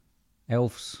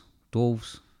 elves,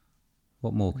 dwarves.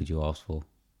 What more could you ask for?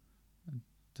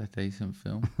 It's a decent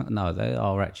film. No, they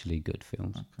are actually good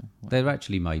films. Okay. They're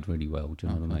actually made really well. Do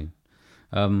you know what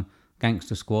I mean?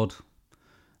 Gangster Squad.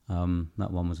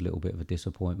 That one was a little bit of a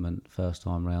disappointment. First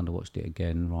time round, I watched it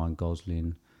again. Ryan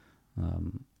Gosling.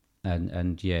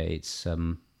 And yeah, it's I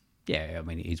mean,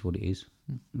 it is what it is.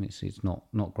 It's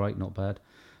not great, not bad.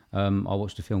 I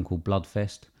watched a film called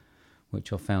Bloodfest,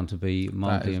 which I found to be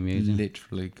mildly amusing.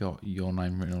 Literally got your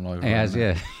name written all over. It has,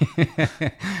 yeah.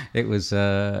 It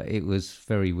was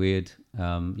very weird.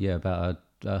 About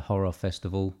a horror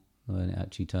festival, and it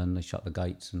actually they shut the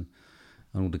gates and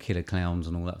all the killer clowns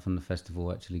and all that from the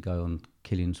festival actually go on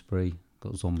killing spree.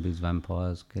 Got zombies,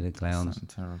 vampires, killer clowns.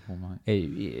 That's terrible, mate.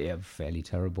 Yeah, fairly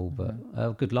terrible, but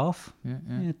a good laugh.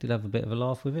 Yeah. Did have a bit of a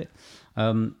laugh with it.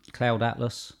 Cloud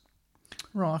Atlas.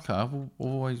 Right, okay. I've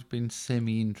always been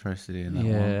semi-interested in that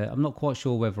one. Yeah, I'm not quite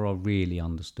sure whether I really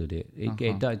understood it.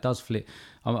 It does flip.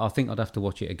 I think I'd have to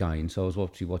watch it again. So I was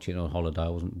obviously watching it on holiday. I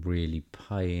wasn't really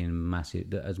paying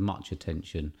as much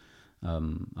attention.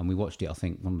 And we watched it, I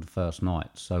think, one of the first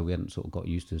nights, so we hadn't sort of got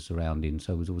used to the surroundings,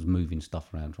 so we was always moving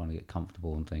stuff around, trying to get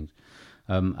comfortable and things.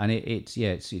 And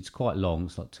it's quite long.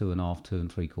 It's like 2.5, 2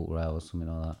 3/4 hours, something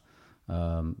like that.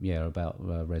 About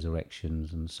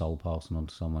resurrections and soul passing on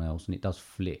to someone else, and it does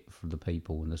flip for the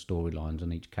people and the storylines,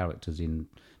 and each character's in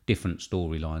different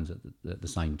storylines at the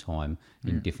same time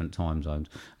in different time zones.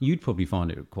 You'd probably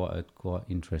find it quite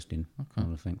interesting. Okay.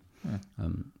 I think.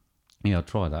 Yeah. I'll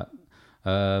try that.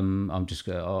 I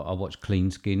watched Clean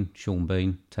Skin, Sean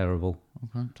Bean, terrible,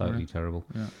 totally terrible.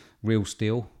 Yeah. Real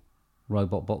Steel,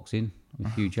 robot boxing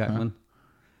with Hugh Jackman,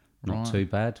 not too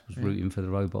bad. Was rooting for the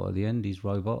robot at the end. He's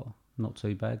robot, not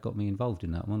too bad. Got me involved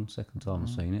in that one. Second time I've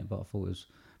seen it, but I thought it was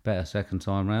better second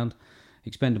time round.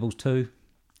 Expendables 2,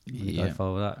 go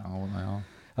far with that. Oh,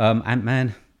 they are.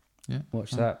 Ant-Man,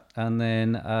 watched that, and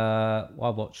then I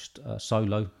watched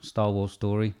Solo, Star Wars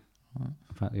story,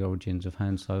 about the origins of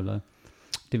Han Solo.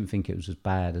 Didn't think it was as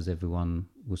bad as everyone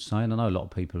was saying. I know a lot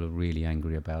of people are really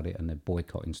angry about it and they're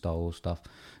boycotting Star Wars stuff.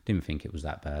 Didn't think it was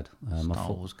that bad.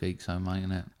 Star Wars geek, so mate,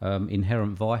 innit?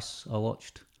 Inherent Vice, I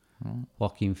watched.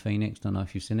 Joaquin Phoenix, don't know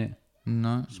if you've seen it.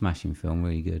 No. Smashing film,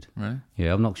 really good. Really?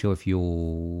 Yeah, I'm not sure if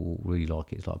you'll really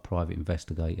like it. It's like a private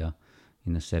investigator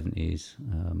in the 70s,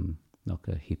 like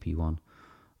a hippie one.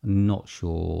 I'm not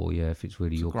sure, if it's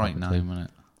really your great name, isn't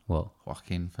it? What?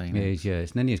 Joaquin Phoenix. Yeah,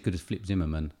 it's nearly as good as Flip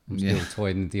Zimmerman. I'm still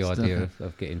toying with the idea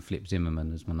of getting Flip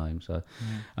Zimmerman as my name. So,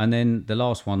 and then the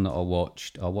last one that I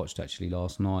watched actually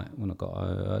last night when I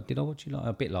got. Did I watch it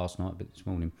a bit last night, a bit this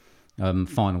morning?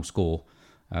 Final Score.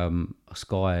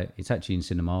 Sky. It's actually in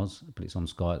cinemas, but it's on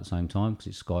Sky at the same time because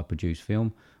it's Sky produced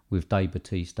film with Dave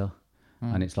Bautista,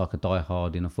 and it's like a Die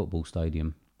Hard in a football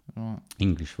stadium. Right.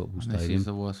 English football stadium. This is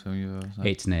the worst film you've ever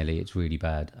seen. It's really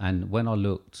bad. And when I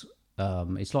looked.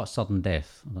 It's like Sudden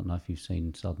Death. I don't know if you've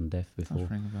seen Sudden Death before. Does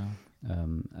ring a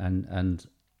bell. And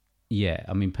yeah,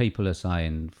 I mean, people are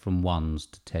saying from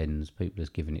 1s to 10s. People are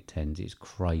giving it 10s. It's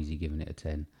crazy giving it a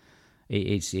 10.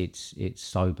 It's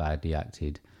so badly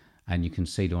acted, and you can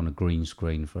see it on a green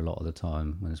screen for a lot of the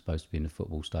time when it's supposed to be in a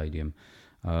football stadium.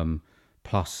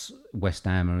 Plus, West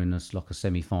Ham are in like a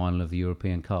semi-final of the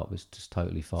European Cup. It's just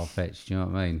totally far-fetched. You know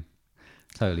what I mean?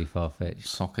 Totally far-fetched.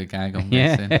 Soccer gag, I'm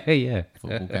guessing. Yeah.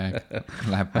 Football gag.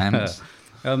 Lab bands.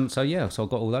 So I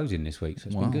got all those in this week, so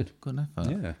it's been good. Good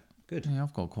effort. Yeah, good. Yeah,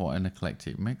 I've got quite an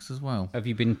eclectic mix as well. Have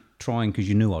you been trying because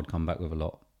you knew I'd come back with a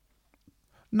lot?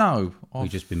 No.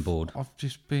 You've just been bored? I've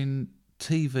just been...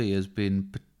 TV has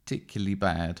been particularly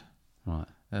bad. Right.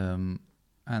 And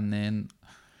then...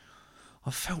 I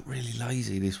felt really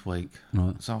lazy this week.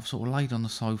 Right. So I've sort of laid on the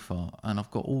sofa and I've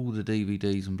got all the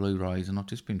DVDs and Blu-rays and I've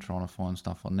just been trying to find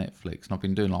stuff on Netflix. And I've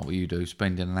been doing like what you do,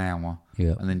 spending an hour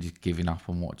and then just giving up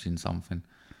on watching something.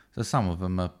 So some of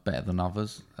them are better than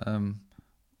others.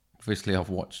 Obviously, I've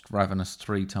watched Ravenous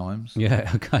 3 times. Yeah,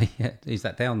 okay. Yeah. Is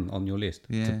that down on your list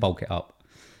to bulk it up?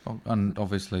 And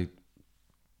obviously,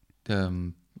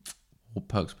 or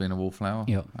Perks of Being a Wallflower.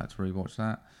 Yep. I had to rewatch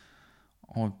that.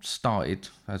 I've started,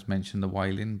 as mentioned, The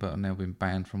Wailing, but I've now been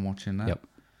banned from watching that. Yep.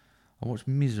 I watched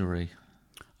Misery.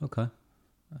 Okay.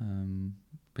 Been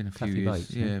a few Kathy years.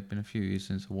 Bates, Yeah, been a few years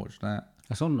since I watched that.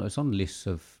 It's on lists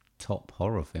of top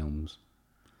horror films.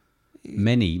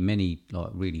 Many like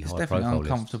really It's high definitely profile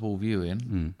lists. uncomfortable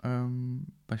viewing,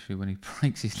 especially when he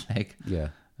breaks his leg. Yeah.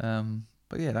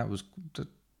 But yeah, that was the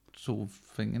sort of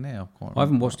thing in there. I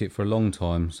haven't watched it for a long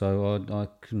time, so I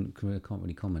can't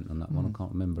really comment on that one. I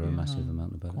can't remember a Yeah, massive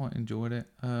amount about it. Quite enjoyed it.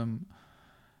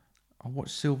 I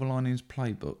watched Silver Linings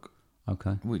Playbook,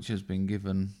 Okay. which has been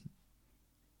given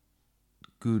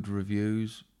good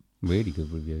reviews. Really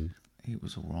good reviews. It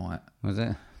was all right. Was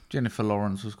it? Jennifer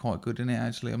Lawrence was quite good in it,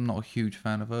 actually. I'm not a huge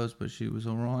fan of hers, but she was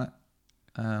all right.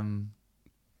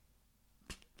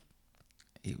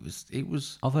 It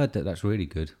was. I've heard that's really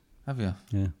good. Have you?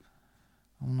 Yeah.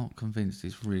 I'm not convinced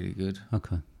it's really good.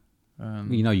 Okay.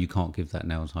 You can't give that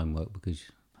now as homework because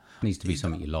it needs to be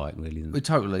something you like, really. Doesn't it?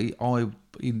 Totally.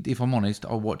 If I'm honest,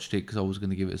 I watched it because I was going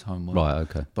to give it as homework. Right.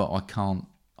 Okay. But I can't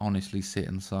honestly sit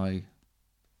and say,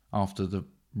 after the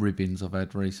ribbons I've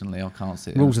had recently, I can't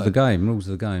sit. Rules of the game. Rules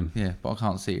of the game. Yeah, but I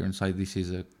can't sit here and say this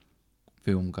is a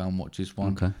film. Go and watch this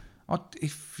one. Okay.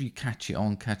 If you catch it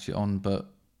on, but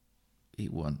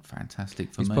it wasn't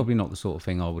fantastic for It's me. probably not the sort of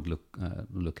thing I would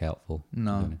look out for.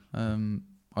 No,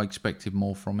 I expected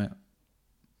more from it.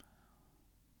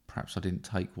 Perhaps I didn't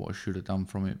take what I should have done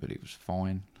from it, but it was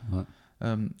fine. Right.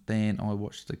 Then I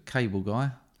watched The Cable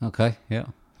Guy. Okay. Yeah.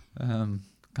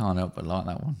 Can't help but like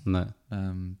that one. No.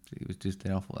 It was just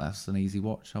there. I thought that's an easy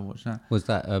watch. I watched that. Was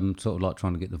that sort of like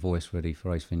trying to get the voice ready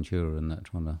for Ace Ventura and that,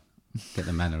 trying to get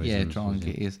the mannerisms? Yeah, try and was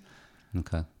get it? his.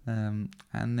 Okay. And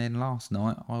then last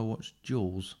night I watched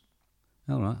Jaws.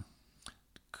 All right.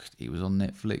 It was on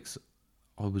Netflix.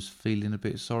 I was feeling a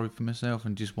bit sorry for myself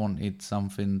and just wanted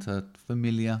something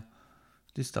familiar,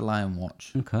 just to lay and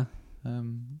watch. Okay.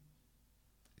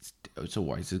 It's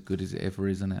always as good as it ever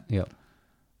is, isn't it? Yep.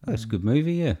 That's a good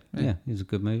movie. Yeah. Yeah. It's a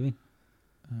good movie.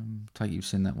 Take you've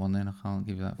seen that one, then I can't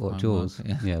give you that. What, homework, Jaws?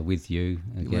 Yeah. Yeah, with you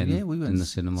again. Yeah, we went in the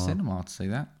cinema. Cinema to see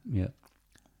that. Yeah.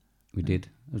 We did.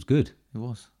 It was good. It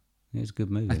was. Yeah, it's a good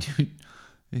movie.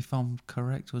 If I'm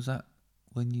correct, was that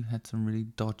when you had some really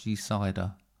dodgy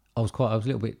cider? I was a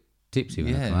little bit tipsy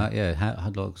when I came out. Yeah,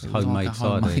 had like It was homemade like a cider.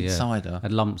 homemade Yeah, cider.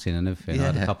 had lumps in and everything. I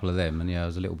had a Yeah. couple of them, and I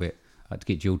was a little bit. I had to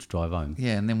get Jill to drive home.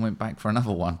 Yeah, and then went back for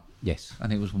another one, Yes.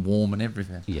 and it was warm and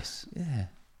everything. Yes. Yeah,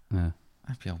 Yeah.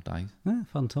 happy old days. Yeah,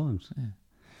 fun times. Yeah.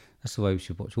 That's the way we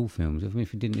should watch all films. I mean,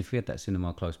 if we had that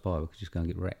cinema close by, we could just go and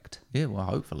get wrecked. Yeah, well,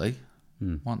 hopefully,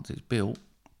 once it's built,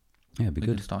 Yeah, it'd be we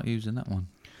good. can start using that one.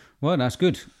 Well, that's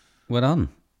good. Well done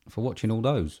for watching all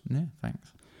those. Yeah,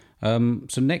 thanks.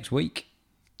 So next week,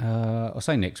 I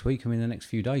say next week, I mean the next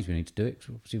few days we need to do it. 'Cause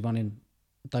we're obviously running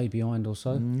a day behind or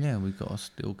so. Yeah, we've got to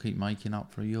still keep making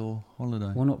up for your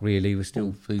holiday. Well, not really. We're still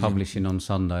All feeding- publishing on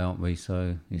Sunday, aren't we?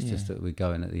 So it's just Yeah. that we're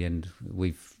going at the end.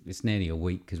 It's nearly a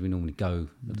week because we normally go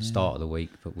at the start of the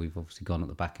week, but we've obviously gone at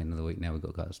the back end of the week. Now we've got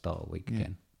to go at the start of the week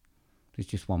again. It's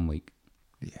just 1 week.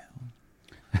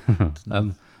 Yeah,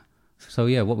 So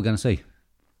yeah, what we're going to see?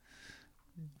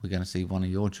 we're going to see one of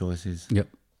your choices. Yep,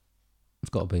 it's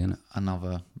got to be, isn't it?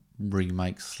 Another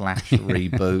remake /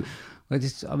 reboot. Well,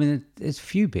 there's a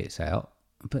few bits out,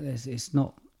 but it's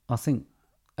not. I think.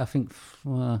 Yeah,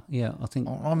 I think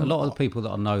a lot of the people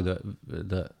that I know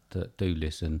that do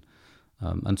listen,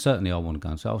 and certainly I want to go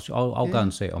and see. I'll go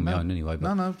and see it on my own anyway.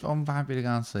 But No, I'm happy to go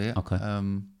and see it. Okay.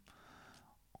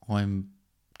 I'm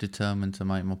determined to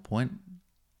make my point,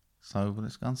 so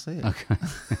let's go and see it. okay.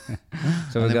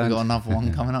 So And we're then going. we've got another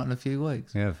one coming up in a few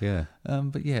weeks. Yeah.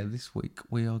 But yeah, this week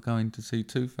we are going to see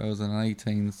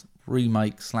 2018's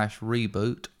remake /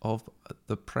 reboot of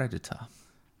The Predator.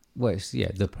 Well, it's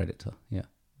The Predator. Yeah.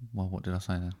 Well, what did I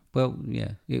say then? Well,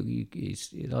 yeah.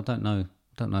 I don't know.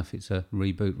 If it's a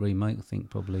reboot remake. I think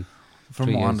probably. From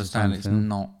treat what it I as the same understand, it's film.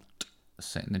 not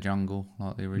set in the jungle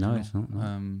like the original. No, it's not.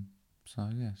 No. So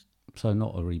yes, So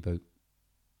not a reboot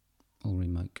or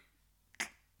remake.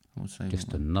 we'll see.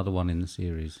 Just another one in the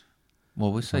series.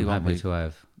 Well, we'll see. I'm Won't happy we? to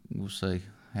have. We'll see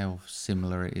how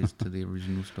similar it is to the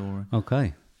original story.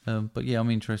 Okay. But yeah, I'm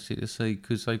interested to see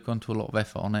because they've gone to a lot of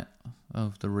effort on it,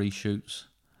 of the reshoots,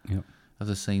 Yep. of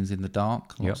the scenes in the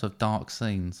dark, lots Yep. of dark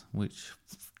scenes, which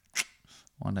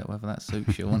wonder whether that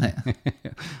suits you, won't it?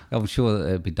 I'm sure that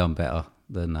it'd be done better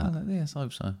than that. Yes, I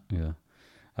hope so. Yeah.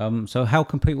 So how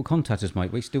can people contact us,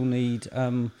 mate? We still need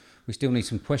some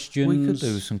questions. We could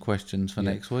do some questions for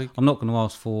next week. I'm not going to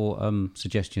ask for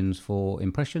suggestions for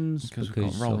impressions Because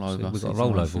we've got obviously rollover We've got a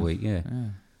rollover situation. week, yeah. Yeah.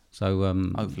 So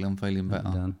Hopefully I'm feeling better.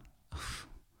 done.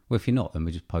 Well, if you're not, then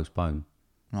we just postpone.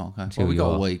 Right, okay. Until Well, we you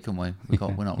got are. a week, haven't we?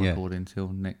 We're not Yeah. recording until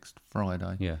next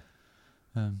Friday. Yeah.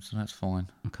 So that's fine.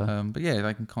 Okay. But yeah,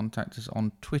 they can contact us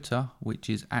on Twitter, which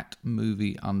is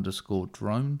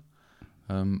 @movie_drone.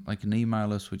 They can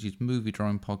email us, which is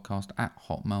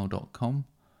moviedronepodcast@hotmail.com.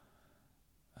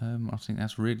 I think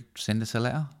that's really... Send us a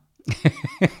letter.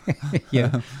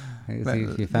 Yeah.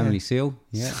 Your family seal.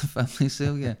 Yeah. Family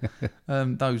seal, yeah.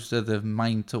 Those are the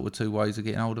main sort of two ways of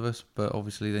getting hold of us. But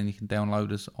obviously then you can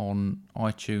download us on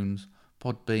iTunes,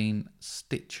 Podbean,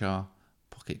 Stitcher,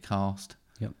 Pocket Cast.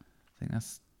 Yep. I think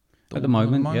that's... At the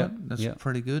moment, yeah. That's Yeah.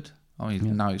 pretty good. I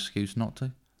mean, no excuse not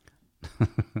to.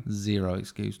 Zero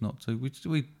excuse not to.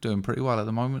 We're doing pretty well at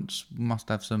the moment. Must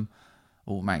have some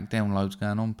automatic downloads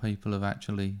going on. People have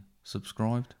actually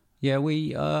subscribed. Yeah,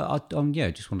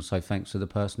 just want to say thanks to the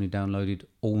person who downloaded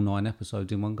all 9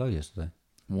 episodes in one go yesterday.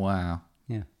 Wow.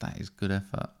 Yeah. That is good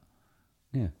effort.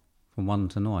 Yeah. From 1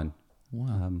 to 9.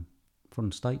 Wow. From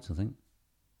the States, I think.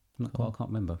 Not quite, I can't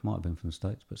remember. Might have been from the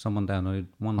States, but someone downloaded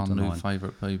 1 Our to new 9.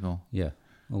 favourite people. Yeah.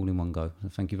 All in one go. So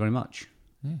thank you very much.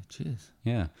 Yeah, cheers.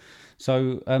 Yeah.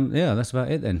 So, that's about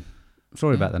it then.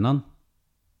 Sorry about the nun.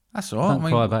 That's all right.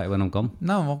 Don't cry about it when I'm gone.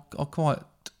 No, I quite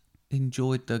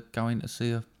enjoyed the going to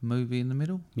see a movie in the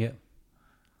middle. Yeah.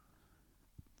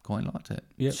 Quite liked it.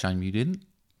 Yep. Shame you didn't.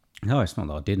 No, it's not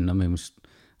that I didn't. I mean,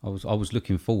 I was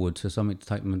looking forward to something to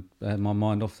take my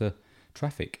mind off the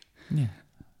traffic. Yeah.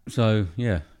 So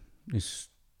yeah, it's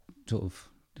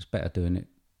better doing it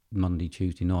Monday,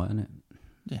 Tuesday night, isn't it?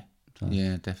 Yeah. So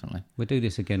Yeah, definitely. we'll do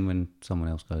this again when someone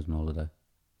else goes on holiday.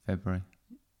 February.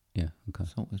 Yeah. Okay.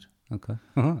 Sorted. Okay.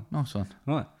 All right. Nice one.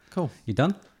 All right. Cool. You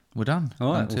done? We're done.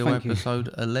 All right, Until well, thank you. episode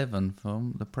 11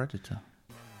 from The Predator.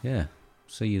 Yeah.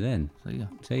 See you then. See ya.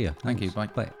 See ya. Thank you.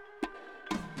 Thanks. Bye.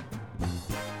 Bye.